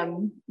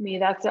DM me.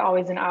 That's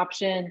always an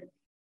option.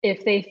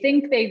 If they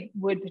think they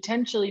would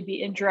potentially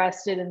be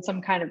interested in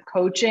some kind of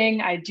coaching,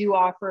 I do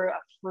offer a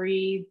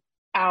free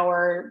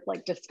hour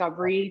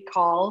discovery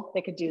call.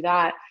 They could do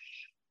that.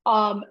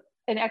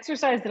 An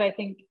exercise that I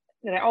think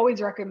that I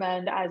always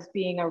recommend as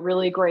being a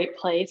really great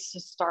place to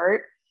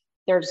start,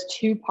 there's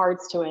 2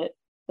 parts to it.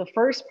 The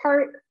first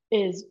part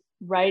is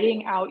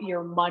writing out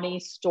your money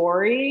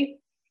story.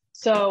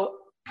 So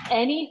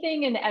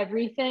anything and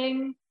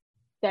everything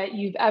that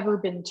you've ever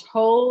been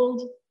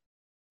told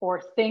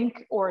or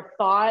think or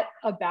thought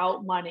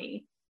about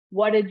money.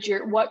 What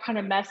kind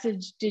of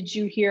message did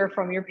you hear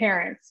from your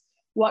parents?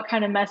 What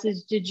kind of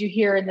message did you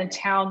hear in the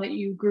town that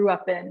you grew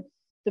up in,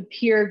 the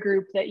peer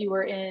group that you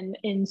were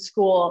in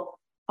school?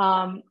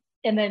 And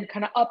then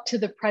kind of up to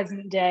the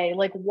present day,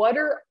 like what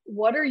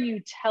are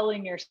you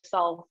telling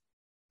yourself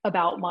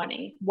about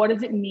money? What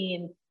does it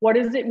mean? What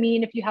does it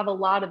mean if you have a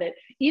lot of it?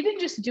 Even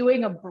just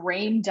doing a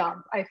brain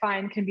dump, I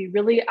find, can be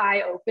really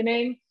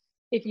eye-opening.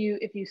 If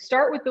you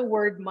start with the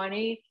word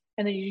money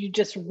and then you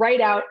just write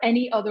out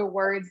any other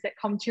words that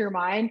come to your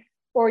mind,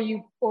 or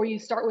you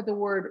start with the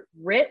word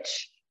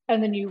rich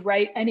and then you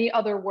write any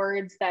other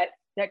words that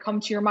come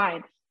to your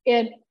mind.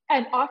 And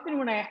often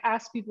when I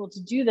ask people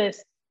to do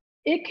this,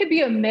 it could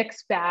be a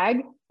mixed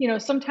bag.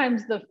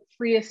 Sometimes the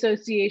free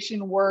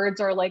association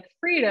words are like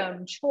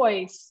freedom,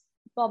 choice,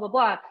 blah, blah,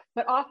 blah.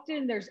 But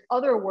often there's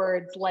other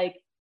words like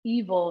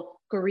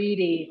evil,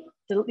 greedy,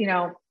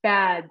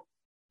 bad,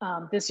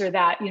 this or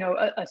that,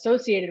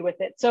 associated with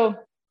it. So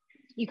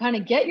you kind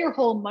of get your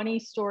whole money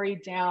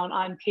story down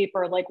on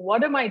paper. Like,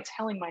 what am I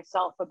telling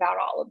myself about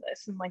all of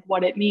this and like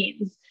what it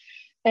means?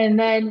 And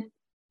then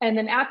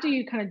after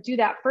you kind of do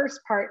that first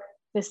part,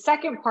 the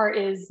second part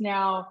is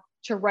now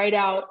to write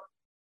out,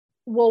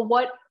 well,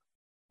 what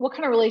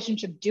kind of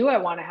relationship do I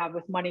want to have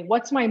with money?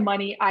 What's my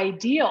money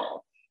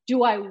ideal?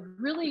 Do I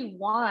really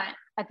want,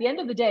 at the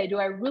end of the day, do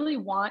I really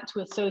want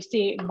to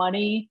associate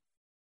money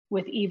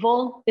with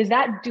evil? Is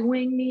that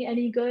doing me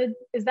any good?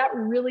 Is that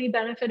really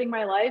benefiting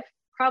my life?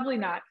 Probably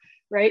not.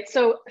 right?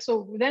 So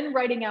then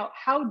writing out,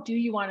 how do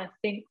you want to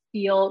think,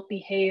 feel,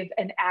 behave,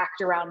 and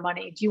act around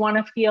money? Do you want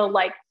to feel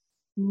like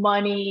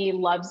money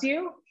loves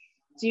you?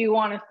 Do you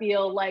want to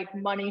feel like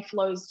money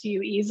flows to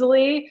you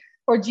easily?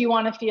 Or do you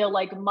want to feel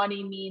like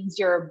money means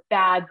you're a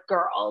bad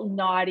girl,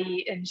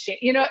 naughty and shit,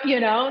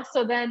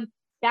 So then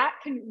that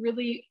can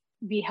really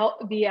be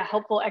a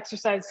helpful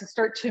exercise to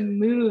start to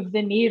move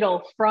the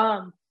needle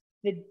from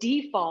the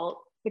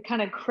default, the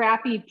kind of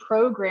crappy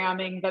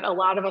programming that a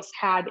lot of us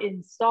had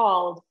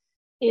installed,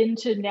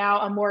 into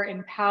now a more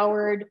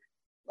empowered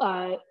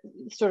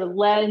sort of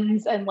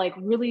lens, and like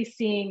really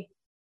seeing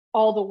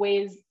all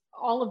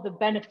of the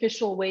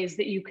beneficial ways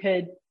that you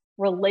could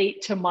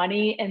relate to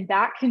money. And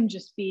that can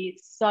just be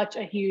such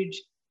a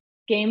huge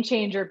game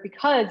changer,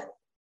 because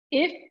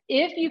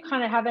if you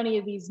kind of have any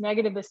of these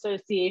negative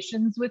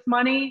associations with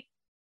money,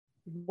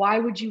 why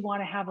would you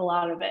want to have a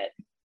lot of it?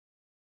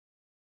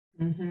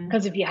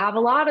 Because if you have a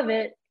lot of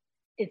it,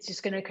 it's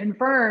just going to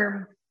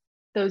confirm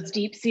those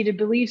deep-seated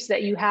beliefs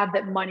that you have,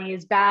 that money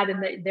is bad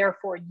and that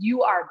therefore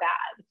you are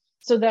bad.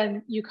 So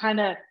then you kind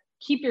of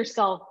keep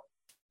yourself,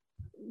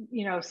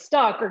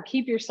 stuck, or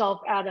keep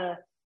yourself at a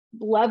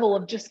level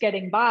of just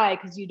getting by,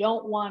 because you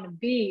don't want to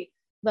be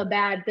the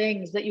bad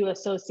things that you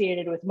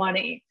associated with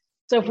money.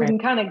 So if we can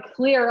kind of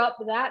clear up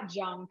that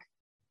junk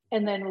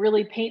and then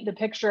really paint the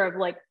picture of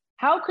like,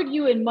 how could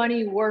you and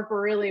money work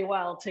really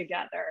well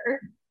together?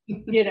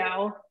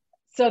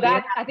 So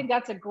that, I think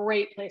that's a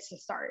great place to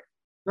start.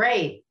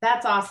 Great.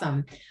 That's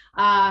awesome.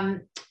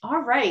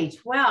 All right.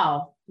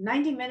 Well,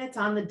 90 minutes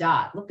on the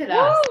dot. Look at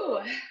us.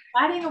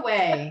 Chatting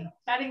away.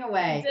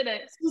 You did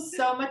it. This was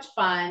so much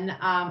fun.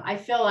 I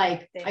feel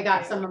like I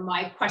got some of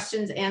my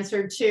questions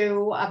answered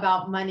too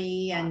about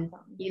money, and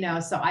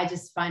so I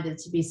just find it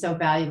to be so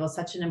valuable,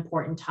 such an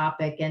important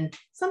topic, and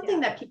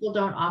something that people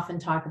don't often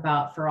talk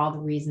about for all the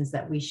reasons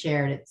that we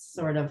shared. It's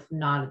sort of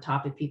not a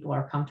topic people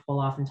are comfortable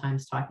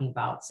oftentimes talking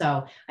about.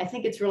 So I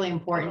think it's really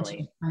important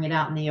to bring it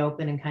out in the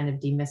open and kind of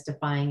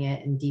demystifying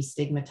it and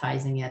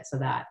destigmatizing it, so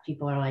that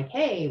people are like,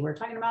 hey, we're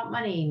talking about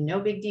money, no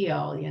big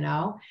deal,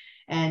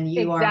 and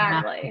you are.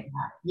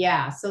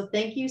 Yeah. So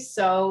thank you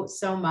so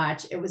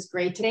much. It was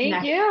great to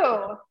connect. Thank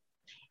you.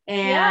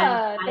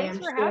 And thanks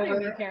for having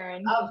me,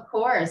 Karen. Of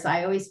course.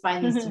 I always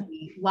find these to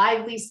be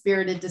lively,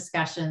 spirited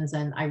discussions,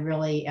 and I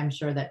really am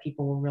sure that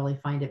people will really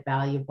find it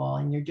valuable.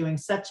 And you're doing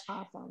such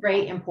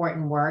great,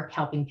 important work,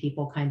 helping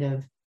people kind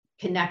of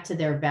connect to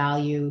their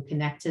value,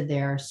 connect to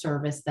their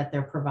service that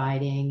they're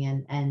providing,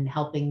 and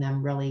helping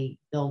them really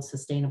build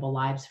sustainable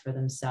lives for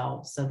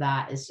themselves. So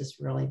that is just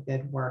really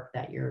good work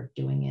that you're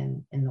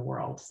doing in the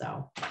world.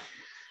 So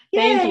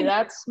thank you.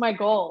 That's my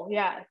goal.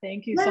 Yeah.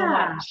 Thank you so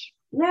much.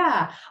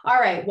 Yeah. All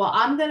right. Well,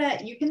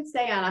 you can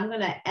stay on. I'm going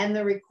to end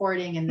the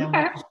recording, and then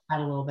we'll chat a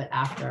little bit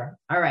after.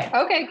 All right.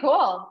 Okay,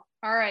 cool.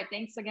 All right.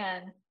 Thanks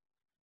again.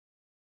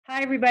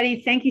 Hi,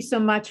 everybody. Thank you so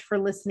much for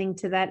listening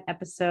to that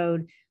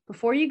episode.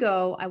 Before you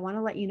go, I want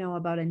to let you know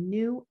about a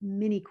new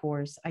mini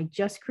course I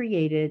just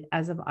created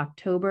as of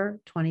October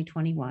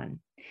 2021.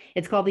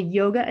 It's called the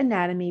Yoga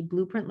Anatomy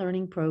Blueprint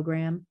Learning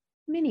Program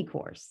mini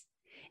course.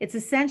 It's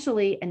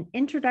essentially an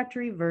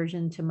introductory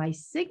version to my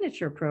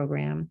signature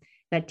program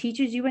that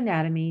teaches you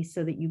anatomy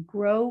so that you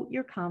grow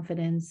your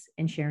confidence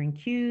in sharing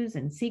cues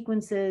and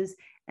sequences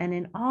and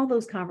in all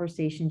those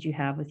conversations you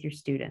have with your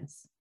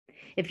students.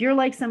 If you're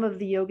like some of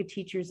the yoga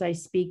teachers I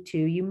speak to,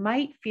 you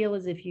might feel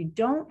as if you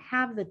don't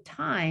have the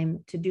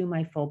time to do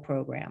my full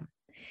program.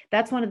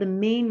 That's one of the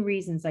main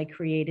reasons I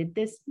created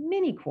this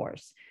mini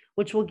course,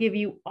 which will give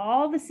you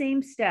all the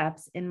same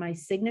steps in my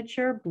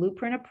signature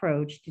blueprint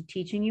approach to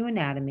teaching you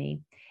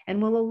anatomy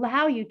and will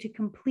allow you to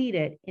complete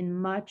it in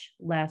much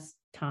less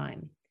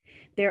time.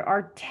 There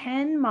are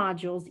 10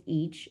 modules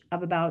each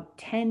of about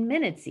 10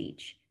 minutes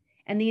each,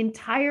 and the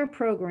entire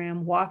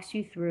program walks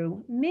you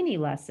through mini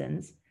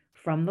lessons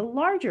from the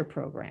larger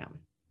program.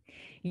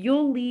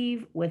 You'll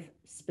leave with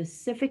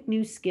specific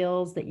new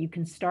skills that you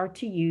can start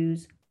to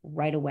use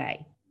right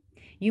away.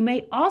 You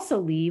may also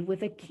leave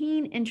with a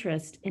keen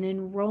interest in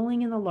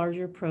enrolling in the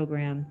larger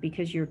program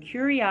because your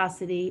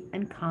curiosity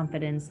and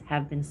confidence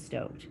have been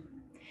stoked.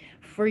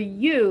 For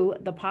you,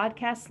 the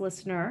podcast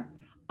listener,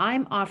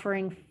 I'm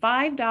offering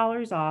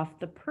 $5 off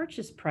the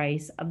purchase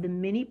price of the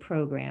mini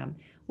program,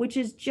 which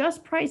is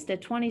just priced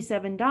at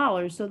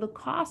 $27, so the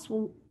cost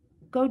will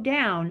go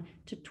down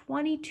to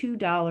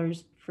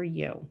 $22 for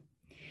you.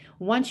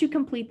 Once you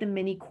complete the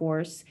mini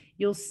course,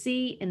 you'll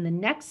see in the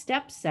next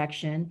steps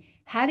section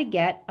how to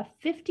get a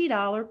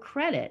 $50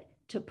 credit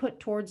to put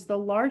towards the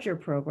larger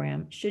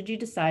program should you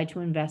decide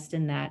to invest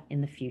in that in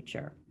the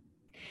future.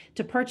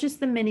 To purchase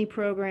the mini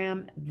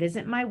program,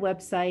 visit my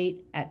website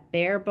at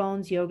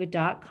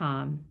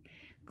barebonesyoga.com,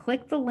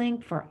 click the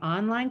link for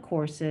online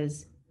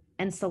courses,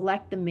 and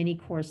select the mini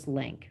course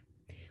link.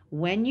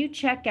 When you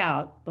check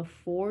out,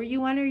 before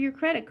you enter your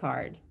credit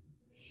card,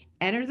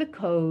 enter the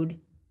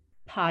code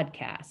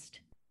podcast,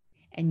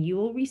 and you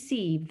will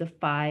receive the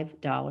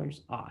 $5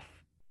 off.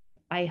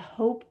 I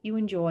hope you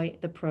enjoy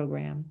the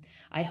program.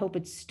 I hope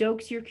it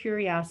stokes your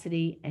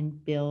curiosity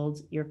and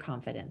builds your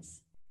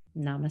confidence.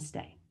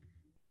 Namaste.